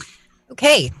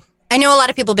 Okay. I know a lot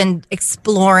of people have been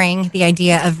exploring the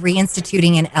idea of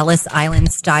reinstituting an Ellis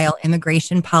Island-style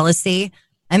immigration policy.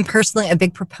 I'm personally a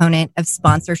big proponent of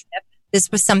sponsorship. This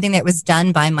was something that was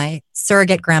done by my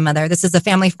surrogate grandmother. This is a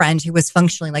family friend who was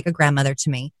functionally like a grandmother to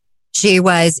me. She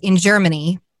was in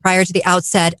Germany prior to the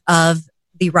outset of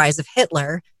the rise of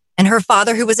Hitler, and her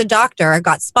father, who was a doctor,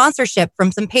 got sponsorship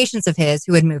from some patients of his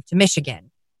who had moved to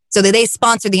Michigan. So they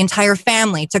sponsored the entire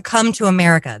family to come to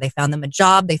America. They found them a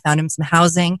job. They found them some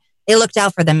housing. They looked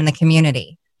out for them in the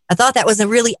community. I thought that was a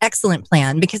really excellent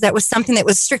plan because that was something that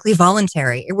was strictly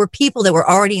voluntary. It were people that were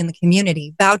already in the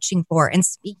community vouching for and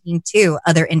speaking to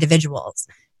other individuals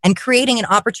and creating an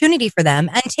opportunity for them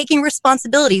and taking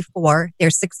responsibility for their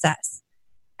success.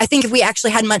 I think if we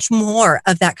actually had much more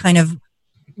of that kind of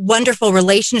wonderful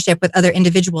relationship with other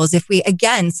individuals, if we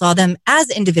again saw them as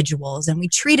individuals and we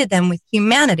treated them with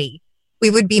humanity, we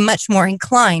would be much more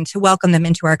inclined to welcome them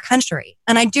into our country.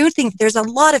 And I do think there's a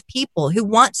lot of people who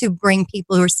want to bring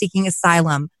people who are seeking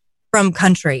asylum from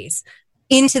countries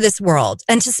into this world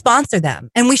and to sponsor them.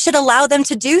 And we should allow them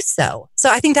to do so. So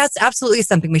I think that's absolutely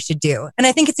something we should do. And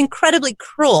I think it's incredibly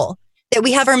cruel that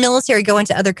we have our military go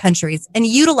into other countries and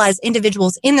utilize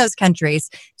individuals in those countries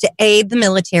to aid the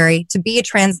military, to be a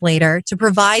translator, to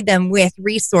provide them with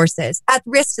resources at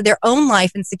risk to their own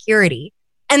life and security,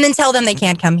 and then tell them they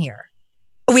can't come here.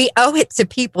 We owe it to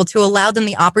people to allow them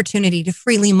the opportunity to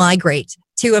freely migrate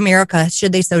to America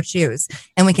should they so choose.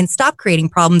 And we can stop creating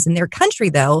problems in their country,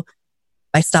 though,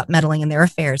 by stop meddling in their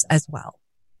affairs as well.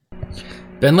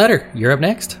 Ben Letter, you're up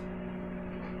next.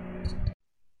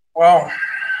 Well,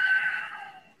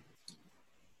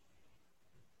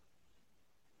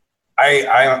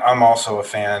 I'm also a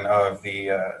fan of the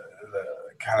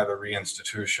kind of the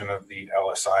reinstitution of the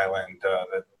Ellis Island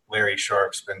that Larry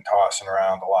Sharp's been tossing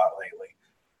around a lot lately.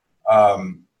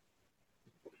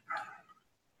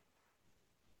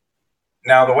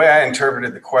 Now, the way I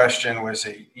interpreted the question was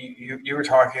that you were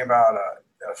talking about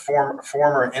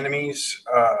former enemies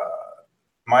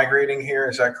migrating here.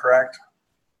 Is that correct?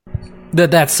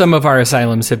 That some of our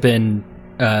asylums have been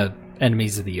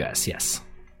enemies of the U.S., yes.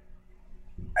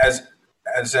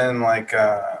 As in, like,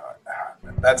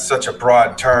 that's such a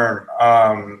broad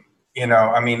term. You know,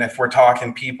 I mean, if we're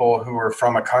talking people who are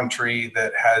from a country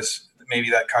that has, maybe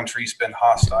that country's been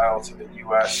hostile to the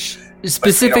U.S.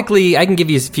 Specifically, I can give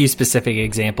you a few specific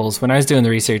examples. When I was doing the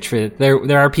research for it,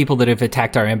 there are people that have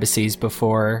attacked our embassies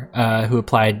before who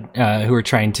applied, who were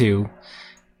trying to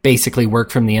basically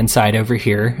work from the inside over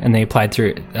here, and they applied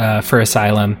through for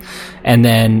asylum. And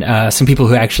then some people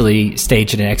who actually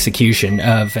staged an execution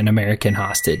of an American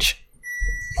hostage.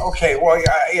 Okay, well,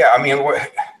 yeah. I mean,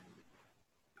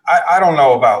 I don't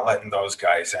know about letting those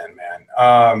guys in,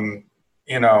 man.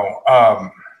 You know,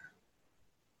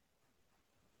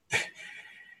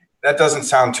 that doesn't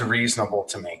sound too reasonable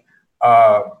to me.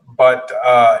 But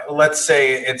let's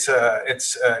say it's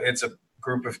a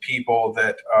group of people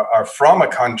that are from a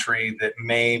country that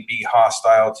may be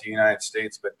hostile to the United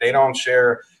States, but they don't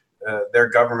share their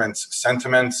government's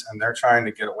sentiments, and they're trying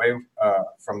to get away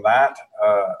from that.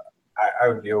 I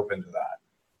would be open to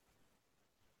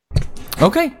that.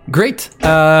 Okay, great.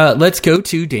 Let's go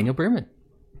to Daniel Berman.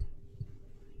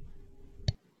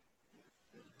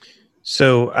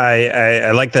 So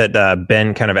I like that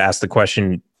Ben kind of asked the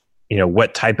question, you know,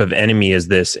 what type of enemy is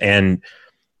this? And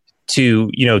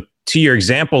to your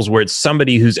examples where it's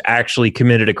somebody who's actually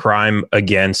committed a crime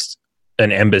against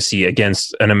an embassy,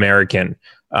 against an American,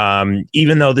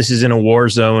 even though this is in a war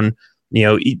zone, you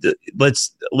know,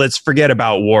 let's forget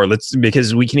about war.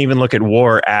 Because we can even look at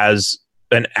war as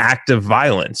an act of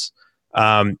violence.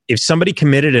 If somebody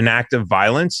committed an act of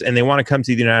violence and they want to come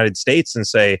to the United States and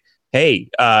say, hey,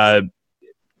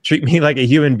 treat me like a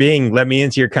human being, let me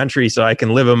into your country so I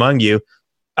can live among you.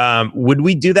 Would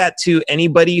we do that to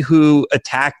anybody who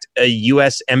attacked a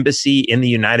U.S. embassy in the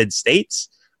United States?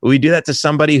 Would we do that to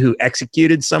somebody who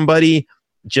executed somebody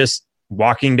just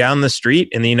walking down the street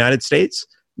in the United States?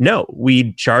 No,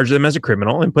 we'd charge them as a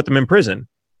criminal and put them in prison.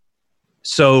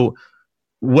 So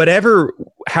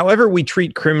however we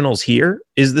treat criminals here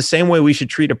is the same way we should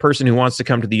treat a person who wants to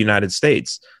come to the United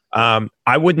States.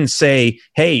 I wouldn't say,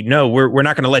 hey, no, we're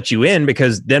not going to let you in,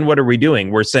 because then what are we doing?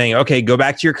 We're saying, okay, go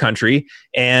back to your country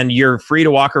and you're free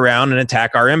to walk around and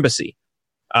attack our embassy.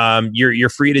 You're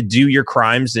free to do your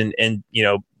crimes and you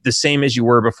know, the same as you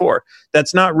were before.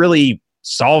 That's not really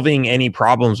solving any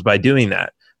problems by doing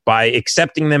that. By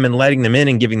accepting them and letting them in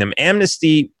and giving them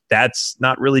amnesty, that's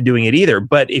not really doing it either.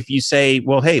 But if you say,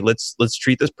 well, hey, let's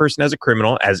treat this person as a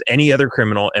criminal, as any other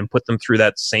criminal, and put them through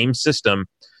that same system,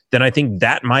 then I think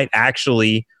that might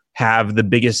actually have the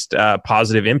biggest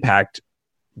positive impact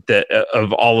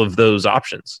of all of those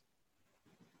options.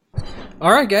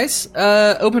 All right, guys.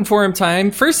 Open forum time.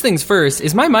 First things first.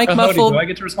 Is my mic muffled? Do I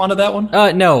get to respond to that one?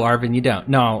 No, Arvin, you don't.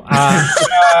 No.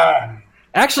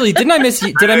 Actually, didn't I miss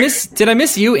you? Did I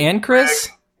miss you and Chris?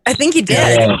 I think you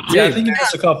did. Yeah, I think you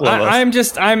missed a couple of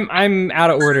us. I'm out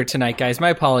of order tonight, guys. My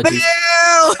apologies.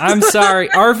 I'm sorry.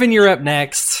 Arvin, you're up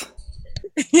next.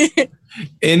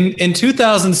 In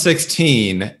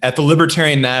 2016, at the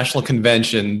Libertarian National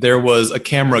Convention, there was a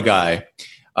camera guy.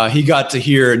 He got to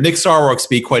hear Nick Sarwark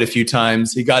speak quite a few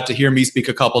times. He got to hear me speak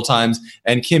a couple times.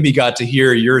 And Kimby got to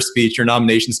hear your speech, your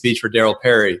nomination speech for Darryl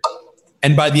Perry.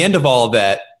 And by the end of all of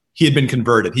that, he had been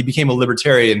converted. He became a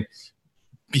libertarian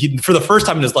for the first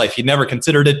time in his life. He'd never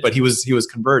considered it, but he was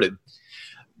converted.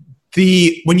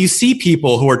 when you see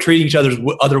people who are treating each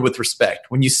other with respect,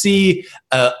 when you see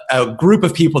a group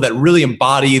of people that really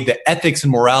embody the ethics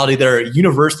and morality that are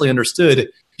universally understood,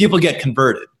 people get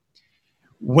converted.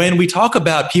 When we talk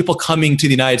about people coming to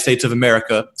the United States of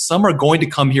America, some are going to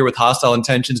come here with hostile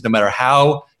intentions no matter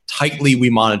how tightly we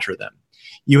monitor them.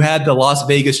 You had the Las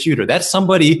Vegas shooter. That's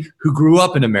somebody who grew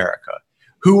up in America,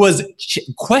 who was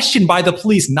questioned by the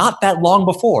police not that long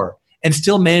before and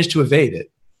still managed to evade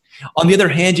it. On the other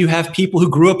hand, you have people who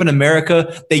grew up in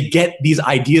America. They get these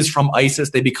ideas from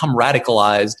ISIS. They become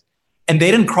radicalized, and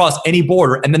they didn't cross any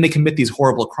border, and then they commit these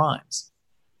horrible crimes.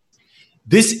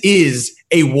 This is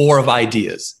a war of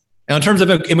ideas. Now, in terms of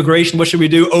immigration, what should we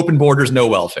do? Open borders, no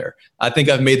welfare. I think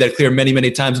I've made that clear many,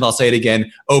 many times, and I'll say it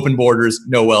again. Open borders,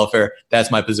 no welfare. That's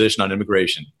my position on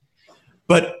immigration.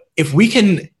 But if we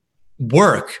can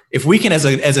work, if we can as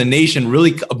a nation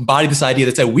really embody this idea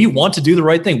that said we want to do the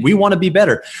right thing, we want to be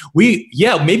better.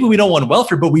 Maybe we don't want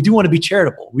welfare, but we do want to be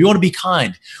charitable. We want to be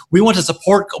kind. We want to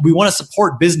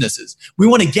support businesses. We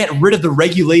want to get rid of the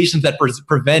regulations that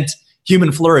prevent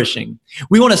human flourishing.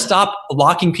 We want to stop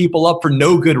locking people up for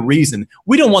no good reason.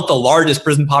 We don't want the largest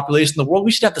prison population in the world.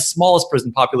 We should have the smallest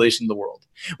prison population in the world.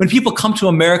 When people come to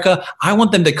America, I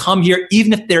want them to come here,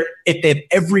 even if they have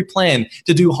every plan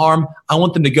to do harm. I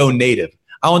want them to go native.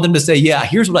 I want them to say, yeah,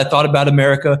 here's what I thought about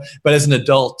America, but as an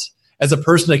adult, as a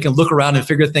person that can look around and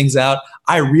figure things out,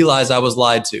 I realize I was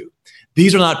lied to.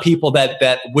 These are not people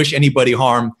that wish anybody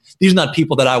harm. These are not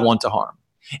people that I want to harm.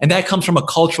 And that comes from a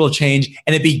cultural change,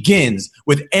 and it begins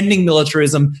with ending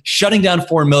militarism, shutting down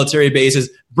foreign military bases,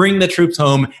 bringing the troops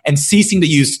home, and ceasing to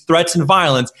use threats and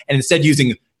violence, and instead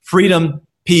using freedom,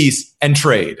 peace, and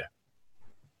trade.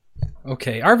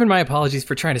 Okay, Arvin, my apologies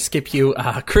for trying to skip you.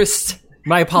 Chris,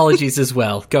 my apologies as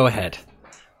well. Go ahead.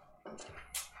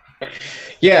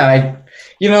 Yeah,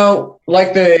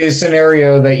 like the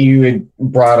scenario that you had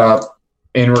brought up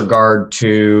in regard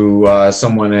to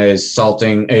someone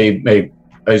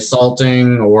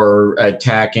assaulting or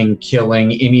attacking,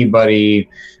 killing anybody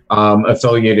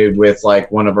affiliated with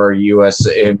like one of our U.S.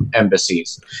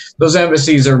 embassies. Those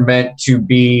embassies are meant to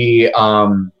be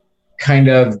kind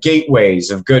of gateways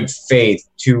of good faith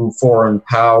to foreign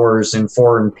powers and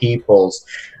foreign peoples.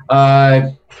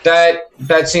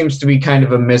 That seems to be kind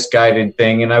of a misguided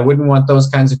thing, and I wouldn't want those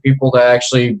kinds of people to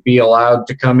actually be allowed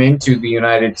to come into the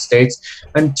United States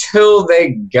until they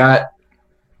got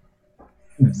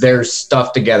their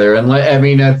stuff together. And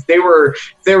if they were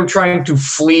trying to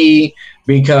flee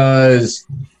because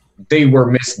they were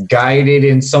misguided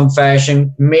in some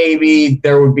fashion, maybe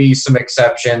there would be some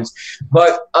exceptions.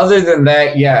 But other than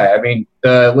that,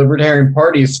 the Libertarian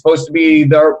Party is supposed to be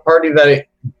the party that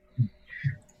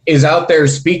is out there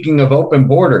speaking of open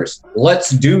borders. Let's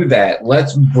do that.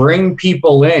 Let's bring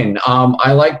people in.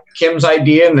 I like Kim's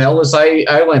idea and the Ellis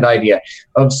Island idea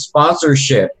of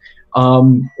sponsorship.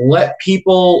 Let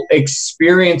people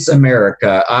experience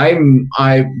America.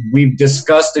 We've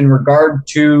discussed in regard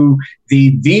to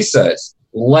the visas.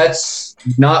 Let's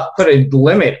not put a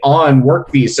limit on work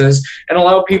visas and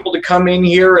allow people to come in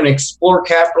here and explore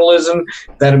capitalism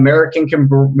that American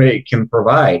can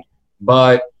provide.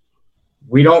 But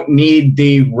we don't need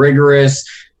the rigorous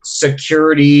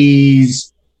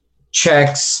securities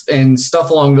checks and stuff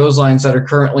along those lines that are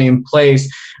currently in place.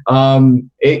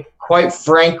 It quite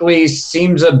frankly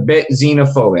seems a bit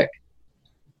xenophobic.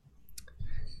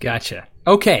 Gotcha.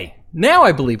 Okay, now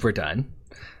I believe we're done.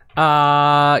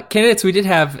 Candidates, we did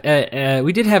have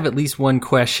at least one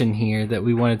question here that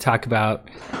we want to talk about.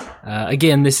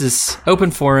 Again, this is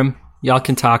open forum. Y'all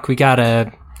can talk.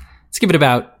 Let's give it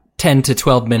about 10 to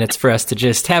 12 minutes for us to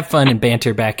just have fun and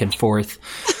banter back and forth.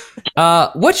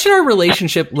 What should our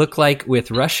relationship look like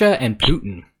with Russia and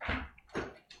Putin?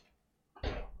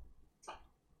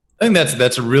 I think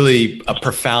that's really a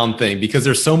profound thing because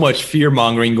there's so much fear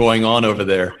mongering going on over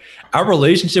there. Our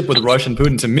relationship with Russia and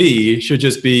Putin, to me, should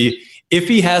just be if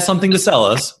he has something to sell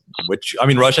us, which,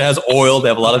 Russia has oil, they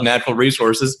have a lot of natural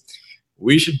resources,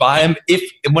 we should buy him.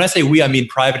 And when I say we, I mean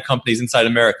private companies inside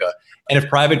America. And if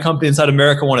private companies inside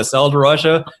America want to sell to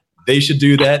Russia, they should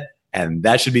do that, and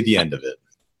that should be the end of it.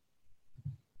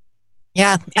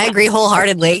 Yeah, I agree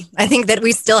wholeheartedly. I think that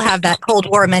we still have that Cold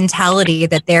War mentality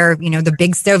that they're, the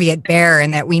big Soviet bear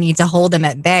and that we need to hold them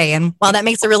at bay. And while that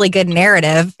makes a really good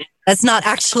narrative, that's not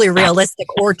actually realistic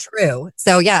or true.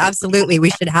 So yeah, absolutely. We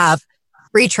should have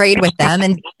free trade with them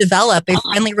and develop a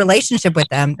friendly relationship with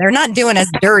them. They're not doing us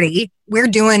dirty. We're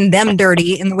doing them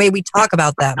dirty in the way we talk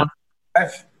about them.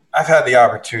 I've had the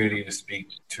opportunity to speak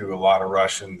to a lot of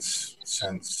Russians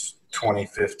since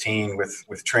 2015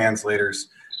 with translators.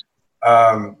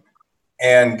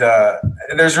 And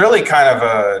there's really kind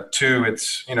of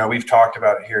it's, we've talked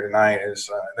about it here tonight, is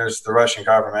there's the Russian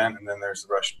government, and then there's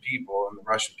the Russian people. And the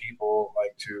Russian people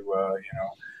like to,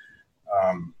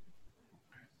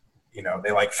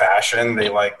 they like fashion. They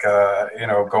like,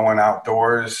 going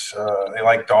outdoors. They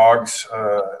like dogs,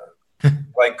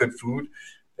 like good food.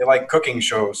 They like cooking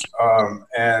shows,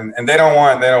 and they don't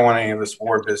want any of this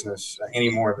war business any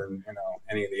more than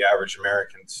any of the average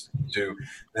Americans do.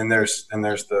 Then there's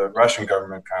the Russian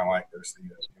government, kind of like there's the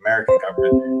American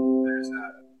government.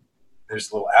 There's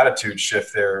a little attitude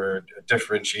shift there, a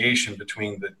differentiation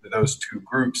between those two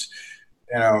groups.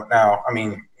 Now, I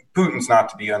mean, Putin's not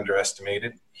to be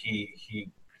underestimated. He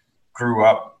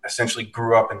essentially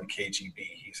grew up in the KGB.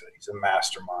 He's a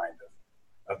mastermind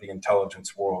of the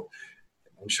intelligence world,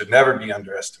 and should never be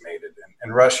underestimated.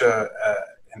 And Russia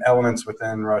and elements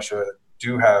within Russia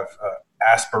do have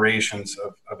aspirations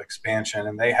of expansion,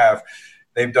 and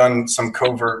they've done some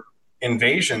covert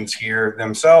invasions here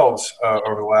themselves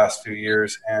over the last few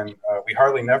years, and we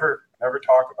hardly never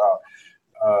talk about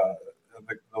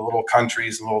the little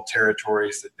countries and little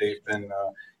territories that they've been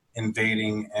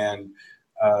invading, and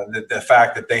the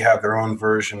fact that they have their own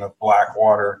version of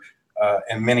Blackwater.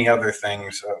 And many other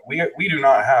things. We do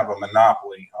not have a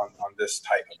monopoly on this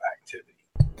type of activity.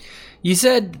 You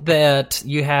said that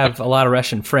you have a lot of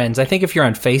Russian friends. I think if you're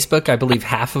on Facebook, I believe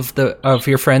half of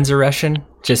your friends are Russian,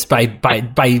 just by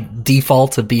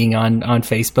default of being on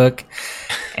Facebook.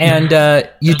 And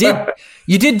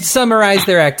you did summarize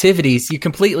their activities. You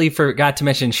completely forgot to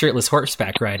mention shirtless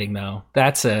horseback riding, though.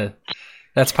 That's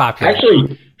popular.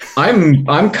 Actually,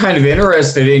 I'm kind of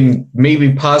interested in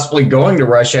maybe possibly going to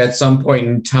Russia at some point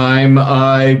in time.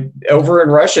 Over in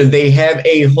Russia, they have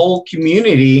a whole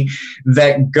community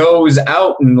that goes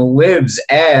out and lives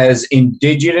as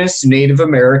indigenous Native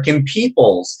American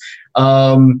peoples.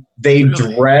 They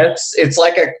dress. It's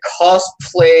like a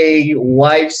cosplay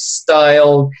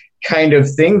lifestyle kind of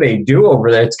thing they do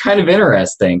over there. It's kind of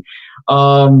interesting.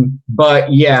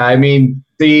 But yeah, I mean,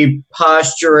 the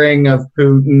posturing of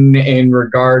Putin in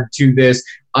regard to this,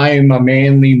 I am a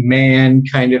manly man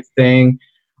kind of thing.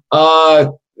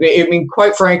 I mean,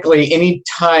 quite frankly,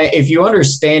 if you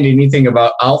understand anything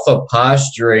about alpha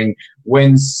posturing,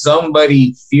 when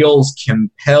somebody feels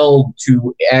compelled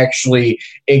to actually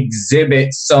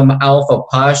exhibit some alpha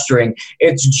posturing,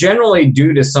 it's generally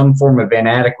due to some form of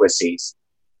inadequacies.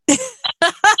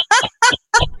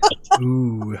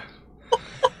 Ooh.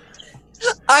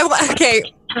 Okay.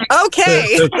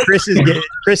 So Chris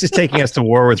is taking us to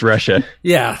war with Russia.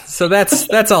 Yeah, so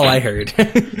that's all I heard.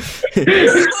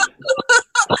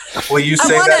 Will you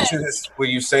say that to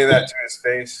his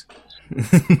face?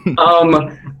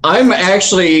 I'm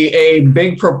actually a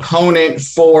big proponent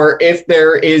for if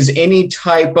there is any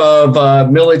type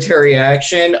of military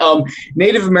action.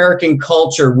 Native American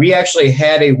culture, we actually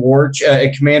had a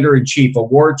commander-in-chief, a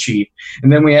war chief,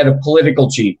 and then we had a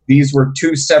political chief. These were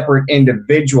two separate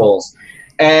individuals.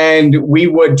 And we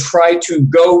would try to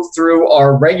go through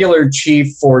our regular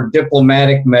chief for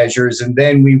diplomatic measures, and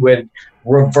then we would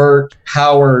revert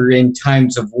power in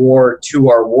times of war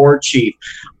to our war chief.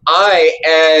 I,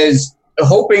 as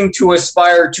hoping to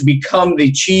aspire to become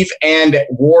the chief and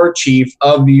war chief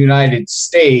of the United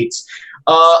States,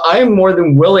 I am more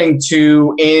than willing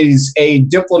to, as a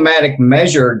diplomatic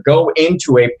measure, go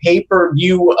into a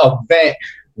pay-per-view event,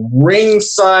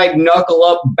 ringside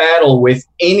knuckle-up battle with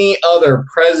any other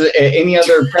president.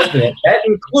 That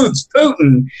includes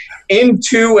Putin,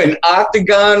 into an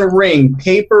octagon ring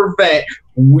pay-per-event.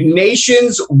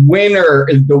 Nation's winner,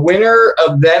 the winner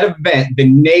of that event, the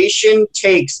nation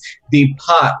takes the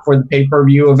pot for the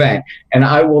pay-per-view event, and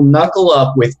I will knuckle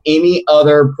up with any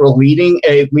other leading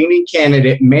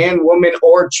candidate, man, woman,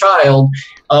 or child,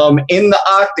 in the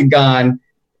octagon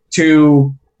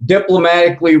to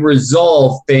diplomatically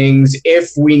resolve things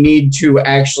if we need to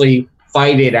actually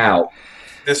fight it out.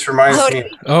 This reminds me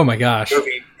of oh my gosh,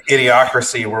 movie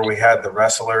Idiocracy, where we had the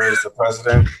wrestler as the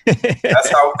president. That's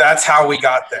how we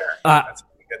got there. That's how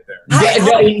we get there.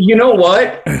 Yeah, you know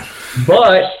what?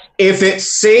 But if it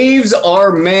saves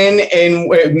our men and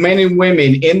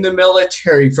women in the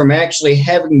military from actually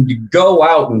having to go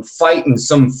out and fight in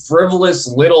some frivolous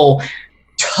little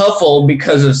tuffle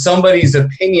because of somebody's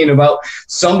opinion about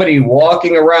somebody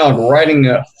walking around riding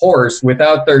a horse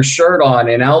without their shirt on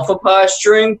and alpha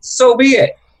posturing, so be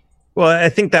it. Well, I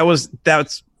think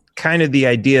that's kind of the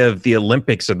idea of the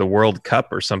Olympics or the World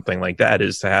Cup or something like that,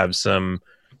 is to have some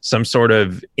sort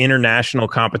of international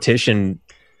competition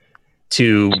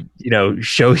to,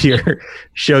 show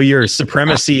your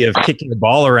supremacy of kicking the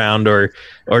ball around or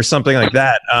something like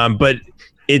that. But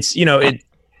it's,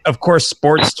 of course,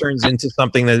 sports turns into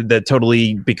something that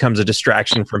totally becomes a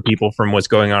distraction from people from what's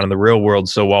going on in the real world.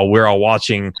 So while we're all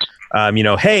watching,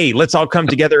 hey, let's all come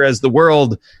together as the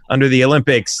world under the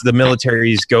Olympics, the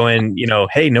military's going,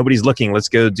 hey, nobody's looking. Let's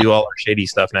go do all our shady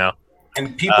stuff now.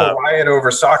 And people riot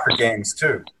over soccer games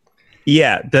too.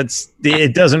 Yeah,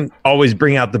 it doesn't always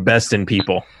bring out the best in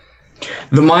people.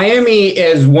 The Miami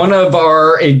is one of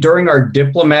during our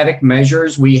diplomatic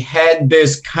measures, we had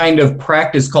this kind of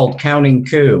practice called counting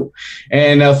coup.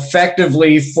 And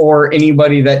effectively, for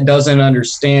anybody that doesn't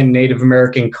understand Native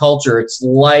American culture, it's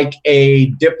like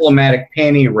a diplomatic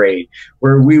panty raid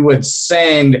where we would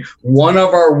send one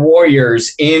of our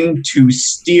warriors in to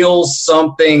steal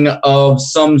something of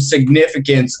some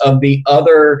significance of the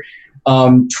other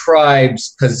tribe's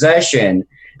possession.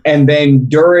 And then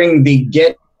during the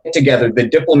together, the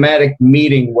diplomatic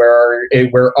meeting where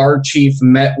our chief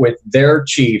met with their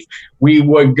chief, we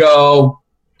would go,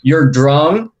 your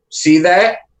drum, see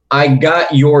that? I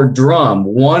got your drum.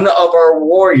 One of our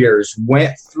warriors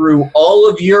went through all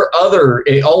of your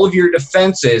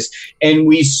defenses and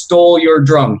we stole your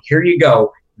drum. Here you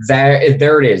go.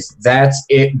 There it is. That's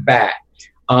it back.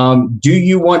 Do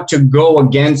you want to go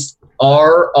against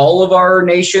all of our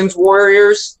nation's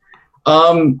warriors?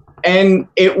 And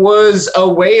it was a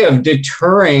way of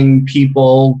deterring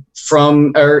people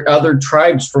from or other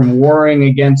tribes from warring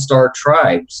against our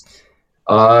tribes.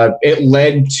 It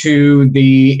led to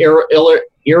the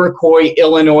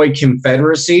Iroquois-Illinois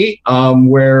Confederacy,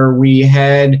 where we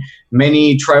had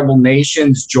many tribal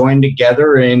nations join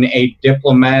together in a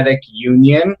diplomatic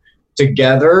union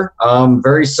together,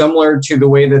 very similar to the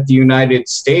way that the United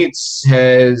States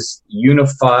has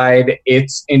unified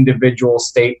its individual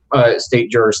state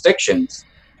jurisdictions.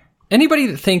 Anybody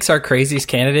that thinks our craziest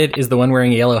candidate is the one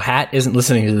wearing a yellow hat isn't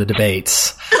listening to the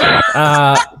debates.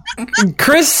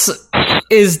 Chris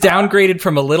is downgraded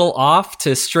from a little off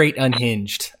to straight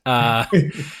unhinged.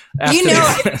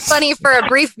 It's funny, for a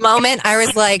brief moment, I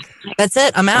was like, that's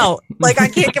it, I'm out. Like, I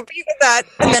can't compete with that.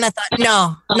 And then I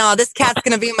thought, no, this cat's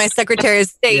going to be my Secretary of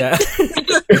State. Yeah.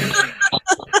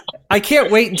 I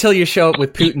can't wait until you show up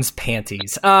with Putin's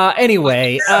panties.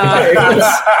 Anyway,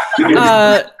 guys, we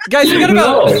got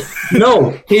about...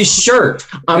 No, his shirt.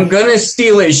 I'm going to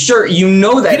steal his shirt. You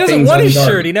know that. He doesn't want his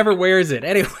shirt. He never wears it.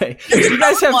 Anyway, you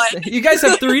guys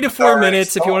have 3 to 4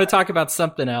 minutes. If you want to talk about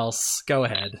something else, go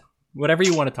ahead. Whatever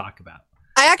you want to talk about.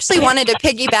 I actually wanted to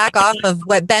piggyback off of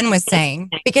what Ben was saying,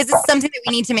 because it's something that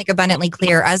we need to make abundantly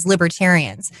clear as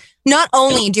libertarians. Not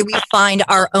only do we find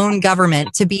our own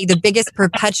government to be the biggest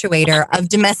perpetuator of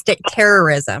domestic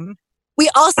terrorism, we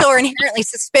also are inherently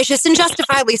suspicious, and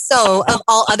justifiably so, of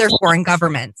all other foreign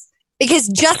governments. Because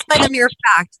just by the mere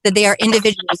fact that they are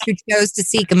individuals who chose to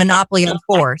seek a monopoly on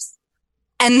force,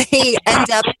 and they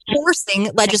end up forcing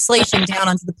legislation down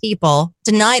onto the people,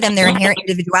 deny them their inherent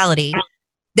individuality,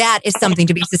 that is something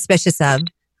to be suspicious of.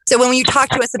 So when you talk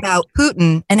to us about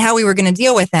Putin and how we were going to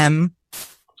deal with him,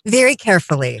 very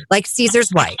carefully, like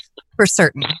Caesar's wife, for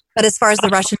certain. But as far as the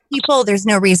Russian people, there's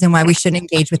no reason why we shouldn't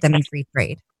engage with them in free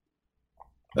trade.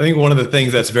 I think one of the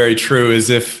things that's very true is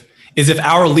if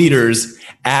our leaders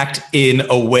act in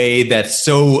a way that's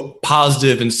so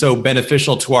positive and so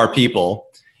beneficial to our people,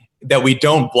 that we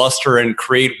don't bluster and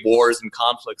create wars and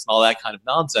conflicts and all that kind of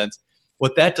nonsense,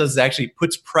 what that does is actually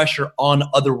puts pressure on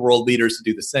other world leaders to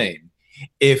do the same.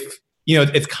 If,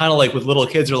 it's kind of like with little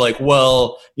kids are like,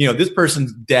 well, this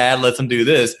person's dad lets them do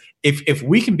this. If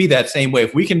we can be that same way,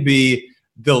 if we can be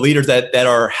the leaders that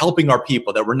are helping our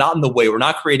people, that we're not in the way, we're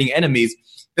not creating enemies,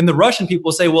 then the Russian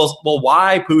people say, well,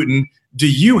 why, Putin, do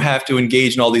you have to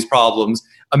engage in all these problems?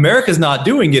 America's not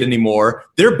doing it anymore.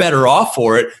 They're better off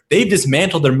for it. They've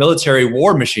dismantled their military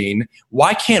war machine.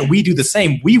 Why can't we do the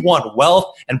same? We want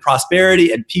wealth and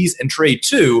prosperity and peace and trade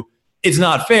too. It's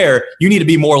not fair. You need to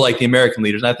be more like the American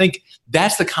leaders. And I think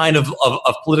that's the kind of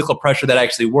political pressure that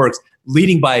actually works.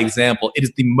 Leading by example. It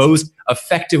is the most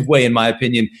effective way, in my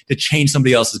opinion, to change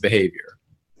somebody else's behavior.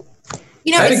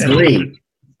 I agree.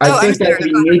 I think that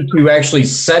we need to actually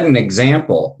set an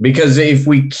example, because if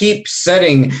we keep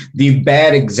setting the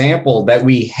bad example that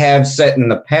we have set in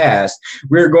the past,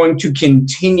 we're going to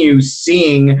continue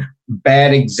seeing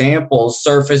bad examples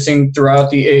surfacing throughout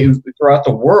the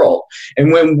world.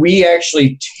 And when we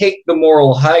actually take the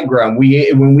moral high ground,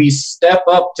 when we step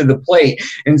up to the plate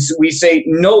and we say,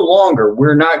 no longer,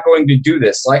 we're not going to do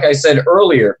this. Like I said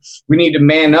earlier, we need to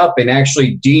man up and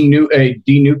actually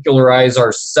denuclearize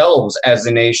ourselves as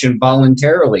a nation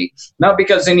voluntarily, not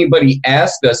because anybody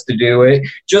asked us to do it,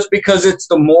 just because it's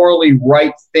the morally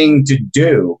right thing to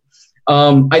do.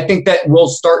 I think that we'll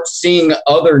start seeing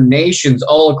other nations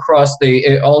all across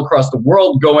the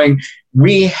world going,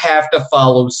 we have to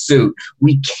follow suit.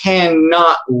 We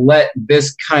cannot let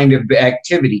this kind of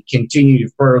activity continue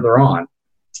further on.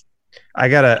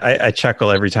 I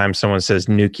chuckle every time someone says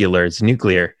nuclear. It's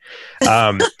nuclear.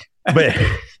 But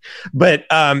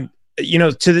to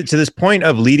this point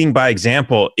of leading by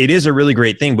example, it is a really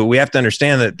great thing, but we have to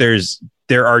understand that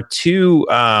there are two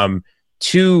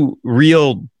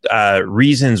real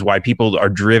reasons why people are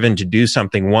driven to do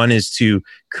something. One is to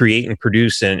create and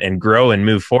produce and grow and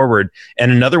move forward,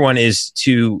 and another one is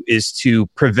to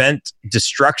prevent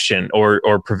destruction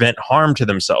or prevent harm to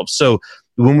themselves. So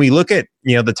when we look at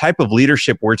the type of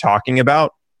leadership we're talking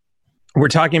about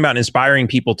inspiring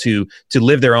people to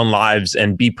live their own lives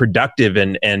and be productive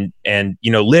and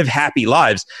live happy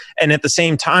lives. And at the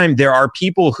same time, there are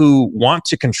people who want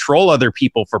to control other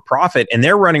people for profit, and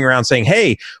they're running around saying,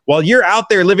 hey, while you're out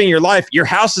there living your life, your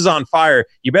house is on fire.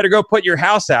 You better go put your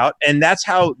house out. And that's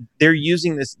how they're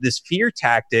using this fear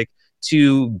tactic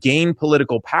to gain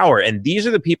political power. And these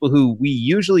are the people who we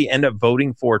usually end up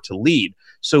voting for to lead.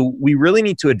 So we really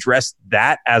need to address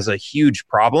that as a huge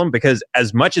problem, because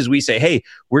as much as we say, hey,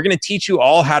 we're going to teach you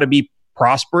all how to be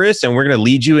prosperous and we're going to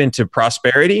lead you into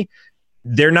prosperity,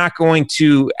 they're not going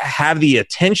to have the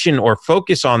attention or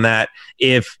focus on that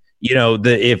if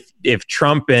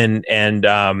Trump and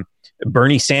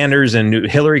Bernie Sanders and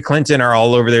Hillary Clinton are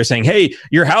all over there saying, hey,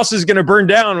 your house is going to burn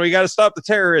down. We got to stop the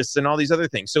terrorists and all these other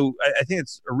things. So I think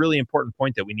it's a really important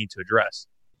point that we need to address.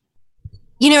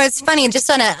 It's funny, just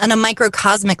on a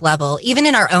microcosmic level, even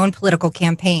in our own political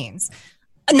campaigns.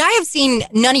 And I have seen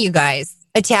none of you guys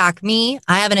attack me.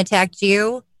 I haven't attacked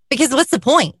you, because what's the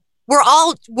point? We're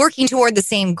all working toward the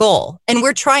same goal, and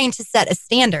we're trying to set a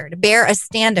standard, bear a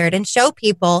standard, and show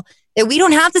people that we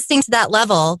don't have to sink to that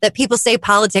level that people say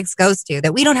politics goes to,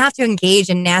 that we don't have to engage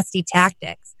in nasty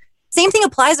tactics. Same thing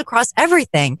applies across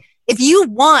everything. If you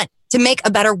want to make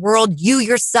a better world, you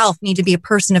yourself need to be a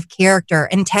person of character,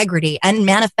 integrity, and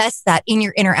manifest that in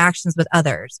your interactions with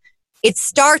others. It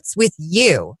starts with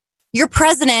you. Your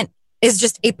president is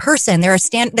just a person. They're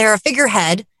a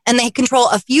figurehead, and they control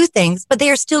a few things, but they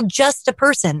are still just a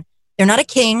person. They're not a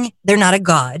king. They're not a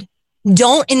god.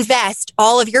 Don't invest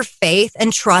all of your faith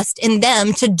and trust in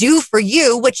them to do for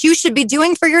you what you should be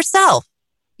doing for yourself.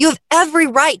 You have every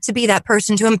right to be that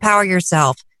person, to empower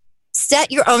yourself.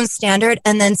 Set your own standard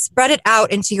and then spread it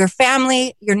out into your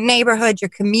family, your neighborhood, your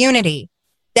community.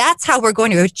 That's how we're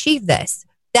going to achieve this.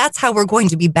 That's how we're going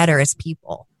to be better as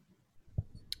people.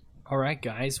 All right,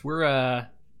 guys, we're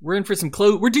in for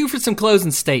we're due for some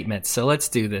closing statements. So let's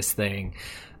do this thing.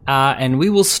 And we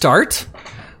will start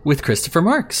with Christopher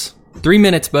Marks. 3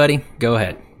 minutes, buddy. Go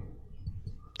ahead.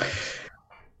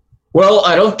 Well,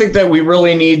 I don't think that we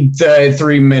really need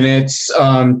 3 minutes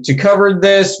to cover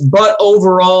this, but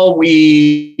overall,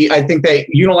 I think that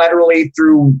unilaterally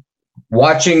through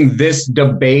watching this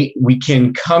debate, we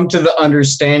can come to the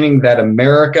understanding that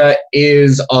America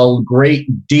is a great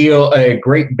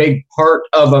big part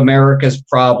of America's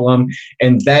problem.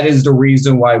 And that is the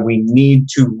reason why we need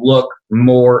to look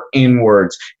more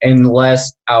inwards and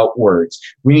less outwards.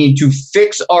 We need to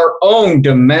fix our own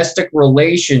domestic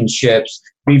relationships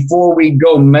before we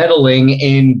go meddling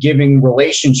in giving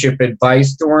relationship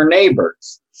advice to our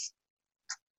neighbors.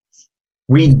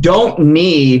 We don't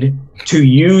need to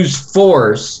use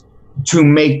force to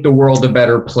make the world a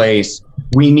better place.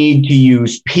 We need to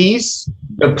use peace,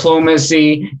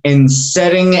 diplomacy, and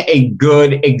setting a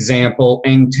good example.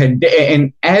 And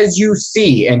as you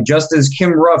see, and just as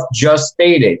Kim Ruff just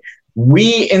stated,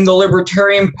 we in the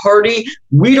Libertarian Party,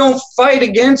 we don't fight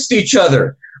against each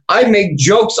other. I make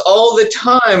jokes all the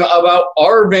time about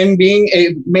Arvin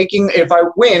if I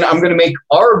win, I'm going to make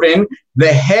Arvin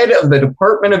the head of the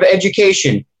Department of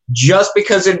Education, just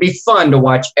because it'd be fun to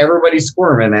watch everybody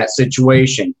squirm in that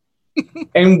situation.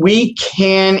 And we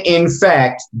can, in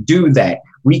fact, do that.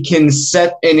 We can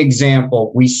set an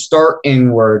example. We start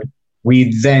inward.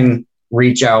 We then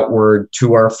reach outward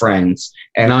to our friends.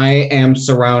 And I am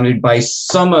surrounded by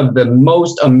some of the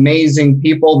most amazing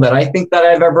people that I think that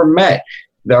I've ever met.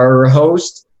 Our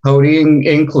host, Hody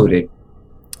included.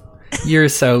 You're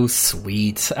so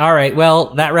sweet. All right.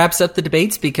 Well, that wraps up the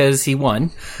debates because he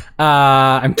won.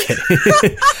 I'm kidding.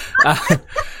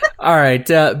 All right.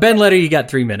 Ben Letter, you got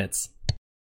 3 minutes.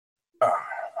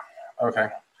 Okay.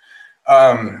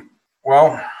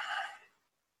 Well,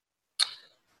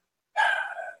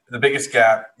 the biggest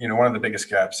gap, one of the biggest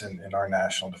gaps in our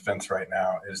national defense right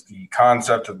now is the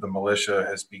concept of the militia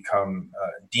has become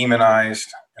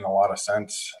demonized in a lot of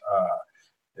sense.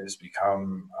 It has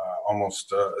become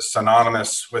almost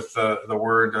synonymous with the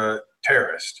word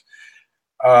terrorist.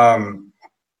 Kevin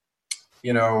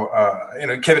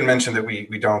mentioned that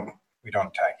we don't we don't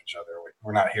attack each other.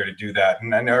 We're not here to do that.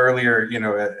 And earlier,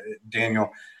 Daniel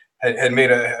had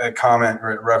made a comment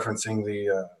referencing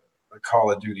the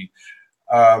Call of Duty.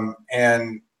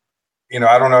 And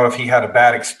I don't know if he had a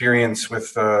bad experience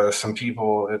with some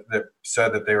people that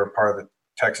said that they were part of the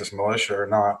Texas militia or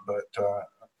not, but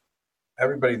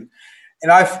everybody,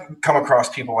 and I've come across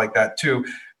people like that too,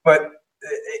 but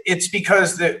it's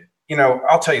because that,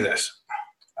 I'll tell you this,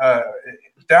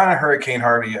 down in Hurricane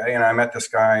Harvey, I met this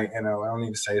guy, I don't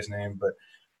need to say his name, but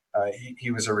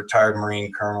he was a retired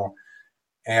Marine colonel,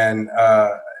 and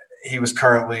he was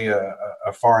currently a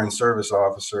foreign service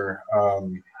officer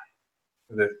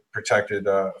that protected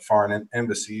foreign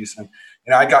embassies.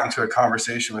 And I got into a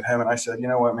conversation with him, and I said, you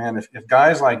know what, man, if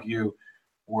guys like you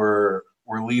were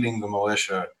leading the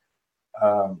militia,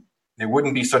 they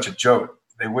wouldn't be such a joke.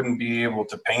 They wouldn't be able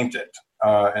to paint it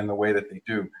in the way that they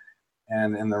do.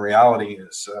 And the reality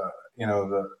is,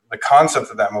 the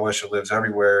concept of that militia lives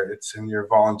everywhere. It's in your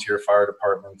volunteer fire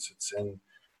departments. It's in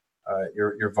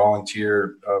your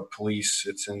volunteer police.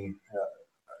 It's in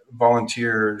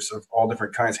volunteers of all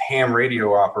different kinds, ham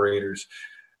radio operators.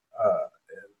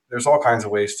 There's all kinds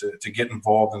of ways to get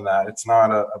involved in that. It's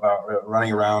not about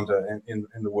running around in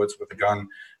the woods with a gun.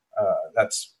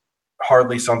 That's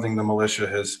hardly something the militia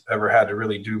has ever had to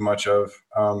really do much of.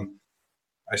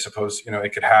 I suppose,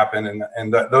 it could happen.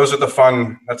 And those are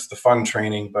that's the fun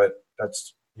training, but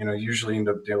that's, usually end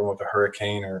up dealing with a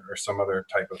hurricane or some other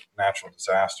type of natural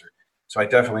disaster. So I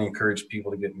definitely encourage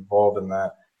people to get involved in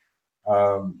that.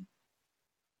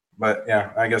 But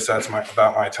yeah, I guess that's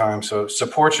about my time. So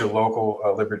support your local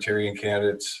libertarian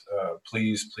candidates.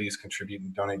 Please contribute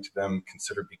and donate to them.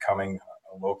 Consider becoming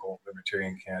a local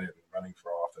libertarian candidate and running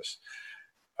for office.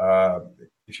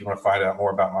 If you want to find out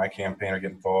more about my campaign or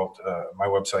get involved, my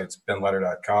website's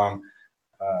benletter.com.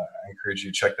 I encourage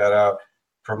you to check that out.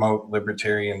 Promote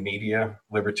libertarian media.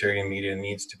 Libertarian media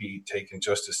needs to be taken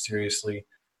just as seriously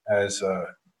as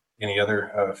any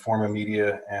other form of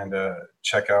media, and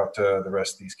check out the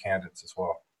rest of these candidates as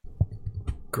well.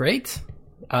 Great.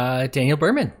 Daniel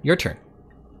Berman, your turn.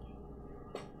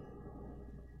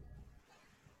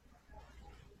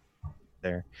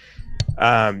 There.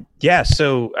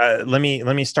 So let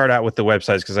me start out with the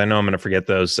websites, because I know I'm going to forget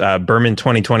those.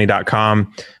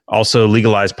 Berman2020.com, also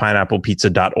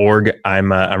legalizepineapplepizza.org.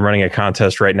 I'm running a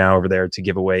contest right now over there to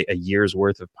give away a year's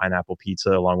worth of pineapple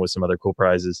pizza along with some other cool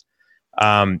prizes.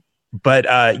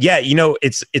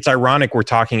 It's ironic we're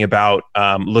talking about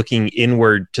looking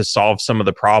inward to solve some of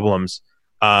the problems.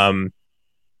 And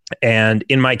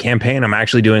in my campaign, I'm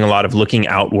actually doing a lot of looking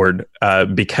outward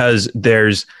because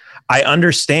I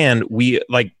understand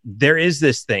there is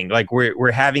this thing, like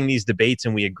we're having these debates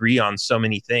and we agree on so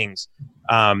many things.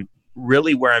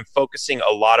 Really where I'm focusing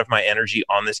a lot of my energy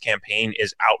on this campaign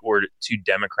is outward to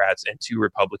Democrats and to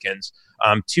Republicans,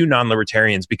 to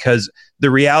non-libertarians, because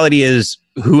the reality is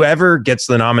whoever gets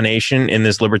the nomination in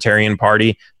this Libertarian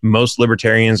Party, most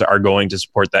libertarians are going to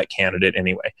support that candidate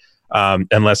anyway.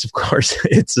 Unless, of course,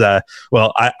 it's, I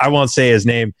won't say his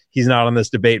name. He's not on this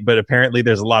debate, but apparently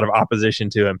there's a lot of opposition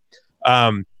to him.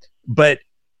 But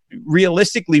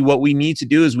realistically, what we need to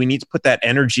do is we need to put that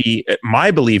energy,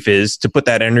 my belief is to put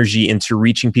that energy into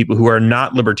reaching people who are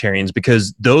not libertarians,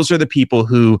 because those are the people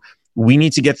who we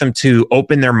need to get them to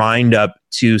open their mind up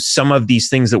to some of these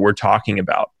things that we're talking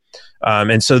about.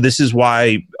 And so this is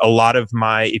why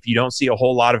if you don't see a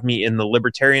whole lot of me in the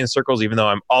libertarian circles, even though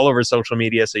I'm all over social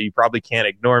media, so you probably can't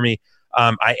ignore me,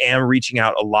 I am reaching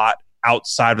out a lot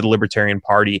outside of the Libertarian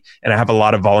Party, and I have a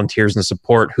lot of volunteers and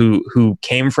support who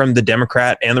came from the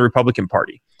Democrat and the Republican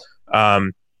Party.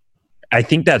 I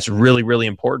think that's really, really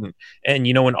important. And,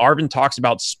 when Arvin talks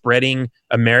about spreading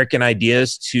American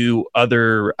ideas to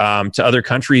other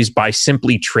countries by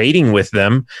simply trading with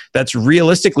them, that's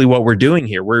realistically what we're doing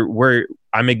here.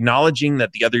 I'm acknowledging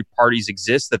that the other parties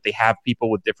exist, that they have people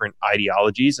with different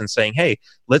ideologies, and saying, hey,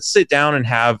 let's sit down and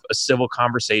have a civil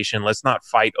conversation. Let's not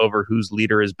fight over whose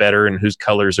leader is better and whose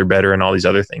colors are better and all these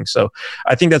other things. So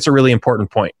I think that's a really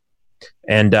important point.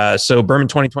 And so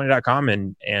Berman2020.com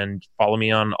and follow me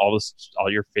on all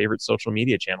your favorite social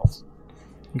media channels.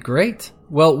 Great.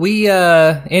 Well,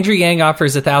 Andrew Yang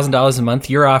offers $1,000 a month.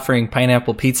 You're offering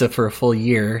pineapple pizza for a full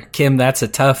year. Kim, that's a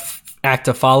tough act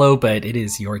to follow, but it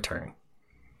is your turn.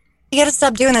 You got to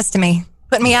stop doing this to me.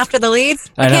 Put me after the leads.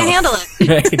 I can't handle it.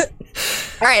 Right.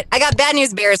 All right. I got bad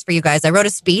news bears for you guys. I wrote a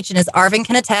speech, and as Arvin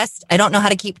can attest, I don't know how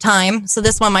to keep time, so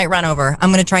this one might run over. I'm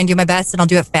going to try and do my best, and I'll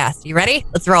do it fast. You ready?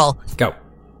 Let's roll. Go.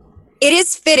 It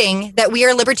is fitting that We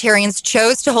Are Libertarians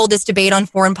chose to hold this debate on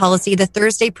foreign policy the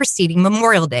Thursday preceding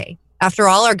Memorial Day. After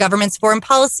all, our government's foreign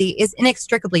policy is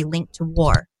inextricably linked to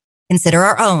war. Consider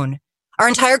our own. Our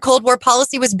entire Cold War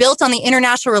policy was built on the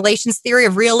international relations theory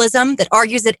of realism that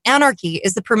argues that anarchy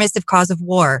is the permissive cause of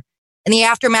war. In the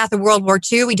aftermath of World War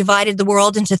II, we divided the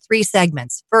world into three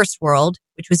segments. First world,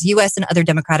 which was U.S. and other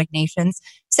democratic nations.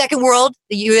 Second world,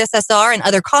 the USSR and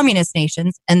other communist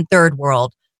nations. And third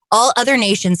world, all other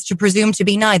nations to presume to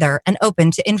be neither and open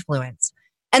to influence.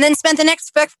 And then spent the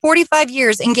next 45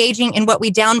 years engaging in what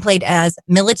we downplayed as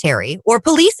military or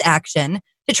police action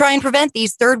to try and prevent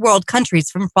these third world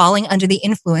countries from falling under the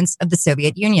influence of the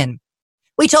Soviet Union.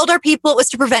 We told our people it was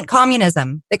to prevent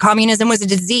communism, that communism was a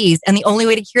disease and the only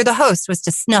way to cure the host was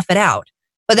to snuff it out.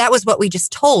 But that was what we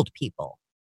just told people.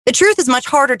 The truth is much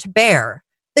harder to bear.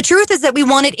 The truth is that we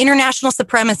wanted international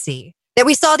supremacy, that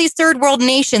we saw these third world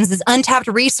nations as untapped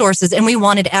resources and we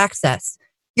wanted access.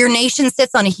 Your nation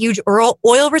sits on a huge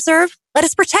oil reserve. Let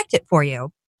us protect it for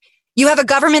you. You have a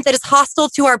government that is hostile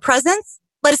to our presence.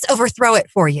 Let us overthrow it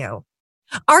for you.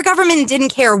 Our government didn't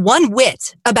care one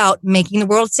whit about making the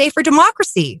world safe for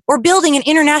democracy or building an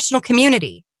international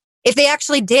community. If they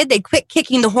actually did, they'd quit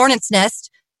kicking the hornet's nest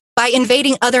by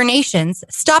invading other nations,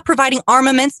 stop providing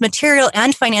armaments, material,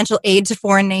 and financial aid to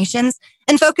foreign nations,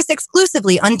 and focus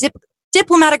exclusively on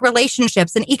diplomatic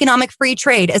relationships and economic free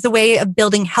trade as a way of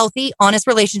building healthy, honest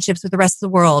relationships with the rest of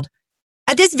the world.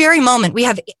 At this very moment, we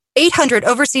have 800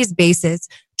 overseas bases,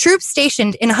 troops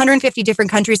stationed in 150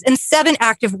 different countries, and 7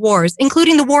 active wars,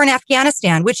 including the war in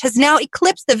Afghanistan, which has now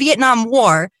eclipsed the Vietnam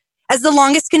War as the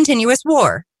longest continuous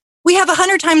war. We have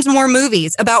 100 times more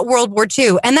movies about World War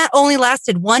II, and that only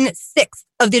lasted 1/6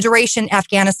 of the duration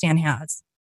Afghanistan has.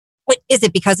 Is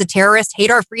it because the terrorists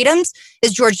hate our freedoms,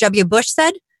 as George W. Bush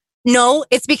said? No,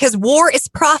 it's because war is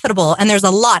profitable and there's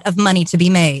a lot of money to be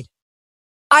made.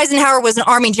 Eisenhower was an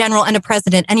army general and a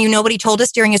president, and you know what he told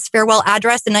us during his farewell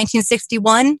address in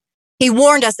 1961? He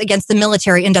warned us against the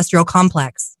military-industrial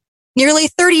complex. Nearly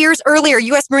 30 years earlier,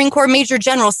 U.S. Marine Corps Major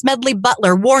General Smedley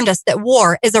Butler warned us that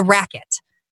war is a racket.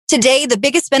 Today, the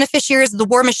biggest beneficiaries of the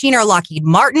war machine are Lockheed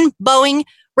Martin, Boeing,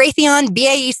 Raytheon,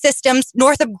 BAE Systems,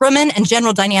 Northrop Grumman, and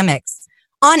General Dynamics.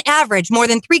 On average, more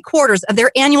than 3/4 of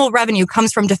their annual revenue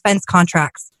comes from defense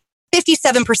contracts.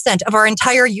 57% of our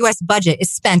entire U.S. budget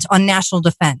is spent on national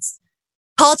defense.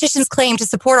 Politicians claim to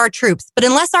support our troops, but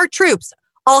unless our troops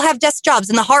all have desk jobs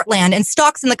in the heartland and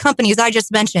stocks in the companies I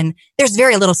just mentioned, there's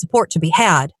very little support to be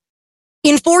had.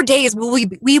 In 4 days,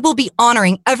 we will be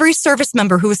honoring every service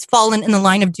member who has fallen in the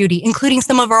line of duty, including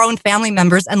some of our own family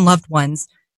members and loved ones.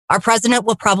 Our president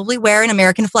will probably wear an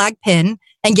American flag pin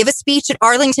and give a speech at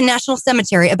Arlington National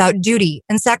Cemetery about duty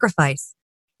and sacrifice.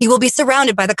 He will be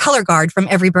surrounded by the color guard from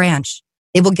every branch.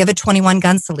 They will give a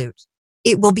 21-gun salute.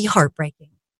 It will be heartbreaking.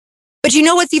 But you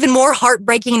know what's even more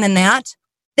heartbreaking than that?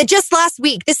 That just last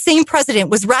week, this same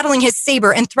president was rattling his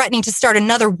saber and threatening to start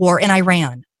another war in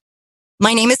Iran.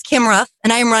 My name is Kim Ruff,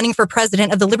 and I am running for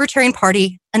president of the Libertarian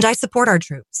Party, and I support our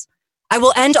troops. I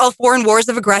will end all foreign wars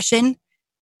of aggression,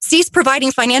 cease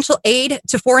providing financial aid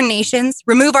to foreign nations,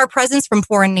 remove our presence from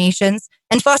foreign nations,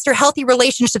 and foster healthy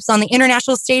relationships on the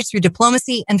international stage through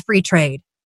diplomacy and free trade.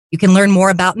 You can learn more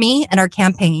about me and our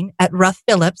campaign at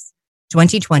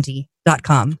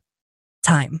ruffphillips2020.com.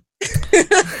 Time.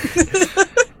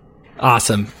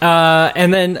 Awesome.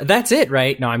 And then that's it,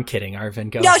 right? No, I'm kidding,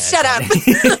 Arvin. Go ahead. No, shut up.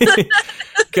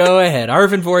 Go ahead.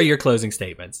 Arvin, for your closing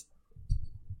statements.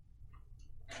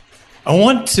 I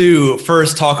want to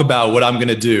first talk about what I'm going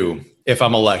to do if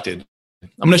I'm elected.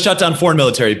 I'm going to shut down foreign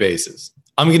military bases.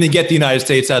 I'm going to get the United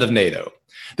States out of NATO.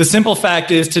 The simple fact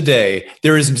is today,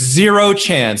 there is zero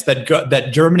chance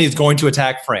that Germany is going to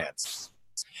attack France.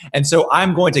 And so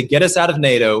I'm going to get us out of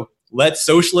NATO, let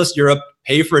socialist Europe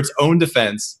pay for its own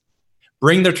defense,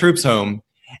 bring their troops home,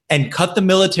 and cut the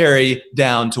military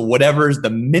down to whatever is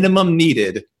the minimum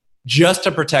needed just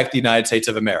to protect the United States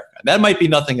of America. That might be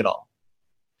nothing at all.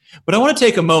 But I want to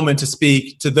take a moment to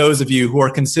speak to those of you who are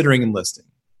considering enlisting,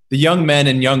 the young men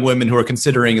and young women who are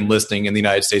considering enlisting in the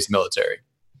United States military.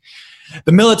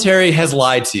 The military has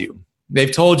lied to you. They've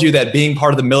told you that being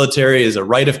part of the military is a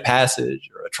rite of passage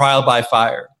or a trial by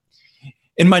fire.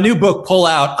 In my new book, Pull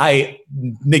Out, I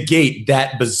negate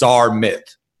that bizarre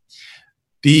myth.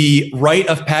 The rite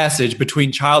of passage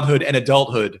between childhood and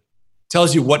adulthood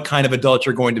tells you what kind of adult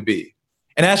you're going to be.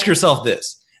 And ask yourself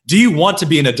this: do you want to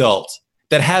be an adult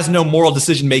that has no moral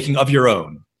decision-making of your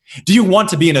own? Do you want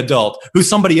to be an adult who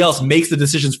somebody else makes the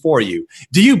decisions for you?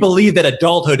 Do you believe that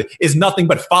adulthood is nothing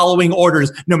but following orders,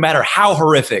 no matter how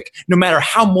horrific, no matter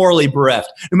how morally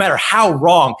bereft, no matter how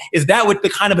wrong? Is that what the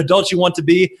kind of adult you want to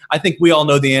be? I think we all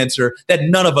know the answer, that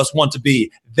none of us want to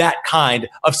be that kind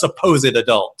of supposed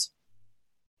adult.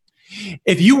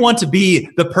 If you want to be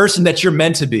the person that you're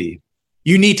meant to be,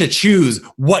 you need to choose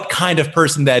what kind of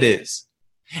person that is.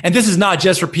 And this is not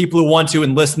just for people who want to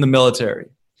enlist in the military.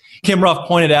 Kim Ruff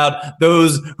pointed out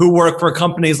those who work for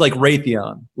companies like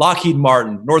Raytheon, Lockheed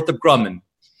Martin, Northrop Grumman.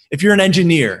 If you're an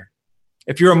engineer,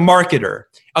 if you're a marketer,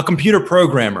 a computer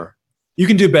programmer, you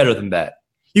can do better than that.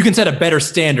 You can set a better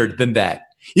standard than that.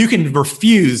 You can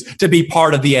refuse to be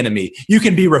part of the enemy. You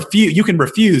can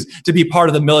refuse to be part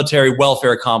of the military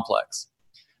welfare complex.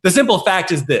 The simple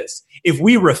fact is this: if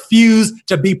we refuse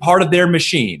to be part of their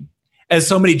machine, as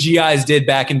so many GIs did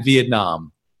back in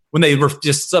Vietnam, when they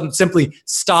just simply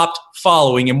stopped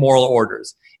following immoral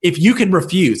orders, if we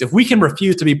can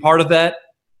refuse to be part of that,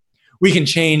 we can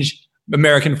change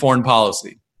American foreign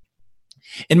policy.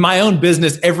 In my own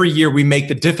business, every year we make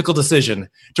the difficult decision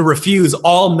to refuse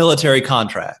all military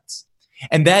contracts.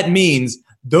 And that means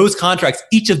those contracts,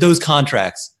 each of those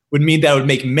contracts would mean that I would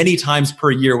make many times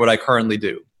per year what I currently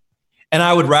do. And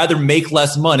I would rather make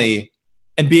less money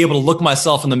and be able to look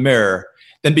myself in the mirror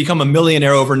than become a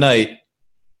millionaire overnight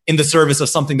in the service of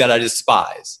something that I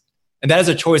despise. And that is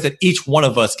a choice that each one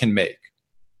of us can make.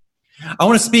 I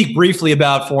want to speak briefly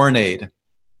about foreign aid.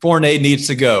 Foreign aid needs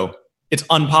to go. It's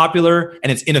unpopular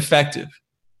and it's ineffective.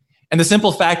 And the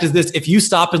simple fact is this: if you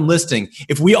stop enlisting,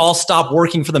 if we all stop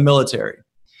working for the military,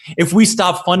 if we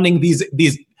stop funding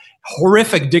these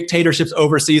horrific dictatorships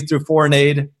overseas through foreign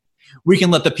aid, we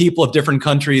can let the people of different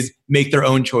countries make their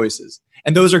own choices.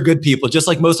 And those are good people, just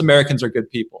like most Americans are good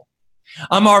people.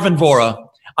 I'm Arvin Vohra.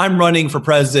 I'm running for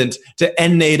president to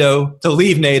end NATO, to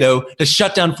leave NATO, to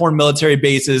shut down foreign military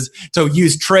bases, to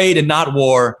use trade and not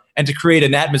war, and to create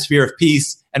an atmosphere of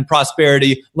peace and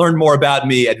prosperity. Learn more about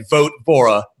me at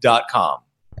votevohra.com.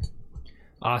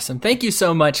 Awesome. Thank you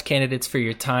so much, candidates, for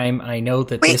your time. I know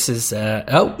that this is...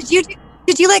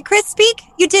 Did you let Chris speak?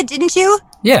 You did, didn't you?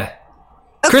 Yeah.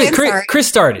 Okay, Chris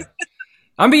started.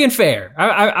 I'm being fair.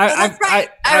 That's right.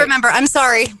 I remember. I'm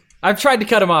sorry. I've tried to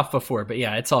cut him off before, but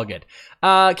yeah, it's all good.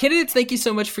 Candidates, thank you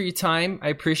so much for your time. I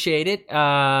appreciate it.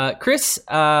 Chris,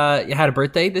 you had a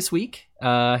birthday this week.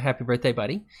 Happy birthday,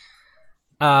 buddy.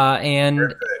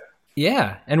 And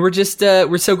we're just,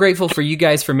 we're so grateful for you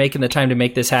guys for making the time to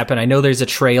make this happen. I know there's a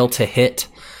trail to hit.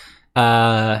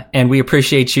 And we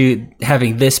appreciate you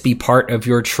having this be part of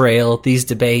your trail. These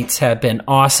debates have been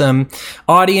awesome.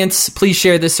 Audience, please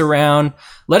share this around.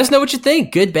 Let us know what you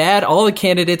think. Good, bad. All the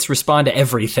candidates respond to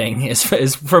everything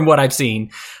is from what I've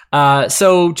seen.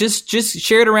 So just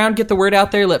share it around, get the word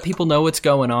out there, let people know what's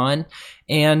going on.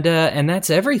 And that's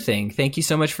everything. Thank you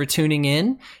so much for tuning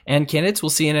in. And candidates, we'll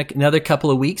see you in another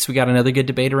couple of weeks. We got another good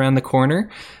debate around the corner.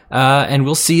 And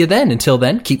we'll see you then. Until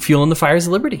then, keep fueling the fires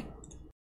of liberty.